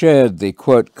could have shared the,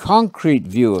 quote, concrete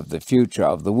view of the future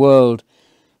of the world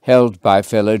held by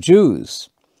fellow Jews.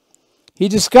 He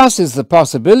discusses the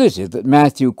possibility that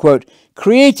Matthew, quote,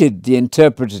 created the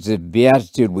interpretative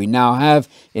beatitude we now have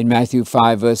in Matthew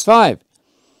 5, verse 5.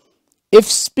 If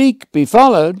speak be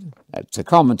followed, that's a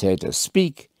commentator,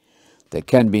 speak, there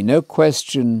can be no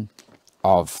question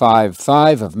of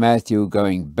 5:5 of Matthew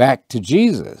going back to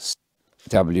Jesus.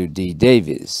 W.D.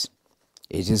 Davies.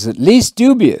 It is at least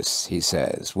dubious, he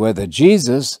says, whether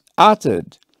Jesus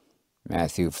uttered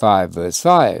Matthew 5, verse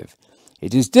 5.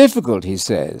 It is difficult, he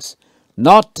says,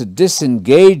 not to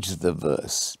disengage the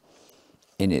verse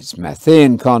in its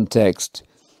Matthean context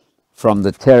from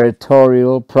the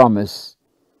territorial promise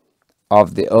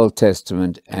of the Old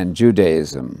Testament and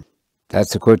Judaism.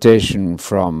 That's a quotation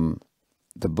from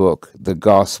the book The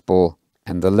Gospel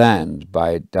and the Land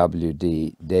by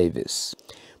W.D. Davies.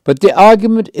 But the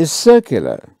argument is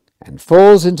circular and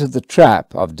falls into the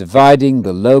trap of dividing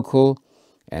the local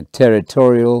and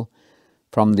territorial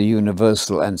from the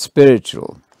universal and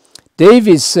spiritual.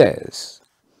 Davies says,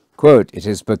 quote, it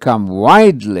has become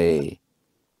widely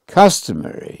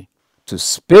customary to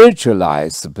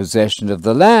spiritualize the possession of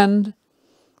the land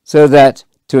so that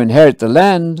to inherit the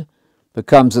land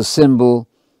becomes a symbol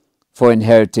for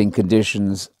inheriting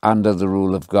conditions under the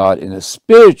rule of God in a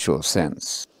spiritual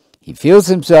sense. He feels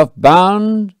himself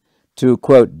bound to,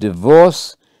 quote,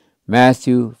 divorce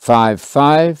Matthew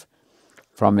 5:5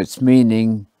 from its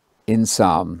meaning in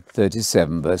Psalm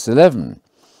 37, verse 11.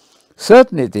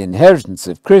 Certainly the inheritance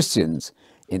of Christians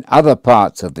in other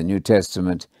parts of the New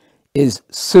Testament is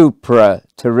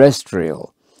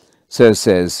supra-terrestrial, so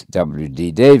says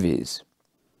W.D. Davies.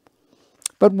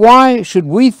 But why should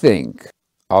we think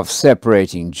of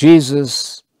separating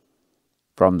Jesus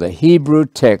from the Hebrew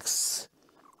texts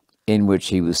in which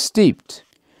he was steeped?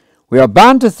 We are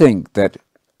bound to think that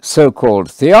so-called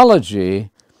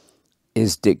theology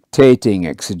is dictating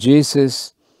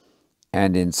exegesis,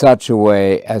 and in such a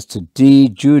way as to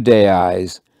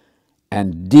de-Judaize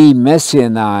and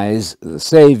de-Messianize the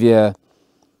Savior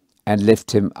and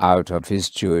lift him out of his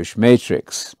Jewish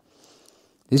matrix.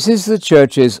 This is the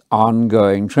Church's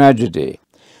ongoing tragedy.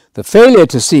 The failure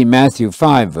to see Matthew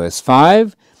 5, verse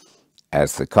 5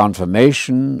 as the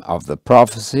confirmation of the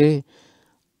prophecy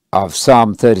of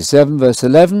Psalm 37, verse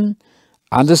 11,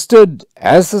 understood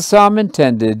as the psalm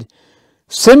intended,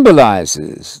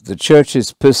 symbolizes the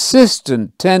Church's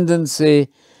persistent tendency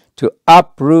to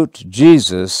uproot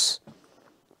Jesus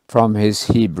from his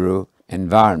Hebrew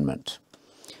environment.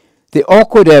 The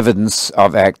awkward evidence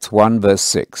of Acts 1, verse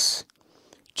 6.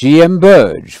 G.M.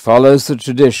 Burge follows the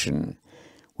tradition,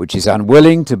 which is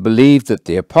unwilling to believe that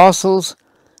the apostles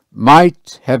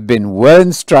might have been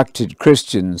well-instructed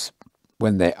Christians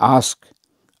when they ask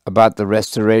about the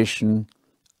restoration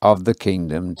of the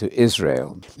kingdom to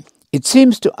Israel. It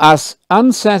seems to us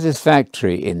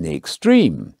unsatisfactory in the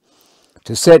extreme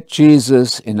to set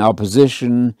Jesus in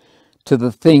opposition to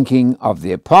the thinking of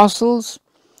the apostles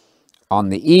on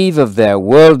the eve of their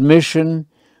world mission,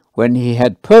 when he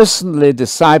had personally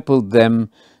discipled them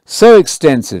so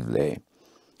extensively,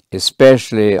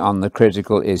 especially on the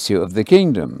critical issue of the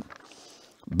kingdom.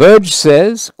 Burge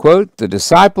says, quote, "The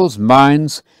disciples'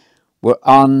 minds were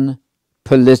on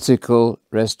political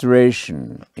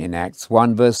restoration," in Acts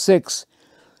 1 verse 6,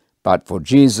 but for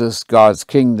Jesus, God's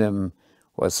kingdom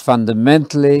was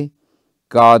fundamentally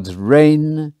God's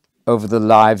reign over the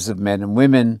lives of men and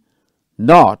women,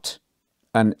 not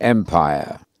an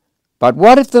empire. But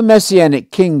what if the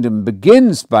Messianic kingdom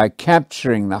begins by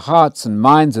capturing the hearts and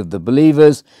minds of the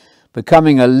believers,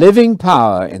 becoming a living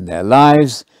power in their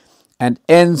lives, and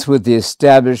ends with the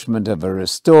establishment of a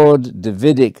restored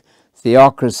Davidic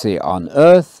theocracy on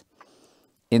earth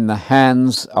in the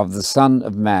hands of the Son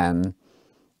of Man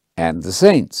and the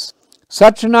saints?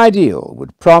 Such an ideal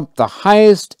would prompt the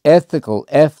highest ethical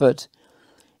effort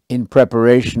in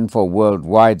preparation for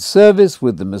worldwide service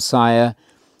with the Messiah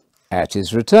at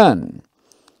his return.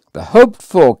 The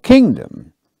hoped-for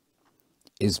kingdom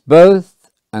is both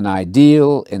an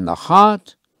ideal in the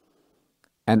heart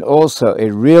and also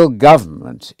a real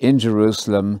government in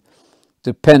Jerusalem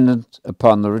dependent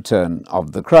upon the return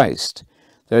of the Christ.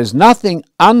 There is nothing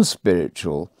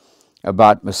unspiritual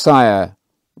about Messiah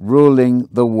ruling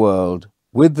the world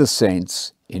with the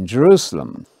saints in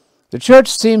Jerusalem. The church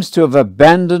seems to have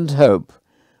abandoned hope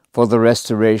for the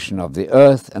restoration of the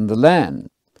earth and the land.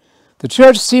 The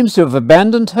church seems to have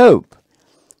abandoned hope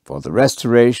for the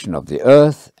restoration of the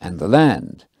earth and the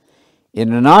land.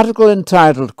 In an article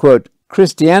entitled, quote,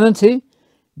 "Christianity,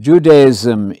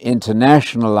 Judaism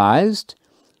Internationalized,"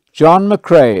 John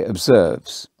McCrae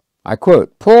observes, I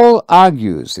quote, "Paul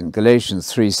argues in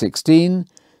Galatians 3:16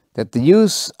 that the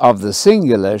use of the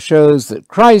singular shows that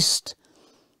Christ,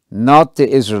 not the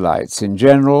Israelites in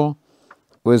general,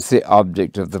 was the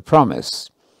object of the promise.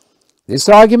 This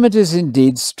argument is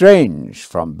indeed strange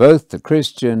from both the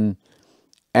Christian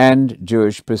and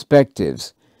Jewish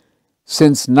perspectives,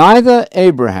 since neither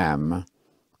Abraham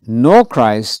nor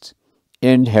Christ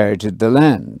inherited the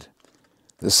land.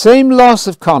 The same loss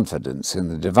of confidence in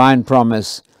the divine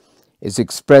promise is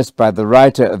expressed by the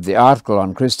writer of the article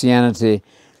on Christianity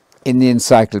in the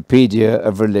Encyclopedia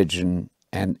of Religion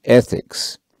and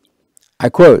Ethics. I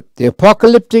quote, "The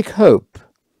apocalyptic hope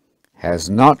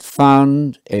has not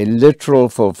found a literal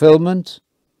fulfillment,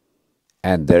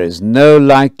 and there is no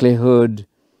likelihood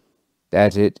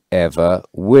that it ever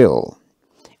will.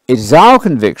 It is our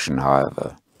conviction,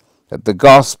 however, that the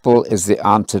gospel is the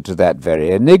answer to that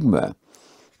very enigma.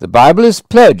 The Bible is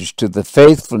pledged to the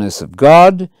faithfulness of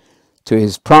God, to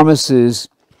his promises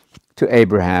to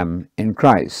Abraham in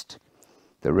Christ.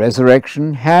 The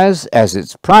resurrection has as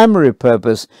its primary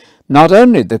purpose not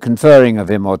only the conferring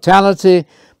of immortality,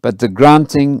 but the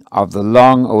granting of the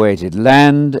long-awaited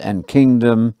land and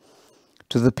kingdom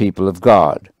to the people of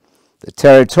God. The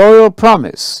territorial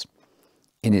promise,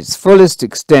 in its fullest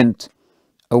extent,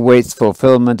 awaits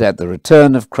fulfillment at the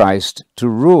return of Christ to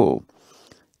rule.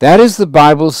 That is the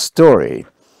Bible's story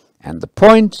and the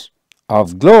point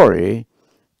of glory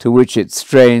to which it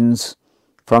strains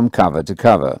from cover to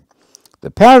cover.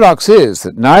 The paradox is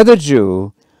that neither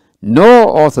Jew nor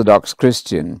Orthodox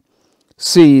Christian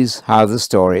sees how the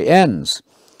story ends.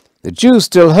 The Jew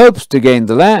still hopes to gain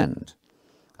the land,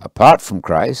 apart from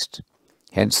Christ,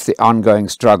 hence the ongoing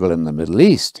struggle in the Middle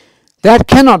East. That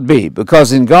cannot be,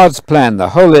 because in God's plan the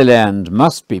Holy Land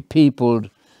must be peopled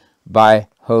by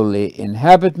holy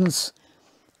inhabitants,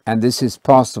 and this is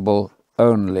possible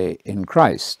only in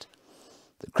Christ.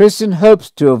 The Christian hopes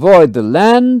to avoid the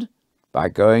land by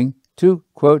going to,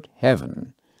 quote,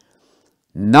 heaven.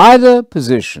 Neither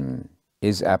position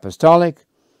is apostolic.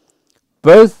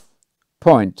 Both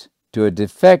point to a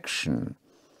defection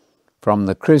from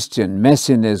the Christian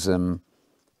messianism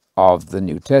of the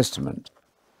New Testament.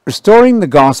 Restoring the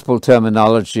gospel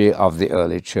terminology of the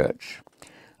early church.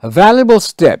 A valuable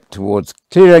step towards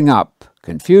clearing up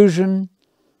confusion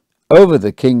over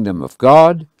the kingdom of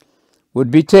God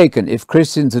would be taken if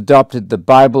Christians adopted the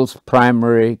Bible's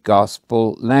primary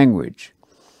gospel language.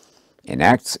 In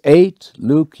Acts 8,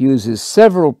 Luke uses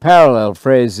several parallel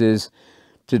phrases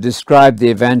to describe the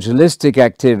evangelistic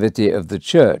activity of the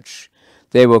church.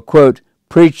 They were, quote,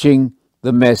 preaching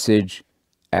the message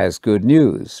as good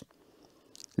news,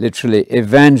 literally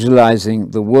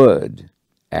evangelizing the word,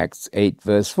 Acts 8,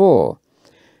 verse 4.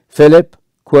 Philip,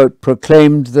 quote,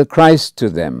 proclaimed the Christ to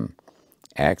them,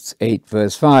 Acts 8,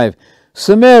 verse 5.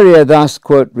 Samaria thus,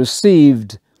 quote,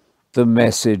 received the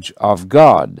message of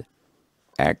God,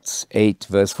 Acts 8,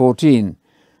 verse 14.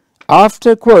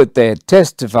 After, quote, they had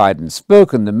testified and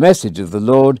spoken the message of the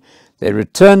Lord, they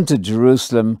returned to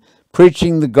Jerusalem,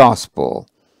 preaching the gospel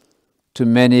to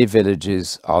many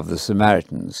villages of the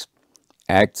Samaritans.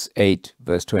 Acts 8,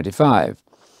 verse 25.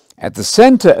 At the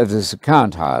center of this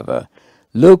account, however,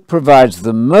 Luke provides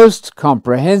the most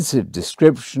comprehensive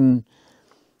description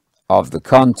of the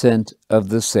content of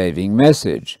the saving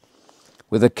message.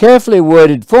 With a carefully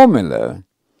worded formula,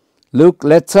 Luke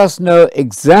lets us know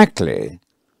exactly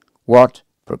what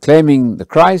proclaiming the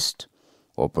Christ,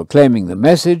 or proclaiming the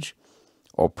message,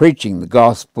 or preaching the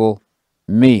gospel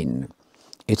mean.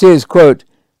 It is, quote,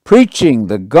 preaching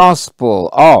the gospel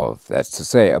of, that's to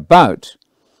say about,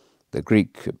 the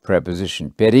Greek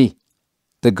preposition peri,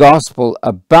 the gospel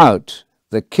about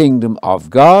the kingdom of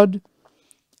God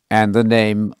and the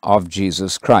name of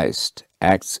Jesus Christ.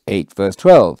 Acts 8, verse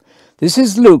 12. This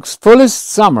is Luke's fullest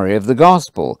summary of the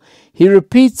gospel. He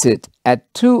repeats it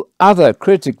at two other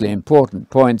critically important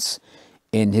points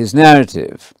in his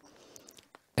narrative.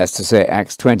 That's to say,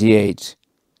 Acts 28,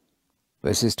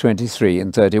 verses 23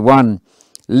 and 31,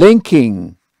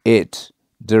 linking it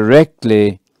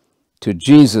directly to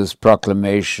Jesus'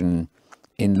 proclamation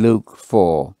in Luke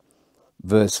 4,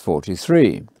 verse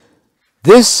 43.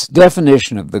 This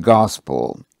definition of the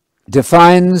gospel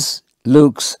defines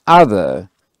Luke's other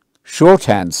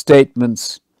shorthand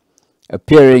statements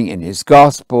appearing in his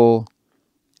gospel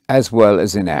as well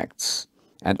as in Acts,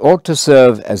 and ought to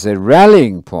serve as a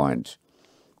rallying point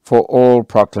for all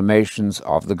proclamations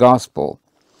of the gospel.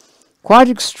 Quite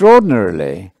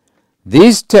extraordinarily,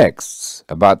 these texts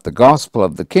about the gospel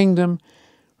of the kingdom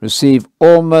receive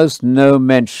almost no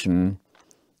mention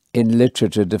in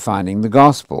literature defining the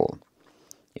gospel.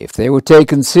 If they were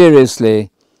taken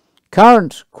seriously,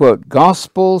 current, quote,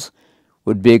 gospels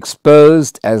would be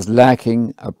exposed as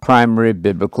lacking a primary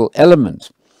biblical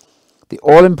element. The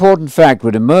all-important fact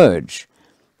would emerge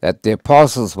that the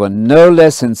apostles were no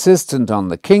less insistent on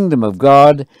the kingdom of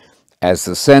God as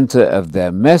the center of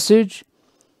their message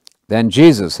than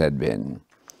Jesus had been.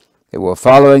 They were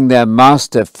following their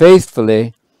master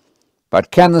faithfully,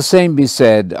 but can the same be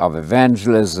said of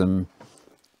evangelism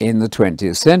in the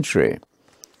 20th century?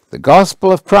 The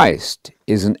gospel of Christ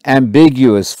is an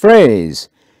ambiguous phrase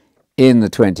in the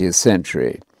 20th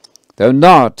century, though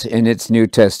not in its New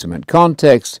Testament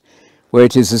context, where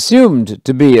it is assumed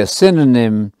to be a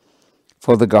synonym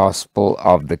for the gospel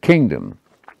of the kingdom.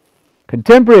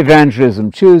 Contemporary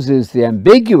evangelism chooses the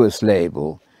ambiguous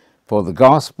label for the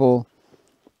gospel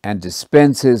and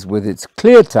dispenses with its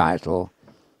clear title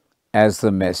as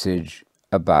the message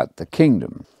about the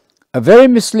kingdom. A very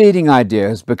misleading idea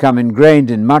has become ingrained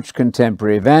in much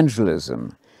contemporary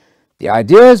evangelism. The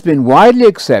idea has been widely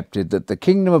accepted that the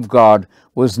kingdom of God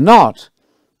was not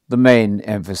the main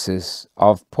emphasis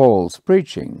of Paul's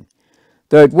preaching,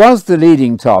 though it was the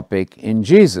leading topic in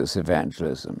Jesus'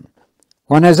 evangelism.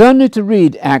 One has only to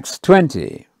read Acts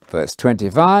 20, verse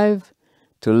 25,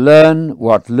 to learn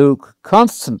what Luke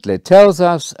constantly tells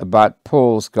us about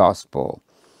Paul's gospel,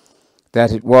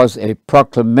 that it was a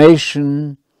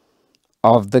proclamation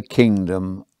of the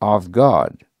kingdom of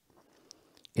God.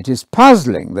 It is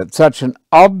puzzling that such an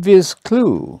obvious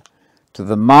clue to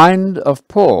the mind of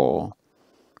Paul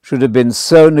should have been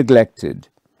so neglected.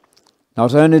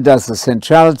 Not only does the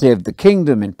centrality of the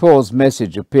kingdom in Paul's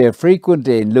message appear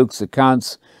frequently in Luke's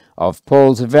accounts of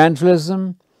Paul's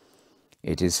evangelism,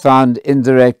 it is found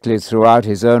indirectly throughout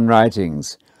his own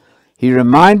writings. He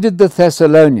reminded the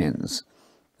Thessalonians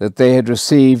that they had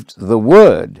received the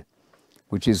Word,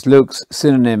 which is Luke's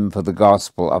synonym for the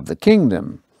gospel of the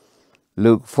kingdom,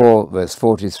 Luke 4, verse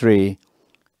 43,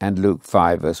 and Luke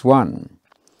 5, verse 1.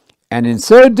 And in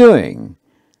so doing,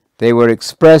 they were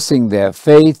expressing their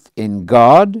faith in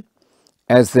God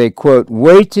as they, quote,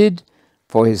 waited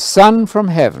for his Son from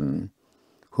heaven,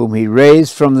 whom he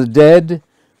raised from the dead,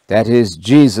 that is,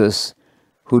 Jesus,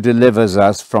 who delivers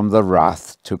us from the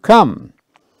wrath to come.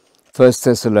 1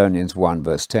 Thessalonians 1,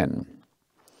 verse 10.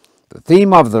 The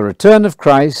theme of the return of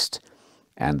Christ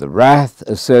and the wrath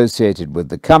associated with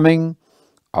the coming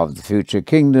of the future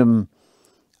kingdom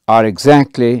are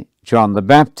exactly John the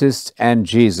Baptist and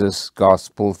Jesus'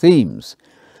 gospel themes.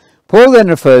 Paul then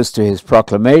refers to his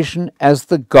proclamation as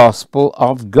the gospel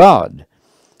of God.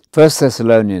 1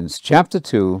 Thessalonians chapter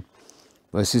 2,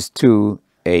 verses 2,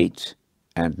 8,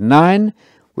 and 9,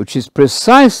 which is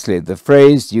precisely the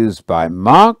phrase used by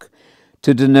Mark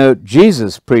to denote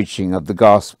Jesus' preaching of the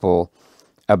gospel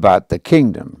about the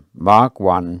kingdom. Mark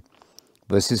 1,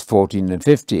 verses 14 and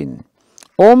 15.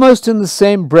 Almost in the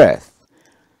same breath,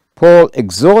 Paul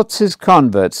exhorts his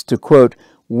converts to, quote,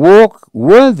 walk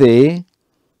worthy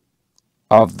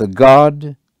of the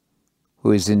God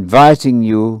who is inviting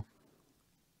you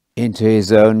into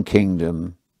his own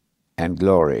kingdom and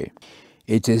glory.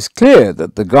 It is clear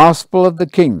that the gospel of the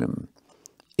kingdom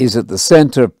is at the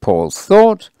center of Paul's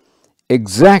thought,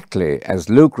 exactly as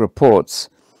Luke reports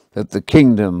that the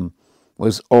kingdom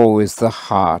was always the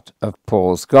heart of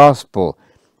Paul's gospel.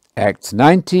 Acts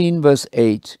 19, verse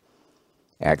 8,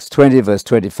 Acts 20, verse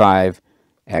 25,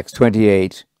 Acts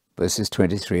 28, verses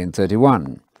 23 and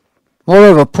 31.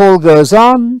 Moreover, Paul goes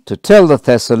on to tell the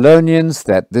Thessalonians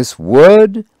that this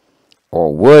word,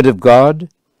 or word of God,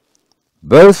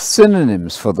 both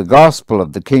synonyms for the gospel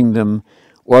of the kingdom,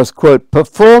 was, quote,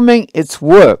 performing its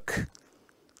work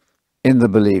in the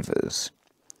believers.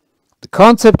 The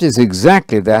concept is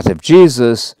exactly that of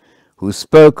Jesus, who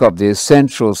spoke of the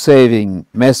essential saving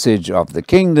message of the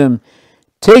kingdom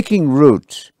taking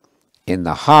root in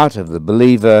the heart of the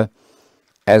believer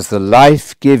as the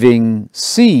life-giving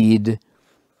seed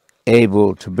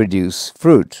able to produce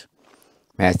fruit.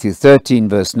 Matthew 13,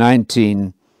 verse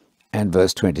 19 and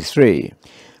verse 23.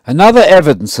 Another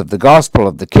evidence of the gospel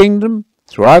of the kingdom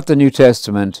throughout the New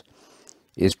Testament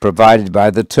is provided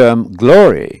by the term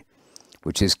glory,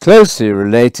 which is closely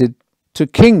related to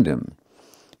kingdom.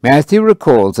 Matthew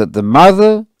recalls that the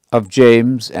mother of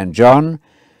James and John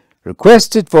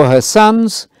requested for her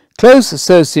sons close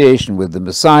association with the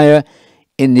Messiah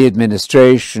in the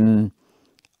administration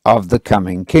of the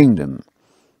coming kingdom.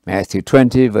 Matthew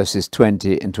 20, verses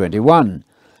 20 and 21.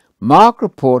 Mark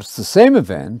reports the same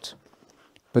event,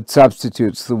 but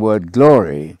substitutes the word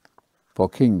glory for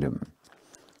kingdom.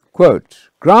 Quote,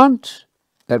 grant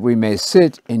that we may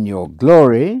sit in your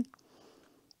glory,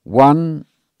 one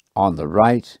on the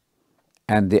right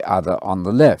and the other on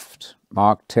the left.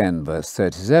 Mark 10, verse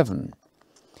 37.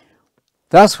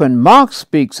 Thus, when Mark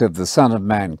speaks of the Son of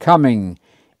Man coming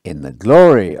in the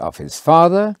glory of his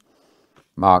Father,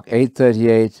 Mark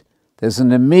 8:38, there's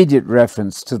an immediate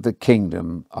reference to the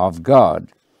kingdom of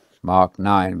God. Mark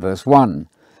 9, verse 1.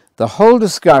 The whole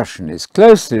discussion is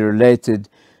closely related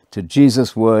to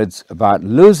Jesus' words about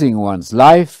losing one's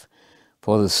life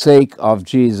for the sake of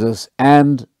Jesus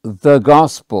and the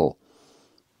gospel.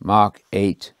 Mark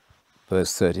 8,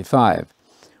 verse 35.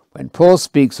 When Paul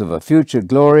speaks of a future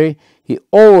glory, he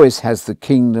always has the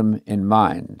kingdom in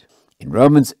mind. In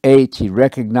Romans 8, he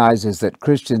recognizes that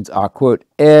Christians are, quote,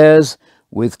 heirs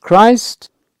with Christ,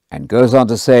 and goes on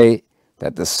to say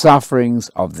that the sufferings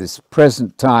of this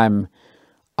present time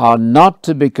are not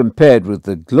to be compared with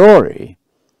the glory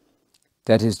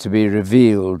that is to be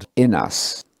revealed in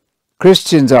us.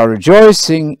 Christians are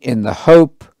rejoicing in the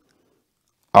hope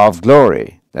of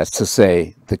glory, that's to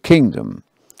say, the kingdom.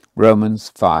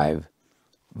 Romans 5,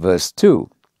 verse 2.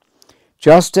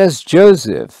 Just as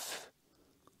Joseph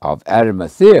of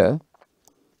Arimathea,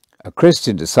 a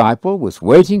Christian disciple, was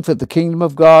waiting for the kingdom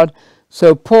of God,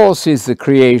 so Paul sees the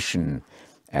creation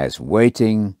as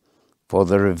waiting for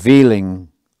the revealing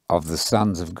of the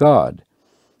sons of God,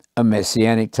 a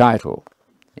messianic title,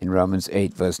 in Romans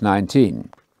 8, verse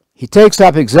 19. He takes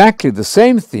up exactly the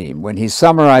same theme when he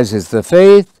summarizes the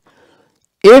faith.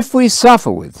 If we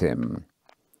suffer with him,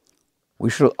 we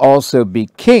shall also be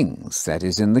kings, that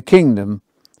is, in the kingdom,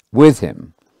 with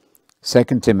him. 2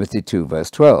 Timothy 2, verse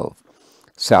 12.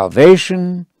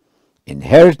 Salvation,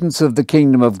 inheritance of the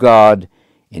kingdom of God,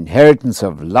 inheritance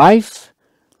of life,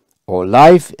 or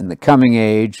life in the coming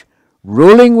age,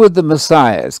 ruling with the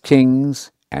Messiah as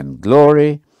kings, and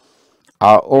glory,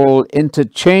 are all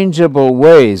interchangeable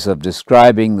ways of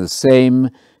describing the same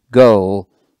goal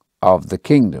of the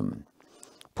kingdom.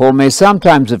 Paul may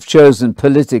sometimes have chosen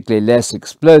politically less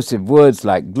explosive words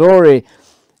like glory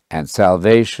and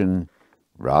salvation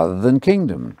rather than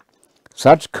kingdom.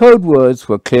 Such code words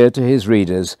were clear to his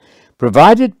readers.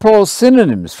 Provided Paul's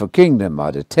synonyms for kingdom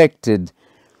are detected,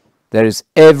 there is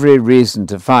every reason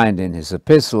to find in his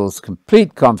epistles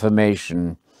complete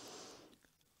confirmation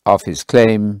of his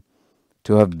claim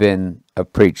to have been a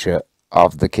preacher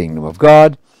of the kingdom of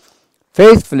God,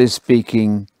 faithfully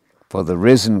speaking for the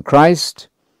risen Christ,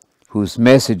 whose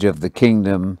message of the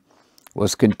kingdom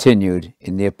was continued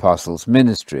in the apostles'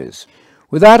 ministries.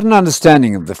 Without an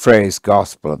understanding of the phrase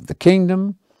gospel of the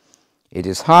kingdom, it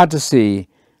is hard to see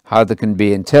how there can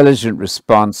be intelligent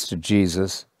response to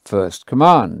Jesus' first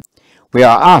command. We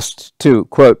are asked to,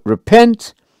 quote,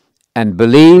 repent and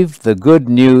believe the good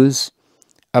news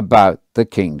about the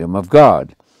kingdom of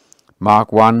God.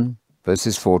 Mark 1,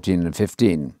 verses 14 and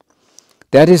 15.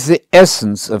 That is the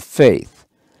essence of faith.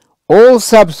 All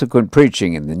subsequent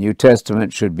preaching in the New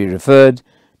Testament should be referred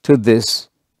to this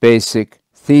basic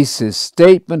thesis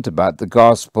statement about the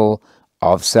gospel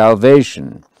of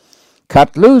salvation.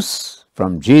 Cut loose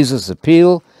from Jesus'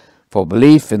 appeal for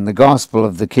belief in the gospel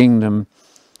of the kingdom,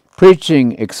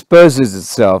 preaching exposes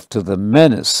itself to the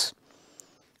menace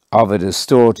of a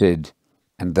distorted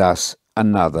and thus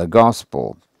another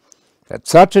gospel. That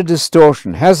such a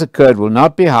distortion has occurred will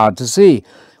not be hard to see.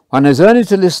 One has only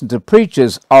to listen to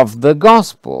preachers of the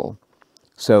gospel,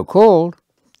 so called,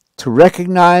 to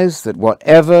recognize that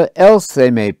whatever else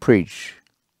they may preach,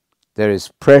 there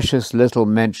is precious little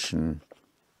mention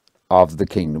of the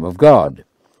kingdom of God.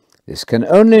 This can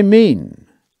only mean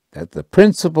that the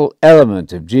principal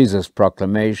element of Jesus'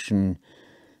 proclamation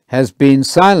has been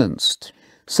silenced.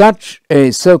 Such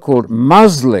a so-called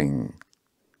muzzling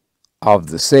of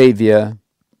the Savior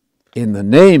in the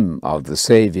name of the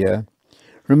Savior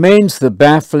remains the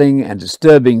baffling and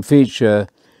disturbing feature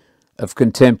of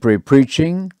contemporary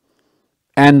preaching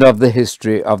and of the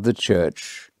history of the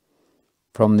Church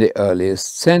from the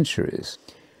earliest centuries.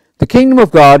 The kingdom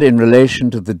of God in relation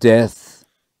to the death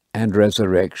and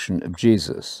resurrection of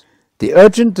Jesus. The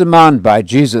urgent demand by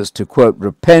Jesus to, quote,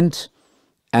 repent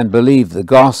and believe the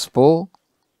gospel,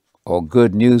 or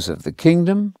good news of the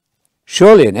kingdom,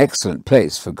 surely an excellent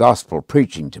place for gospel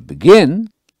preaching to begin.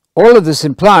 All of this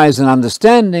implies an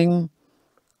understanding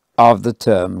of the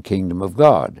term kingdom of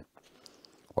God.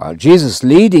 While Jesus'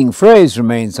 leading phrase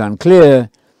remains unclear,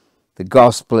 the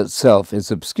gospel itself is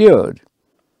obscured.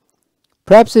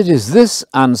 Perhaps it is this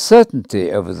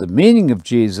uncertainty over the meaning of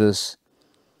Jesus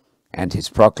and his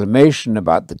proclamation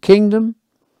about the kingdom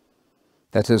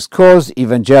that has caused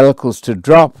evangelicals to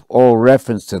drop all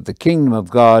reference to the kingdom of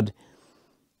God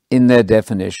in their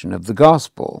definition of the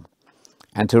gospel,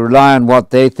 and to rely on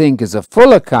what they think is a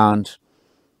full account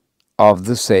of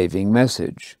the saving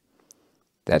message,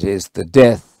 that is, the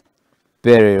death,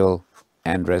 burial,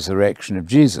 and resurrection of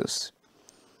Jesus.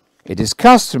 It is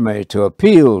customary to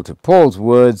appeal to Paul's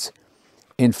words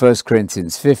in 1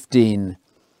 Corinthians 15,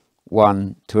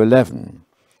 1-11.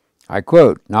 I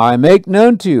quote, "Now I make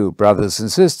known to you, brothers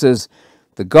and sisters,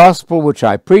 the gospel which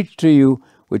I preached to you,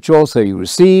 which also you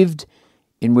received,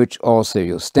 in which also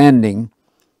you're standing,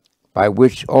 by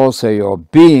which also you're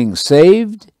being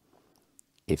saved,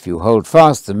 if you hold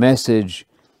fast the message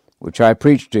which I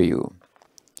preached to you,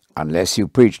 unless you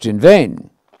preached in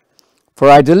vain. For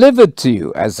I delivered to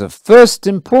you as of first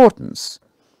importance,"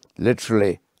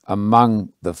 literally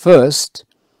among the first,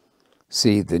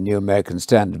 see the New American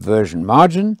Standard Version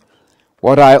margin,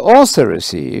 "what I also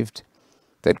received,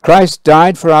 that Christ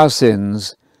died for our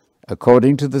sins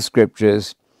according to the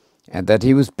Scriptures, and that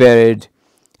he was buried,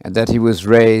 and that he was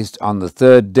raised on the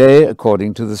third day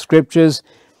according to the Scriptures,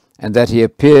 and that he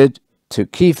appeared to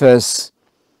Cephas,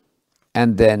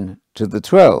 and then to the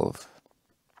 12.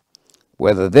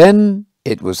 Whether then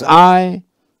it was I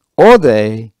or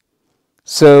they,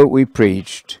 so we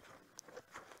preached,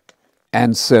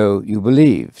 and so you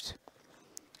believed."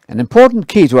 An important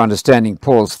key to understanding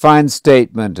Paul's fine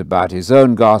statement about his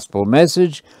own gospel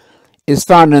message is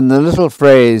found in the little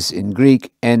phrase in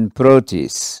Greek, en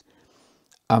protis,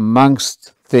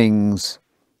 amongst things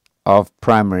of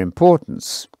primary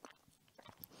importance.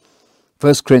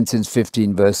 1 Corinthians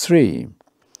 15, verse 3.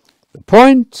 The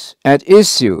point at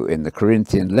issue in the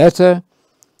Corinthian letter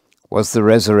was the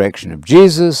resurrection of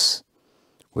Jesus,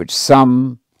 which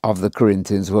some of the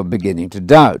Corinthians were beginning to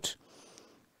doubt.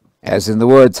 As in the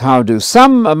words, "How do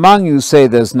some among you say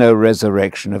there's no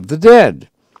resurrection of the dead?"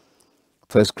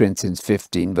 1 Corinthians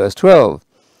 15, verse 12.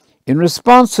 In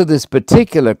response to this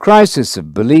particular crisis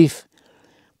of belief,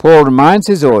 Paul reminds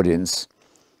his audience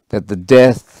that the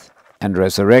death and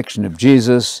resurrection of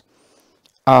Jesus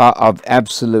are of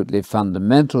absolutely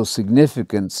fundamental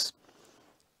significance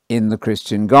in the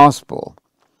Christian gospel.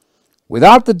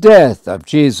 Without the death of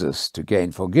Jesus to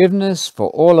gain forgiveness for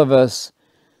all of us,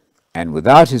 and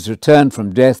without his return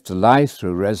from death to life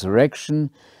through resurrection,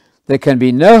 there can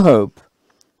be no hope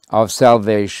of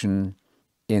salvation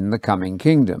in the coming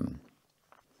kingdom.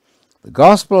 The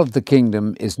gospel of the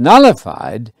kingdom is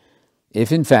nullified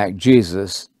if, in fact,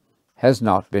 Jesus has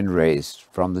not been raised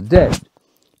from the dead.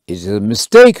 It is a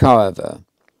mistake, however,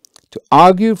 to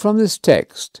argue from this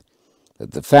text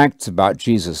that the facts about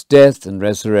Jesus' death and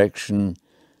resurrection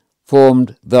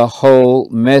formed the whole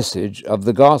message of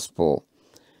the gospel.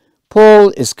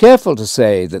 Paul is careful to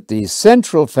say that these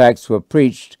central facts were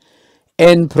preached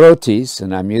en protis,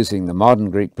 and I'm using the modern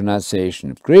Greek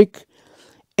pronunciation of Greek,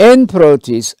 en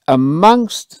protis,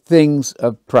 amongst things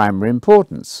of primary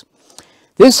importance.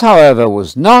 This, however,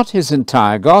 was not his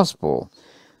entire gospel.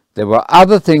 There were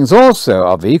other things also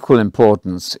of equal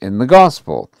importance in the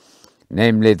gospel,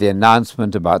 namely the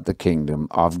announcement about the kingdom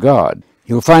of God.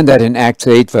 You'll find that in Acts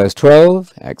 8, verse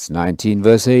 12, Acts 19,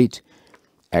 verse 8,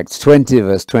 Acts 20,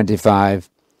 verse 25,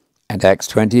 and Acts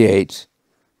 28,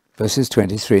 verses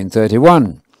 23 and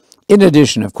 31. In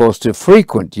addition, of course, to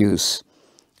frequent use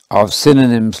of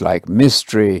synonyms like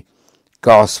mystery,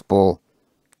 gospel,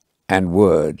 and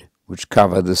word, which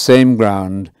cover the same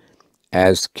ground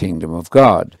as kingdom of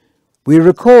God. We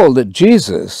recall that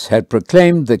Jesus had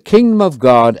proclaimed the kingdom of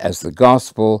God as the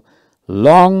gospel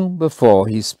long before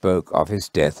he spoke of his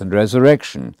death and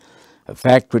resurrection, a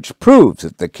fact which proves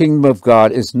that the kingdom of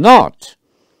God is not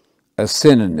a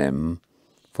synonym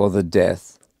for the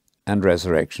death and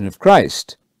resurrection of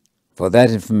Christ. For that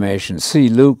information, see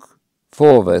Luke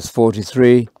 4, verse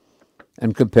 43,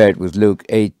 and compare it with Luke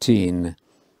 18,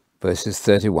 verses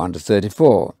 31 to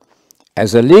 34.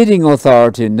 As a leading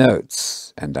authority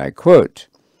notes, and I quote,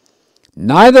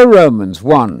 "Neither Romans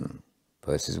 1,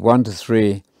 verses 1 to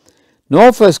 3,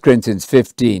 nor 1 Corinthians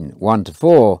 15, 1 to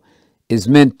 4, is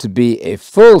meant to be a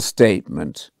full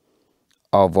statement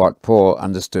of what Paul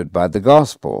understood by the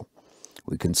gospel.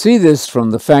 We can see this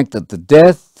from the fact that the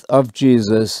death of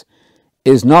Jesus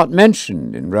is not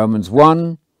mentioned in Romans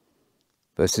 1,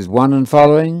 verses 1 and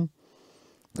following.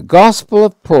 The gospel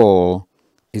of Paul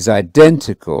is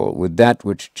identical with that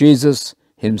which Jesus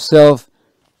himself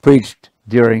preached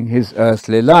during his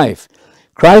earthly life.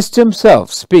 Christ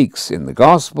himself speaks in the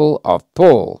gospel of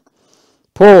Paul.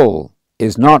 Paul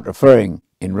is not referring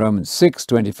in Romans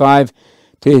 6:25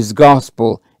 to his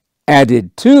gospel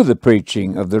added to the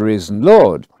preaching of the risen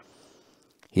Lord.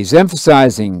 He's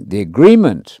emphasizing the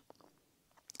agreement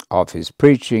of his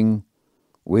preaching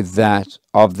with that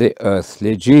of the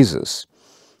earthly Jesus.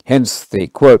 Hence the,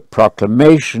 quote,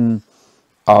 proclamation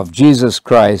of Jesus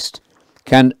Christ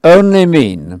can only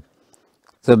mean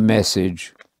the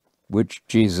message which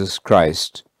Jesus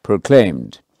Christ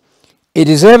proclaimed. It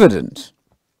is evident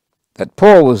that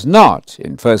Paul was not,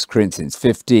 in 1 Corinthians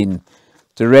 15,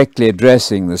 directly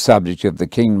addressing the subject of the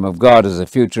kingdom of God as a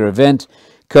future event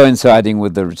coinciding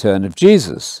with the return of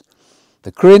Jesus.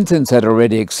 The Corinthians had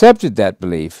already accepted that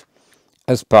belief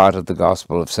as part of the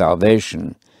gospel of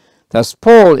salvation. Thus,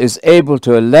 Paul is able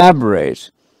to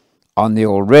elaborate on the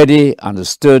already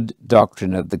understood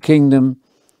doctrine of the kingdom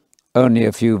only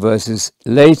a few verses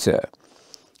later.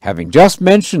 Having just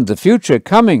mentioned the future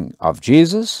coming of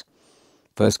Jesus,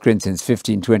 1 Corinthians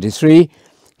 15:23,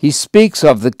 he speaks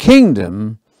of the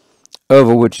kingdom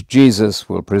over which Jesus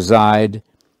will preside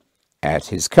at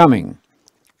his coming.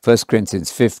 1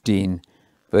 Corinthians 15,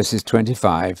 verses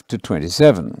 25 to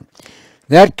 27.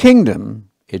 That kingdom,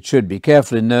 it should be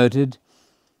carefully noted,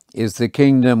 is the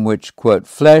kingdom which, quote,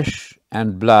 flesh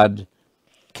and blood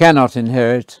cannot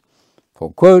inherit,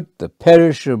 for, quote, the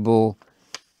perishable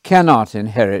cannot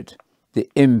inherit the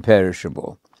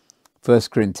imperishable. 1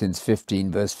 Corinthians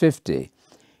 15, verse 50.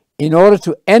 In order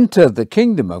to enter the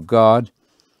kingdom of God,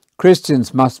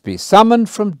 Christians must be summoned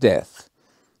from death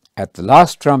at the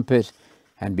last trumpet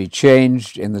and be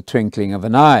changed in the twinkling of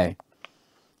an eye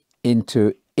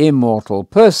into immortal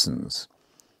persons.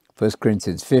 1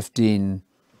 Corinthians 15,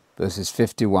 verses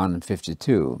 51 and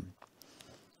 52.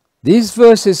 These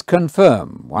verses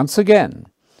confirm, once again,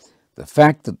 the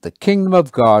fact that the kingdom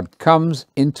of God comes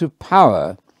into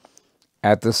power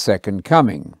at the second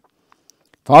coming.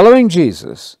 Following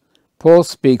Jesus, Paul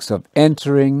speaks of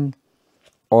entering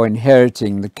or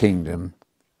inheriting the kingdom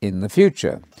in the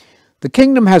future. The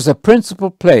kingdom has a principal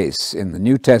place in the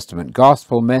New Testament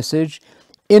gospel message,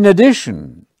 in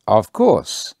addition, of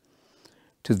course,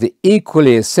 to the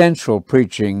equally essential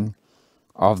preaching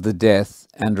of the death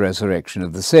and resurrection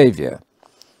of the Savior.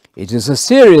 It is a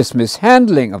serious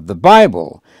mishandling of the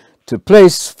Bible to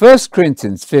place 1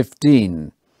 Corinthians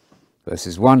 15,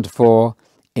 verses 1 to 4,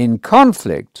 in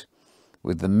conflict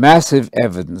with the massive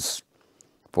evidence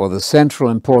for the central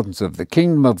importance of the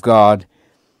kingdom of God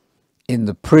in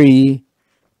the pre-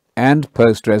 and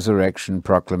post-resurrection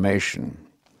proclamation.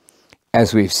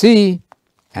 As we see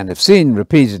and have seen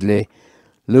repeatedly,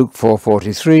 Luke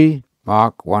 4:43,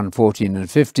 Mark 1:14 and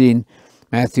 15,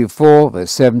 Matthew 4,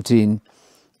 verse 17,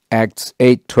 Acts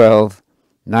 8:12,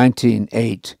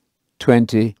 19:8,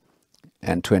 20,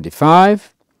 and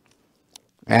 25,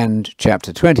 and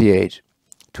chapter 28,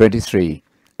 23,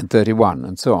 and 31,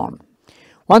 and so on.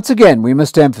 Once again, we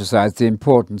must emphasize the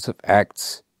importance of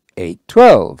Acts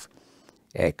 8:12,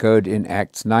 echoed in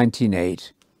Acts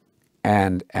 19:8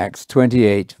 and Acts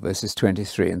 28, verses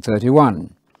 23 and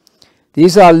 31.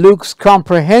 These are Luke's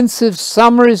comprehensive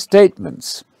summary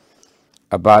statements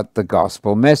about the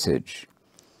gospel message.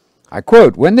 I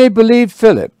quote, "When they believed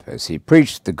Philip as he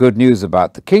preached the good news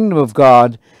about the kingdom of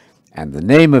God and the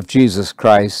name of Jesus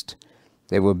Christ,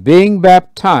 they were being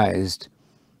baptized,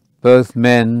 both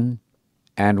men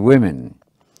and women."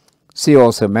 See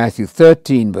also Matthew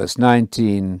 13, verse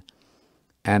 19,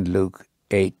 and Luke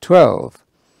 8:12.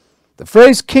 The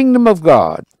phrase kingdom of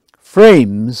God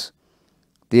frames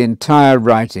the entire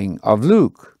writing of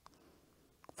Luke.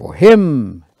 For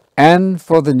him and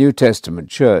for the New Testament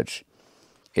church,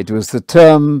 it was the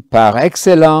term par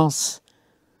excellence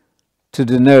to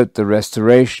denote the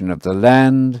restoration of the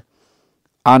land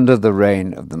under the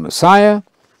reign of the Messiah,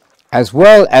 as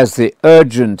well as the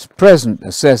urgent present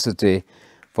necessity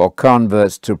for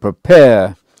converts to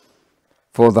prepare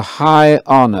for the high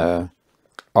honor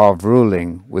of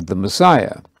ruling with the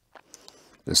Messiah.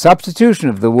 The substitution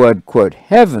of the word, quote,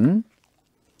 heaven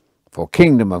for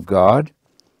kingdom of God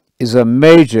is a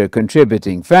major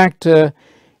contributing factor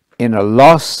in a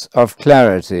loss of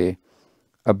clarity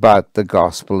about the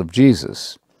gospel of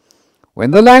Jesus.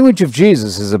 When the language of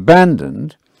Jesus is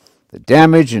abandoned, the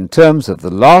damage in terms of the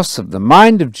loss of the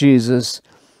mind of Jesus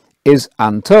is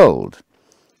untold.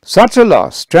 Such a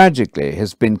loss, tragically,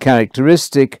 has been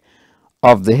characteristic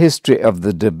of the history of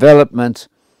the development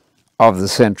of the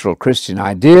central Christian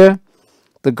idea,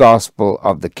 the gospel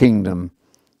of the kingdom,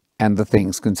 and the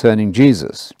things concerning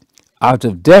Jesus. Out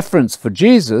of deference for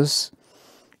Jesus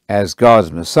as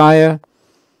God's Messiah,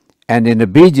 and in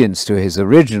obedience to his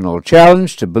original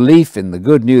challenge to belief in the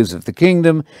good news of the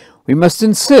kingdom, we must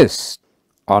insist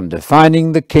on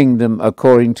defining the kingdom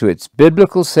according to its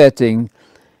biblical setting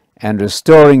and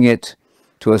restoring it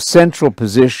to a central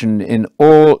position in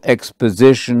all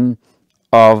exposition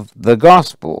of the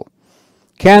gospel.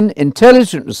 Can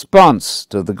intelligent response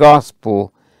to the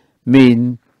gospel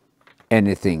mean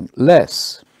anything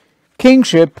less?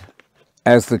 Kingship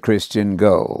as the Christian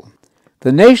goal.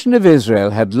 The nation of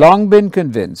Israel had long been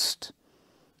convinced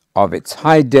of its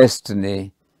high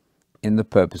destiny in the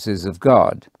purposes of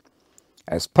God.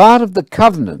 As part of the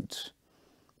covenant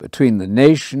between the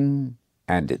nation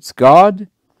and its God,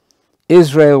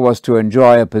 Israel was to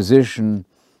enjoy a position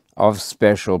of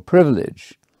special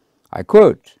privilege. I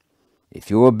quote, "If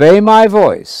you obey my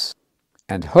voice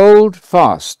and hold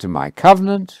fast to my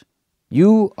covenant,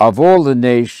 you of all the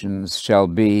nations shall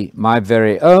be my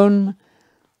very own,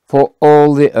 for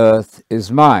all the earth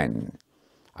is mine.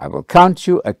 I will count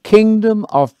you a kingdom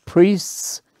of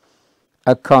priests,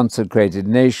 a consecrated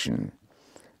nation."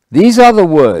 These are the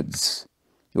words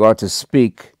you are to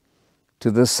speak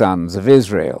to the sons of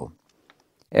Israel.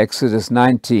 Exodus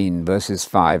 19, verses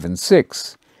 5 and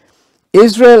 6.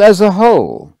 Israel as a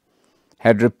whole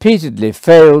had repeatedly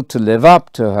failed to live up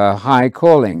to her high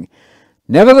calling.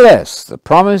 Nevertheless, the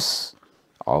promise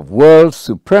of world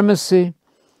supremacy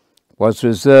was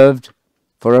reserved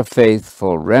for a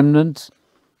faithful remnant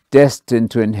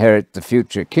destined to inherit the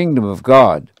future kingdom of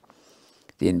God.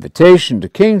 The invitation to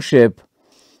kingship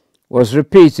was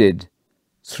repeated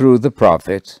through the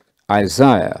prophet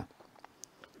Isaiah.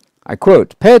 I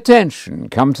quote, "Pay attention,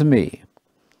 come to me.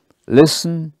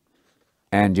 Listen,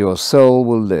 and your soul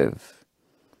will live.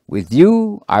 With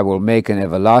you I will make an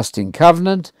everlasting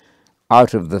covenant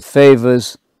out of the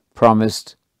favors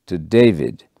promised to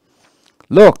David.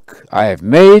 Look, I have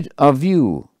made of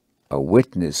you a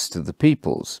witness to the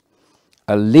peoples,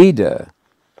 a leader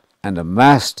and a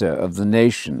master of the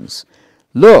nations.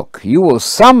 Look, you will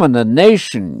summon a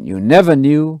nation you never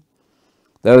knew.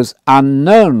 Those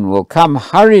unknown will come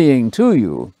hurrying to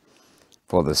you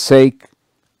for the sake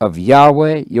of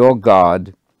Yahweh your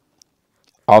God,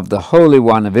 of the Holy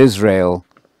One of Israel,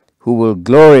 who will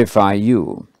glorify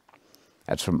you."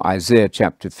 That's from Isaiah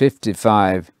chapter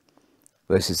 55,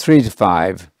 verses 3 to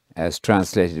 5, as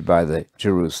translated by the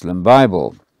Jerusalem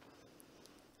Bible.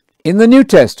 In the New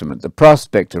Testament, the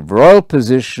prospect of royal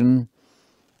position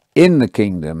in the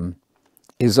kingdom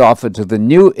is offered to the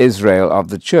new Israel of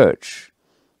the church,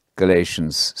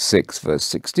 Galatians 6, verse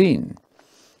 16,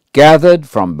 gathered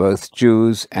from both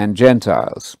Jews and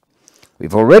Gentiles.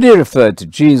 We've already referred to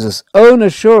Jesus' own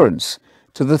assurance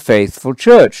to the faithful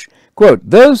church. Quote,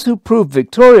 "Those who prove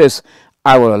victorious,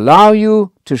 I will allow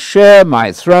you to share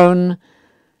my throne,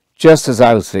 just as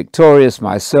I was victorious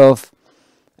myself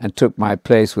and took my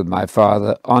place with my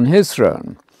Father on his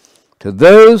throne. To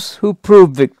those who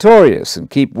prove victorious and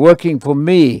keep working for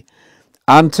me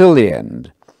until the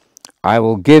end, I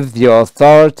will give the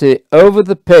authority over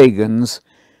the pagans,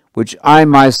 which I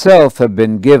myself have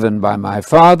been given by my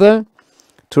Father,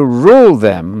 to rule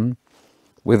them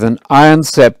with an iron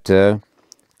scepter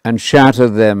and shatter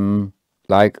them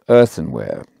like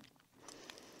earthenware."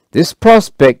 This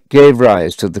prospect gave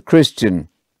rise to the Christian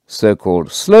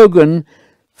so-called slogan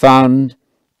found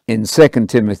in 2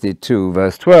 Timothy 2,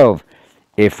 verse 12,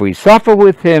 "If we suffer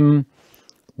with him,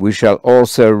 we shall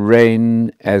also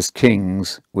reign as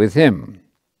kings with him."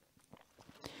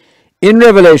 In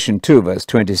Revelation 2, verse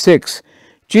 26,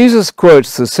 Jesus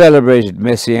quotes the celebrated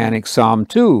Messianic Psalm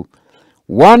 2,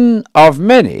 one of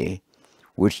many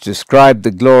which describe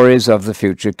the glories of the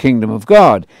future kingdom of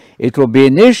God. It will be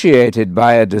initiated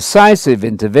by a decisive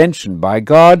intervention by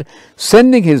God,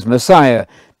 sending his Messiah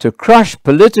to crush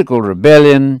political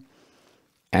rebellion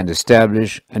and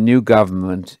establish a new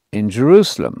government in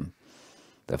Jerusalem.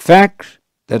 The fact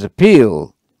that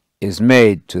appeal is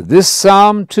made to this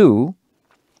Psalm 2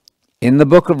 in the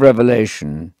book of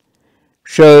Revelation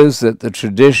shows that the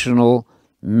traditional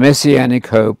messianic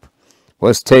hope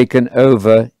was taken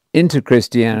over into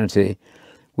Christianity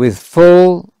with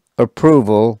full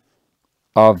approval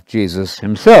of Jesus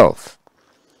himself.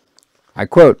 I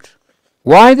quote,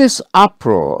 "Why this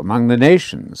uproar among the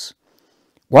nations?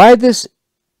 Why this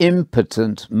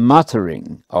impotent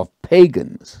muttering of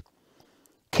pagans?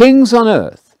 Kings on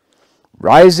earth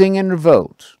rising in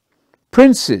revolt,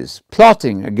 princes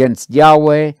plotting against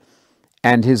Yahweh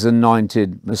and his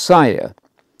anointed Messiah.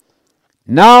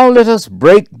 Now let us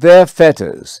break their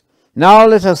fetters. Now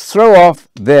let us throw off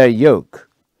their yoke.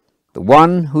 The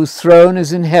one whose throne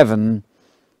is in heaven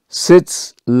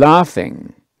sits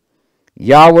laughing.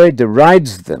 Yahweh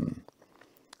derides them.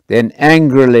 Then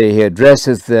angrily he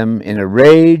addresses them in a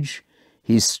rage.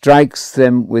 He strikes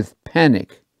them with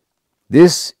panic.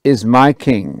 This is my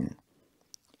king,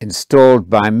 installed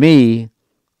by me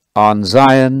on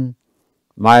Zion,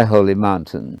 my holy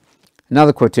mountain."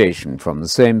 Another quotation from the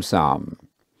same psalm.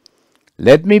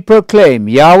 "Let me proclaim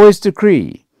Yahweh's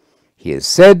decree. He has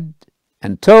said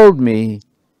and told me,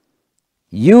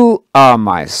 you are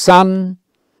my son.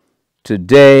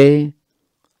 Today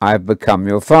I have become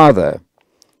your father.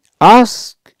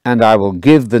 Ask, and I will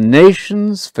give the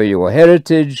nations for your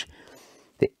heritage,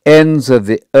 the ends of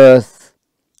the earth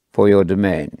for your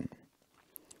domain.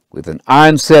 With an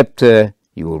iron scepter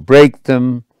you will break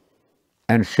them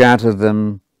and shatter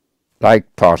them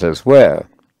like potter's ware.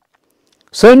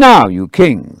 So now, you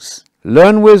kings,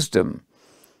 learn wisdom.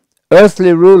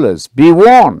 Earthly rulers, be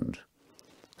warned.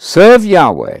 Serve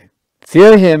Yahweh,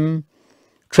 fear him,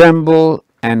 tremble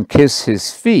and kiss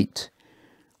his feet,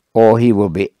 or he will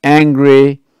be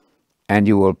angry and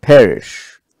you will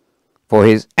perish. For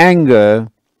his anger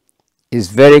is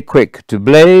very quick to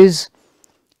blaze.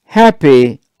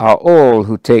 Happy are all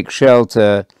who take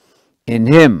shelter in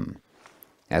him."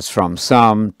 That's from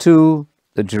Psalm 2,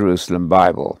 the Jerusalem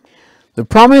Bible. The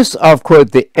promise of,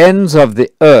 quote, "the ends of the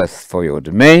earth for your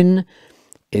domain"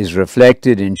 is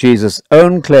reflected in Jesus'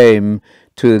 own claim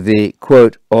to the,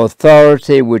 quote,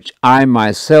 "authority which I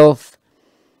myself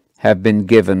have been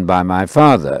given by my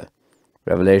Father."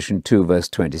 Revelation 2, verse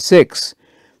 26.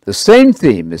 The same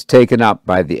theme is taken up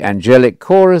by the angelic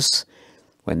chorus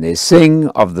when they sing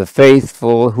of the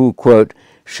faithful who, quote,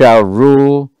 "shall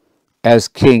rule as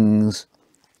kings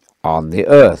on the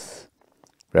earth."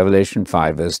 Revelation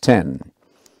 5, verse 10.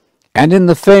 And in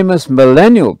the famous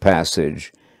millennial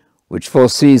passage, which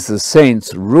foresees the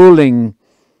saints ruling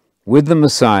with the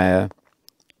Messiah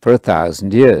for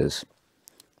 1,000 years.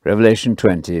 Revelation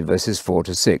 20, verses 4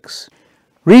 to 6.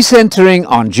 Recentering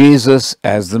on Jesus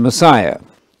as the Messiah.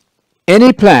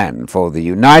 Any plan for the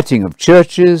uniting of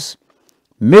churches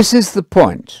misses the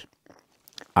point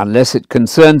unless it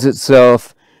concerns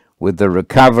itself with the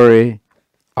recovery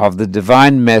of the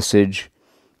divine message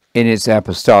in its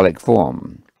apostolic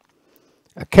form.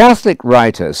 A Catholic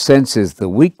writer senses the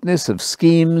weakness of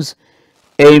schemes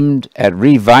aimed at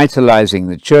revitalizing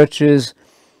the churches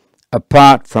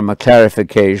apart from a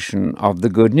clarification of the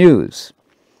good news.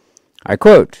 I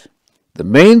quote, "The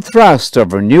main thrust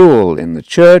of renewal in the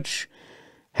church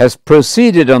has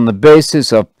proceeded on the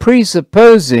basis of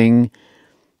presupposing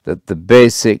that the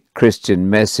basic Christian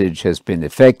message has been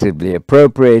effectively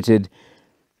appropriated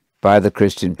by the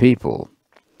Christian people.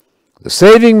 The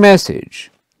saving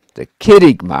message, the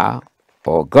kerygma,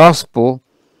 or gospel,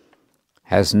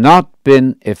 has not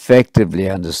been effectively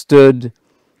understood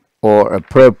or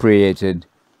appropriated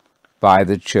by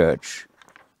the church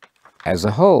as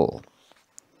a whole."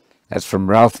 That's from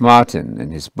Ralph Martin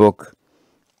in his book,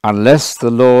 Unless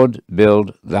the Lord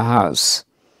Build the House,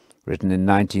 written in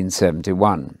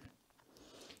 1971.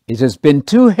 It has been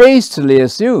too hastily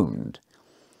assumed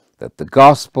that the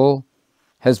gospel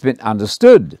has been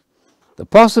understood. The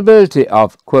possibility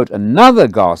of, quote, "another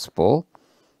gospel,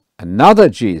 another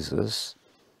Jesus,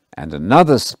 and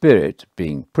another Spirit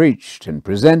being preached and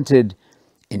presented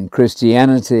in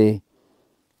Christianity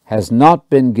has not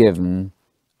been given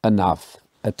enough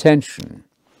attention.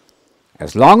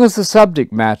 As long as the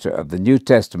subject matter of the New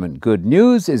Testament good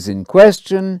news is in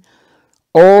question,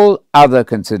 all other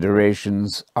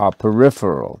considerations are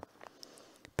peripheral.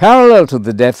 Parallel to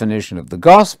the definition of the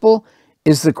gospel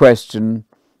is the question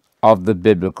of the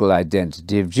biblical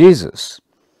identity of Jesus.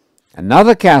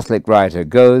 Another Catholic writer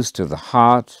goes to the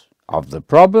heart of the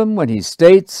problem when he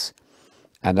states,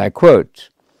 and I quote,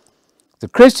 "The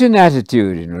Christian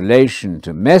attitude in relation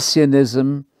to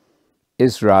messianism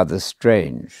is rather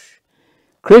strange.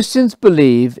 Christians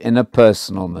believe in a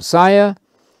personal Messiah.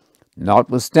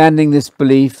 Notwithstanding this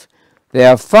belief, they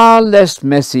are far less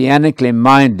messianically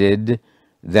minded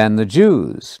than the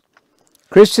Jews.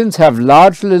 Christians have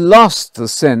largely lost the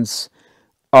sense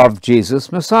of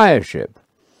Jesus' messiahship,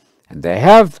 and they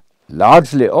have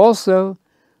largely also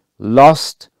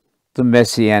lost the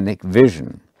messianic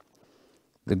vision.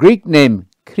 The Greek name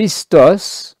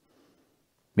Christos,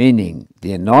 meaning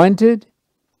the anointed,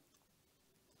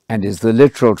 and is the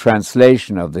literal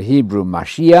translation of the Hebrew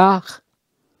Mashiach,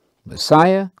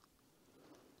 Messiah.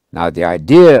 Now, the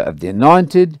idea of the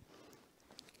anointed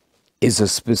is a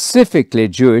specifically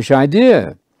Jewish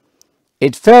idea.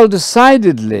 It fell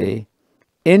decidedly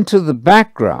into the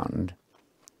background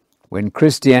when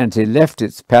Christianity left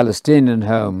its Palestinian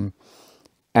home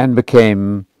and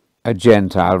became a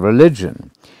Gentile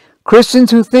religion.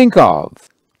 Christians who think of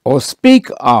or speak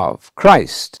of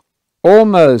Christ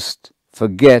almost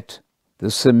forget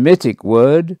the Semitic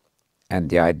word and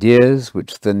the ideas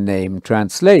which the name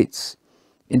translates.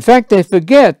 In fact, they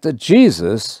forget that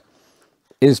Jesus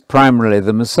is primarily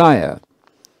the Messiah.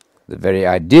 The very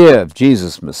idea of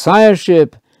Jesus'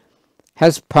 messiahship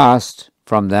has passed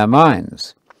from their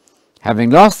minds.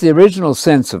 Having lost the original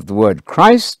sense of the word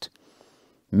Christ,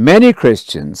 many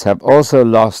Christians have also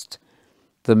lost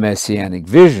the messianic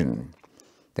vision,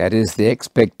 that is, the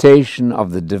expectation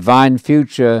of the divine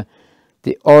future,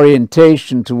 the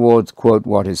orientation towards, quote,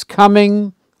 what is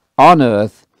coming on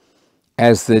earth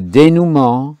as the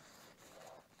denouement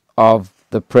of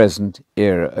the present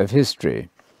era of history.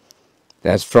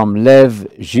 That's from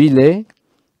Lev Gillet,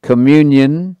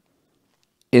 Communion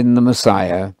in the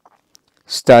Messiah,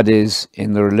 Studies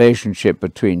in the Relationship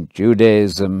Between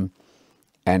Judaism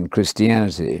and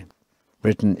Christianity,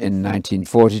 written in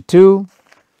 1942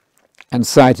 and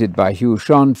cited by Hugh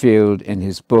Schonfield in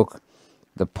his book,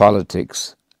 The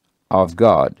Politics of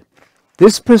God.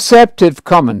 This perceptive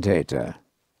commentator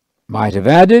might have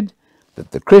added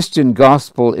that the Christian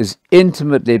gospel is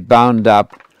intimately bound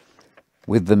up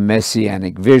with the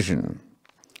messianic vision.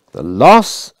 The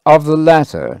loss of the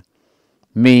latter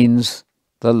means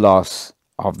the loss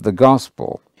of the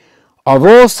gospel. Of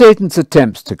all Satan's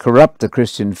attempts to corrupt the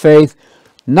Christian faith,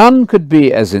 none could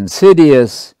be as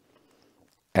insidious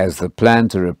as the plan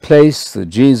to replace the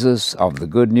Jesus of the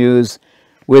good news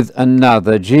with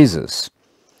another Jesus.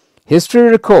 History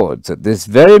records that this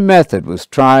very method was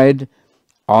tried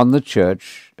on the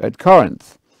church at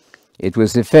Corinth. It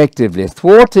was effectively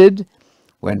thwarted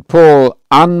when Paul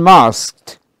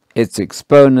unmasked its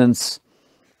exponents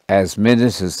as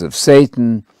ministers of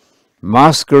Satan,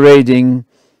 masquerading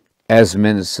as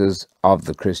ministers of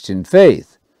the Christian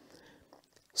faith.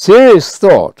 Serious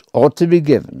thought ought to be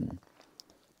given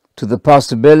to the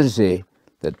possibility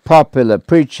that popular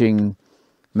preaching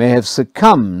may have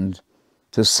succumbed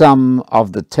to some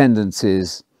of the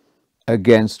tendencies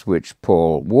against which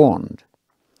Paul warned.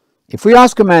 If we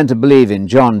ask a man to believe in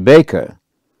John Baker,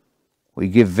 we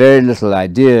give very little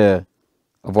idea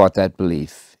of what that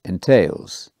belief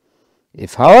entails.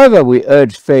 If, however, we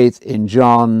urge faith in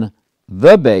John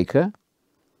the Baker,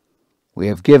 we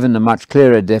have given a much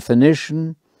clearer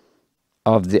definition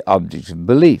of the object of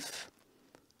belief.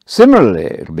 Similarly,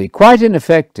 it will be quite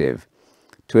ineffective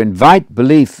to invite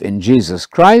belief in Jesus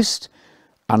Christ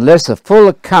unless a full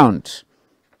account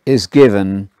is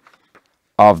given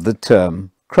of the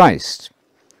term Christ.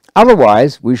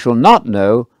 Otherwise, we shall not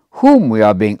know whom we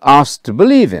are being asked to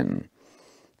believe in.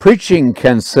 Preaching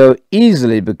can so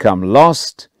easily become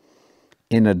lost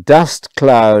in a dust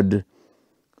cloud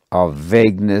of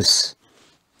vagueness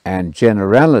and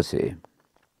generality.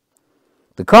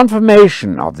 The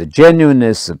confirmation of the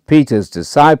genuineness of Peter's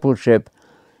discipleship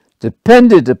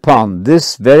depended upon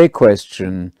this very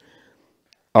question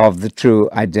of the true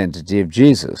identity of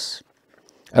Jesus.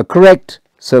 A correct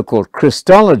so-called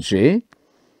Christology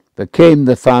became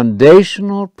the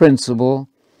foundational principle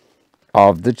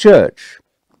of the church.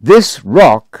 This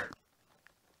rock,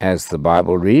 as the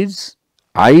Bible reads,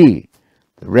 i.e.,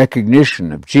 the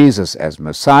recognition of Jesus as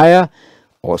Messiah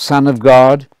or Son of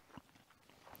God,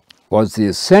 was the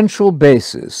essential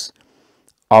basis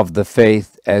of the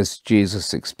faith as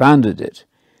Jesus expounded it.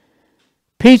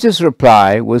 Peter's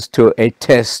reply was to a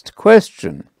test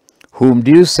question, "Whom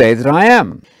do you say that I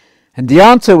am?" And the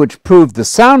answer, which proved the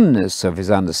soundness of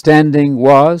his understanding,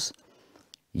 was,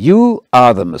 "You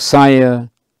are the Messiah,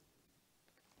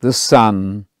 the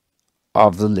Son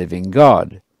of the living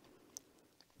God.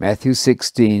 Matthew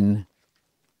 16,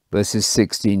 verses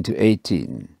 16 to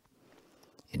 18.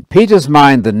 In Peter's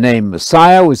mind, the name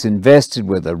Messiah was invested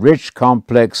with a rich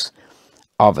complex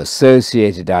of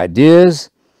associated ideas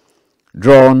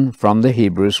drawn from the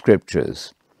Hebrew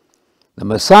Scriptures. The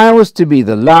Messiah was to be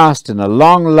the last in a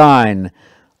long line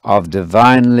of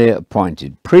divinely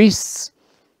appointed priests,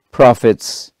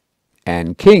 prophets,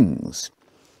 and kings.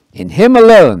 In him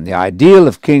alone, the ideal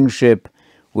of kingship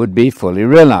would be fully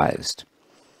realized.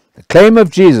 The claim of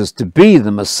Jesus to be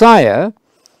the Messiah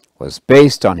was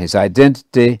based on his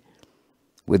identity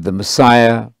with the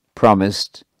Messiah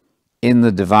promised in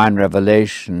the divine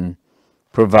revelation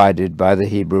provided by the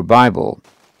Hebrew Bible.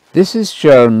 This is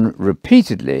shown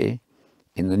repeatedly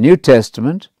in the New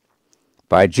Testament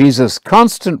by Jesus'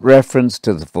 constant reference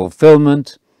to the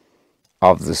fulfillment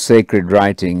of the sacred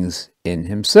writings in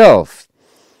himself.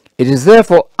 It is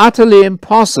therefore utterly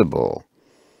impossible,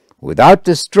 without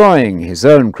destroying his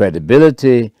own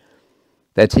credibility,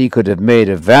 that he could have made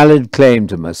a valid claim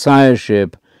to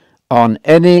messiahship on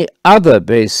any other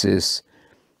basis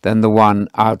than the one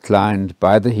outlined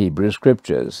by the Hebrew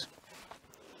Scriptures.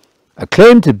 A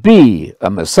claim to be a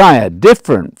Messiah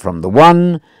different from the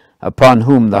one upon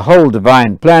whom the whole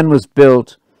divine plan was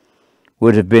built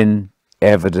would have been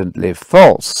evidently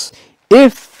false.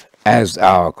 If, as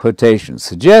our quotation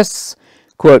suggests,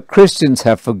 quote, Christians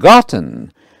have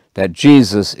forgotten that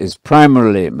Jesus is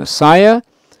primarily Messiah,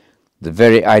 the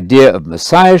very idea of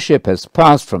messiahship has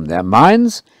passed from their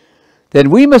minds, then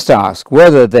we must ask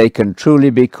whether they can truly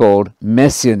be called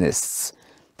messianists,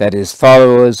 that is,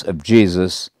 followers of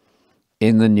Jesus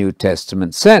in the New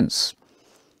Testament sense.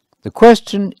 The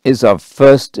question is of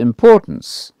first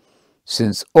importance,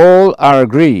 since all are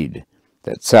agreed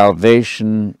that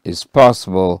salvation is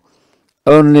possible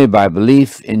only by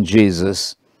belief in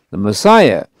Jesus, the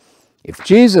Messiah. If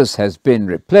Jesus has been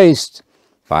replaced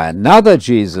by another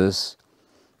Jesus,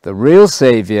 the real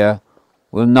Savior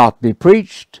will not be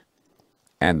preached,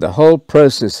 and the whole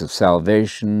process of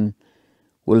salvation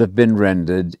will have been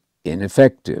rendered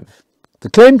ineffective. The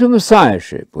claim to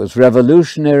messiahship was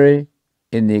revolutionary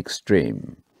in the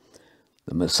extreme.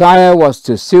 The Messiah was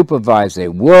to supervise a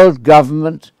world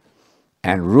government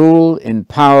and rule in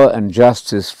power and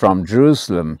justice from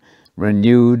Jerusalem,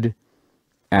 renewed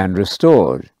and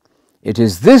restored. It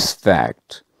is this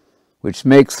fact which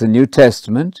makes the New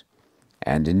Testament,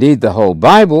 and indeed the whole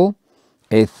Bible,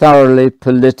 a thoroughly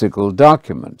political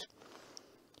document.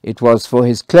 It was for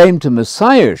his claim to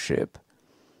messiahship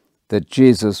that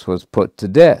Jesus was put to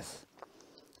death.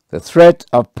 The threat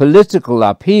of political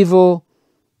upheaval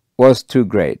was too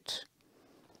great.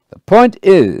 The point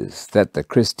is that the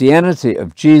Christianity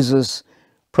of Jesus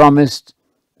promised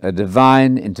a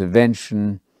divine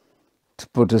intervention to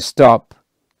put a stop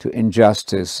to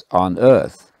injustice on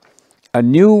earth. A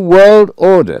new world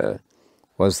order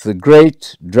was the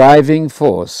great driving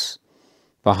force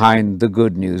behind the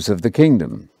good news of the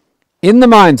kingdom. In the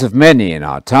minds of many in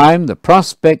our time, the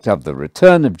prospect of the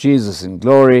return of Jesus in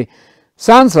glory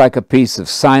sounds like a piece of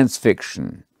science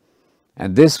fiction,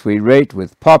 and this we rate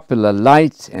with popular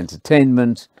light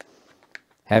entertainment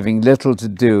having little to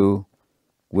do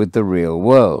with the real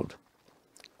world.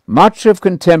 Much of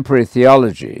contemporary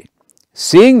theology,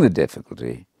 seeing the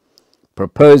difficulty,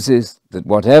 proposes that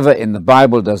whatever in the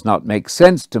Bible does not make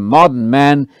sense to modern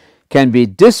man can be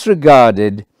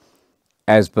disregarded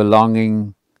as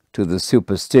belonging to the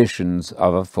superstitions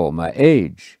of a former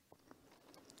age.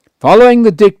 Following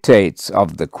the dictates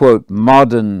of the, quote,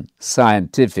 modern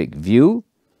scientific view,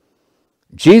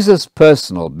 Jesus'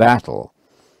 personal battle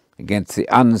against the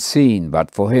unseen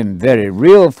but for him very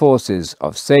real forces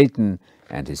of Satan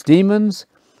and his demons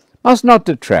must not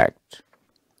detract,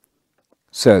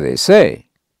 so they say,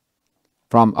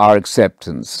 from our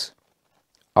acceptance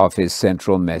of his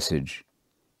central message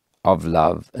of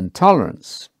love and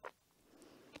tolerance.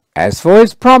 As for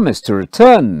his promise to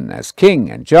return as king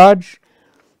and judge,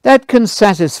 that can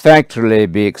satisfactorily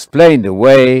be explained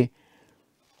away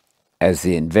as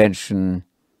the invention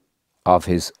of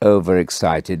his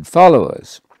overexcited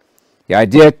followers. The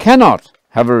idea cannot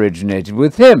have originated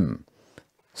with him,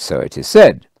 so it is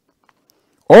said.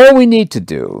 All we need to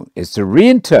do is to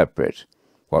reinterpret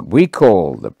what we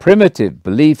call the primitive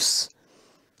beliefs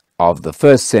of the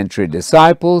first century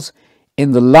disciples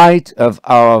in the light of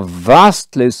our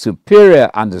vastly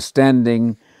superior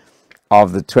understanding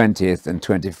of the 20th and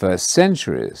 21st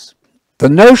centuries. The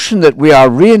notion that we are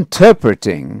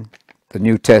reinterpreting the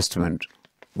New Testament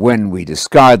when we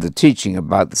discard the teaching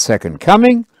about the second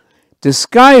coming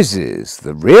disguises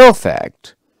the real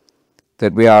fact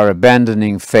that we are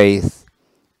abandoning faith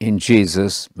in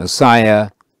Jesus, Messiah,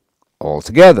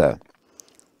 altogether.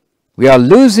 We are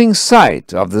losing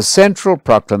sight of the central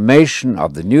proclamation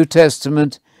of the New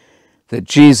Testament that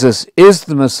Jesus is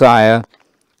the Messiah,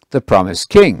 the promised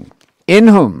King, in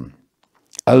whom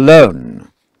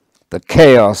alone the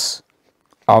chaos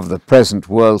of the present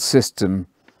world system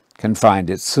can find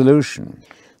its solution.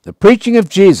 The preaching of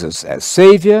Jesus as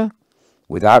Savior,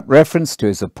 without reference to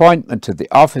his appointment to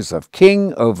the office of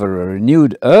King over a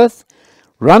renewed earth,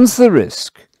 runs the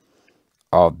risk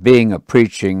of being a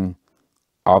preaching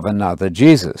of another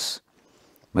Jesus.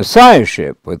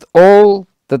 Messiahship, with all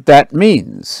that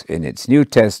means in its New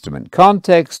Testament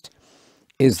context,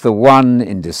 is the one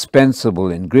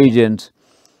indispensable ingredient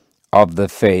of the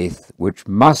faith which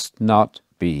must not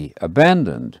be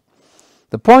abandoned.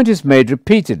 The point is made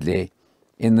repeatedly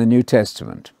in the New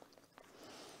Testament.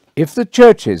 If the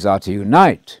churches are to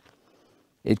unite,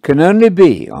 it can only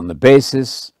be on the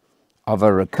basis of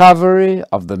a recovery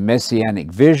of the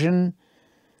messianic vision,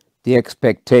 the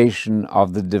expectation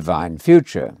of the divine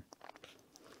future.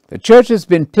 The church has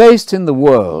been placed in the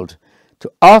world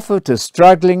to offer to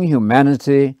struggling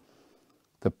humanity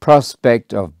the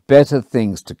prospect of better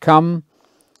things to come,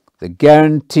 the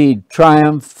guaranteed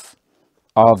triumph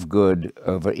of good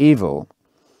over evil,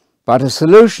 but a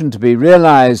solution to be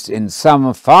realized in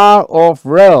some far-off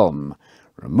realm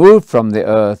removed from the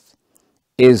earth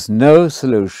is no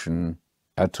solution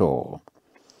at all.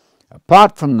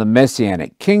 Apart from the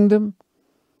Messianic kingdom,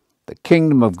 the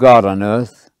kingdom of God on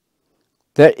earth,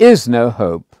 there is no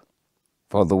hope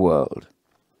for the world.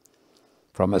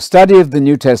 From a study of the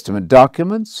New Testament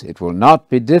documents, it will not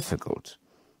be difficult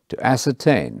to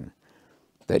ascertain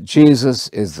that Jesus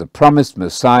is the promised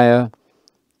Messiah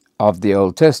of the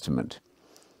Old Testament.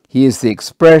 He is the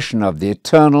expression of the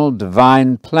eternal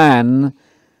divine plan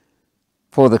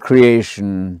for the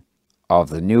creation of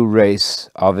the new race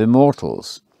of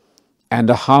immortals and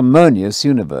a harmonious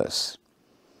universe.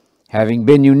 Having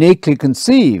been uniquely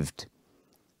conceived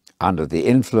under the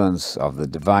influence of the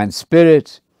divine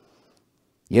Spirit,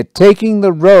 yet taking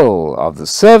the role of the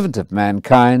servant of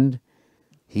mankind,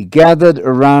 he gathered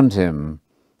around him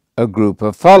a group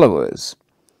of followers,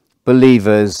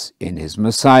 believers in his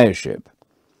Messiahship.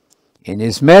 In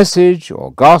his message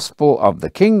or gospel of the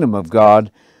kingdom of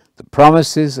God, the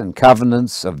promises and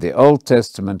covenants of the Old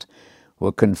Testament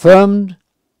were confirmed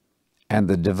and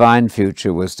the divine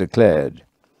future was declared.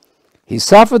 He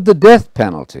suffered the death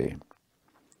penalty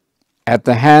at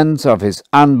the hands of his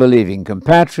unbelieving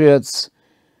compatriots,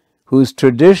 whose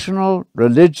traditional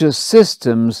religious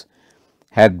systems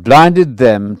had blinded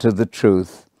them to the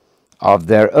truth of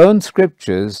their own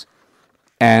scriptures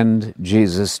and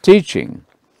Jesus' teaching.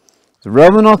 The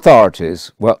Roman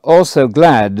authorities were also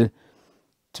glad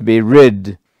to be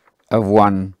rid of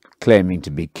one claiming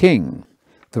to be king.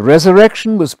 The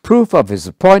resurrection was proof of his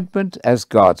appointment as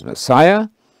God's Messiah,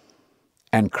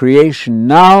 and creation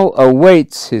now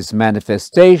awaits his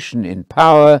manifestation in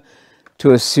power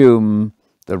to assume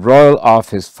the royal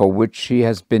office for which he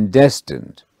has been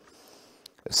destined.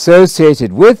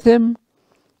 Associated with him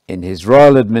in his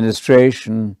royal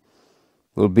administration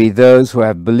will be those who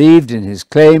have believed in his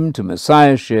claim to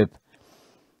messiahship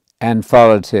and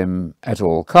followed him at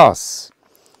all costs.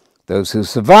 Those who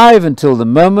survive until the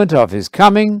moment of his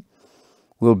coming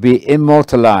will be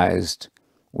immortalized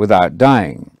without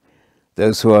dying.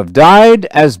 Those who have died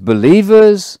as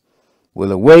believers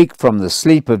will awake from the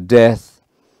sleep of death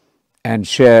and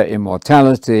share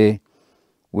immortality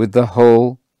with the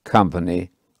whole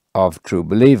company of true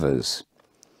believers.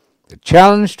 The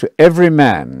challenge to every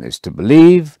man is to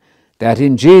believe that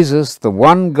in Jesus the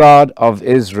one God of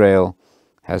Israel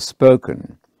has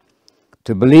spoken,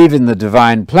 to believe in the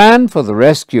divine plan for the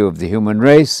rescue of the human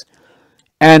race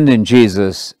and in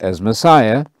Jesus as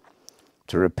Messiah,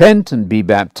 to repent and be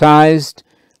baptized,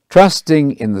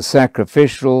 trusting in the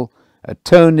sacrificial,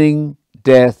 atoning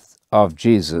death of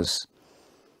Jesus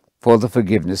for the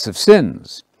forgiveness of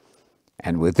sins,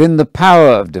 and within the power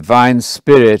of divine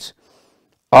Spirit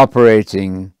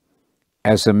operating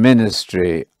as a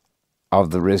ministry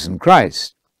of the risen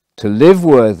Christ, to live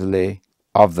worthily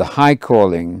of the high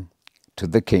calling to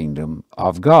the kingdom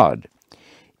of God.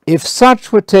 If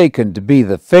such were taken to be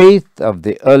the faith of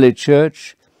the early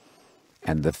church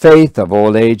and the faith of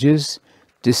all ages,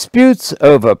 disputes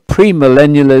over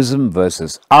premillennialism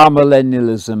versus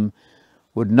amillennialism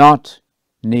would not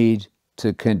need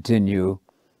to continue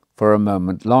for a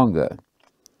moment longer.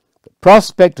 The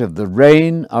prospect of the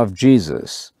reign of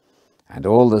Jesus and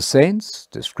all the saints,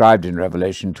 described in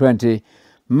Revelation 20,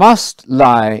 must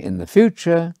lie in the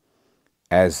future,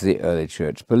 as the early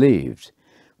church believed.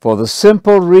 for the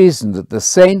simple reason that the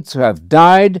saints who have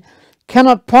died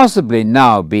cannot possibly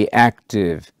now be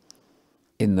active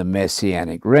in the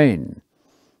Messianic reign.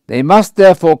 They must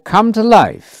therefore come to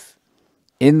life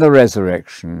in the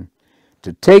resurrection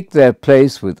to take their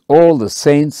place with all the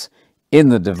saints in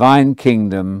the divine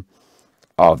kingdom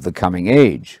of the coming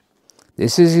age.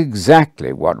 This is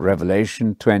exactly what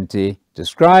Revelation 20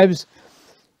 describes,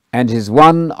 and is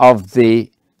one of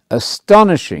the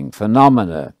astonishing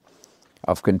phenomena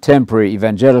of contemporary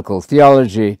evangelical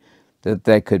theology that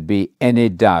there could be any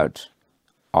doubt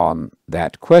on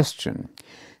that question.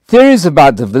 Theories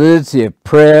about the validity of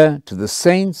prayer to the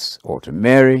saints or to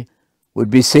Mary would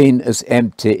be seen as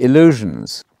empty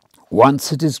illusions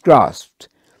once it is grasped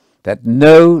that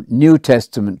no New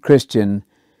Testament Christian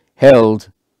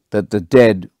held that the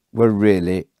dead were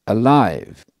really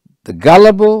alive. The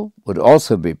gullible would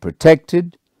also be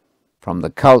protected from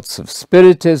the cults of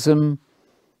Spiritism,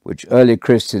 which early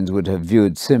Christians would have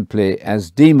viewed simply as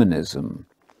demonism.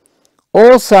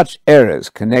 All such errors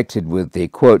connected with the,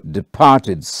 quote,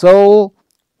 departed soul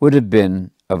would have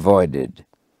been avoided,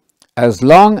 as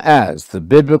long as the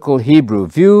biblical Hebrew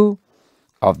view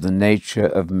of the nature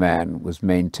of man was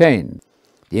maintained.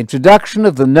 The introduction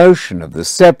of the notion of the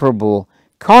separable,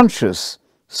 conscious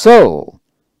soul,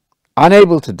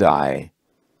 unable to die,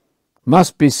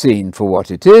 must be seen for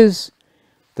what it is,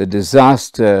 the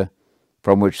disaster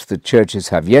from which the churches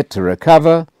have yet to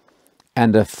recover,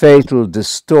 and a fatal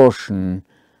distortion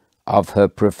of her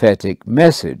prophetic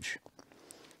message.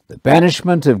 The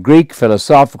banishment of Greek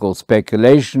philosophical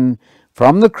speculation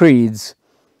from the creeds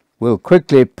will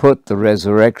quickly put the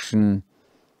resurrection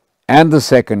and the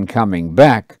second coming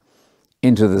back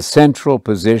into the central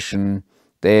position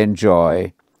they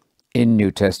enjoy in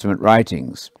New Testament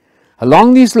writings.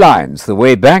 Along these lines, the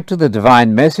way back to the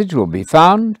divine message will be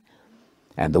found,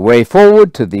 and the way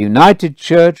forward to the united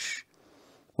church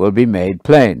will be made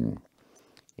plain.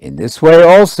 In this way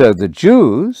also the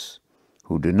Jews,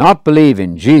 who do not believe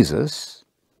in Jesus,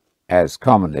 as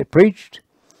commonly preached,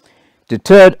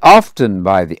 deterred often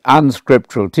by the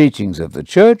unscriptural teachings of the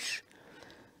church,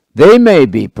 they may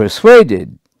be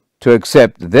persuaded to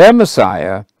accept their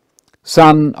Messiah,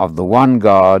 Son of the one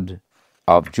God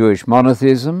of Jewish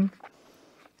monotheism,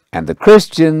 and the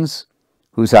Christians,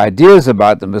 whose ideas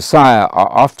about the Messiah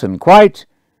are often quite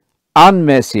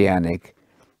unmessianic,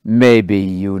 may be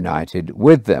united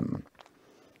with them.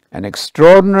 An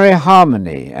extraordinary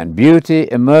harmony and beauty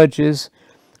emerges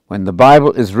when the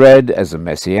Bible is read as a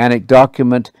messianic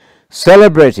document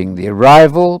celebrating the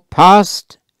arrival,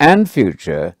 past and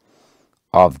future,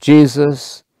 of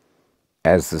Jesus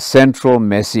as the central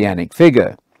messianic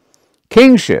figure.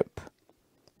 Kingship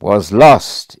was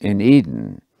lost in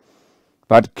Eden,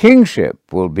 but kingship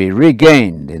will be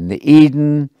regained in the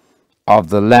Eden of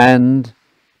the land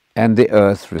and the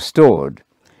earth restored.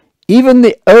 Even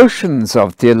the oceans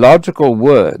of theological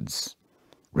words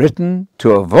written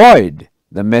to avoid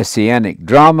the messianic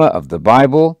drama of the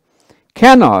Bible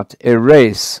cannot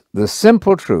erase the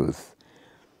simple truth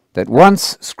that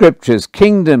once Scripture's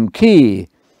kingdom key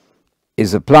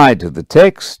is applied to the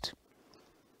text,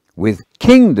 with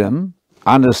kingdom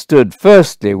understood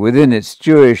firstly within its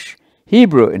Jewish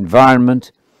Hebrew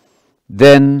environment,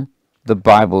 then the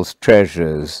Bible's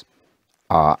treasures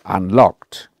are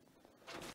unlocked.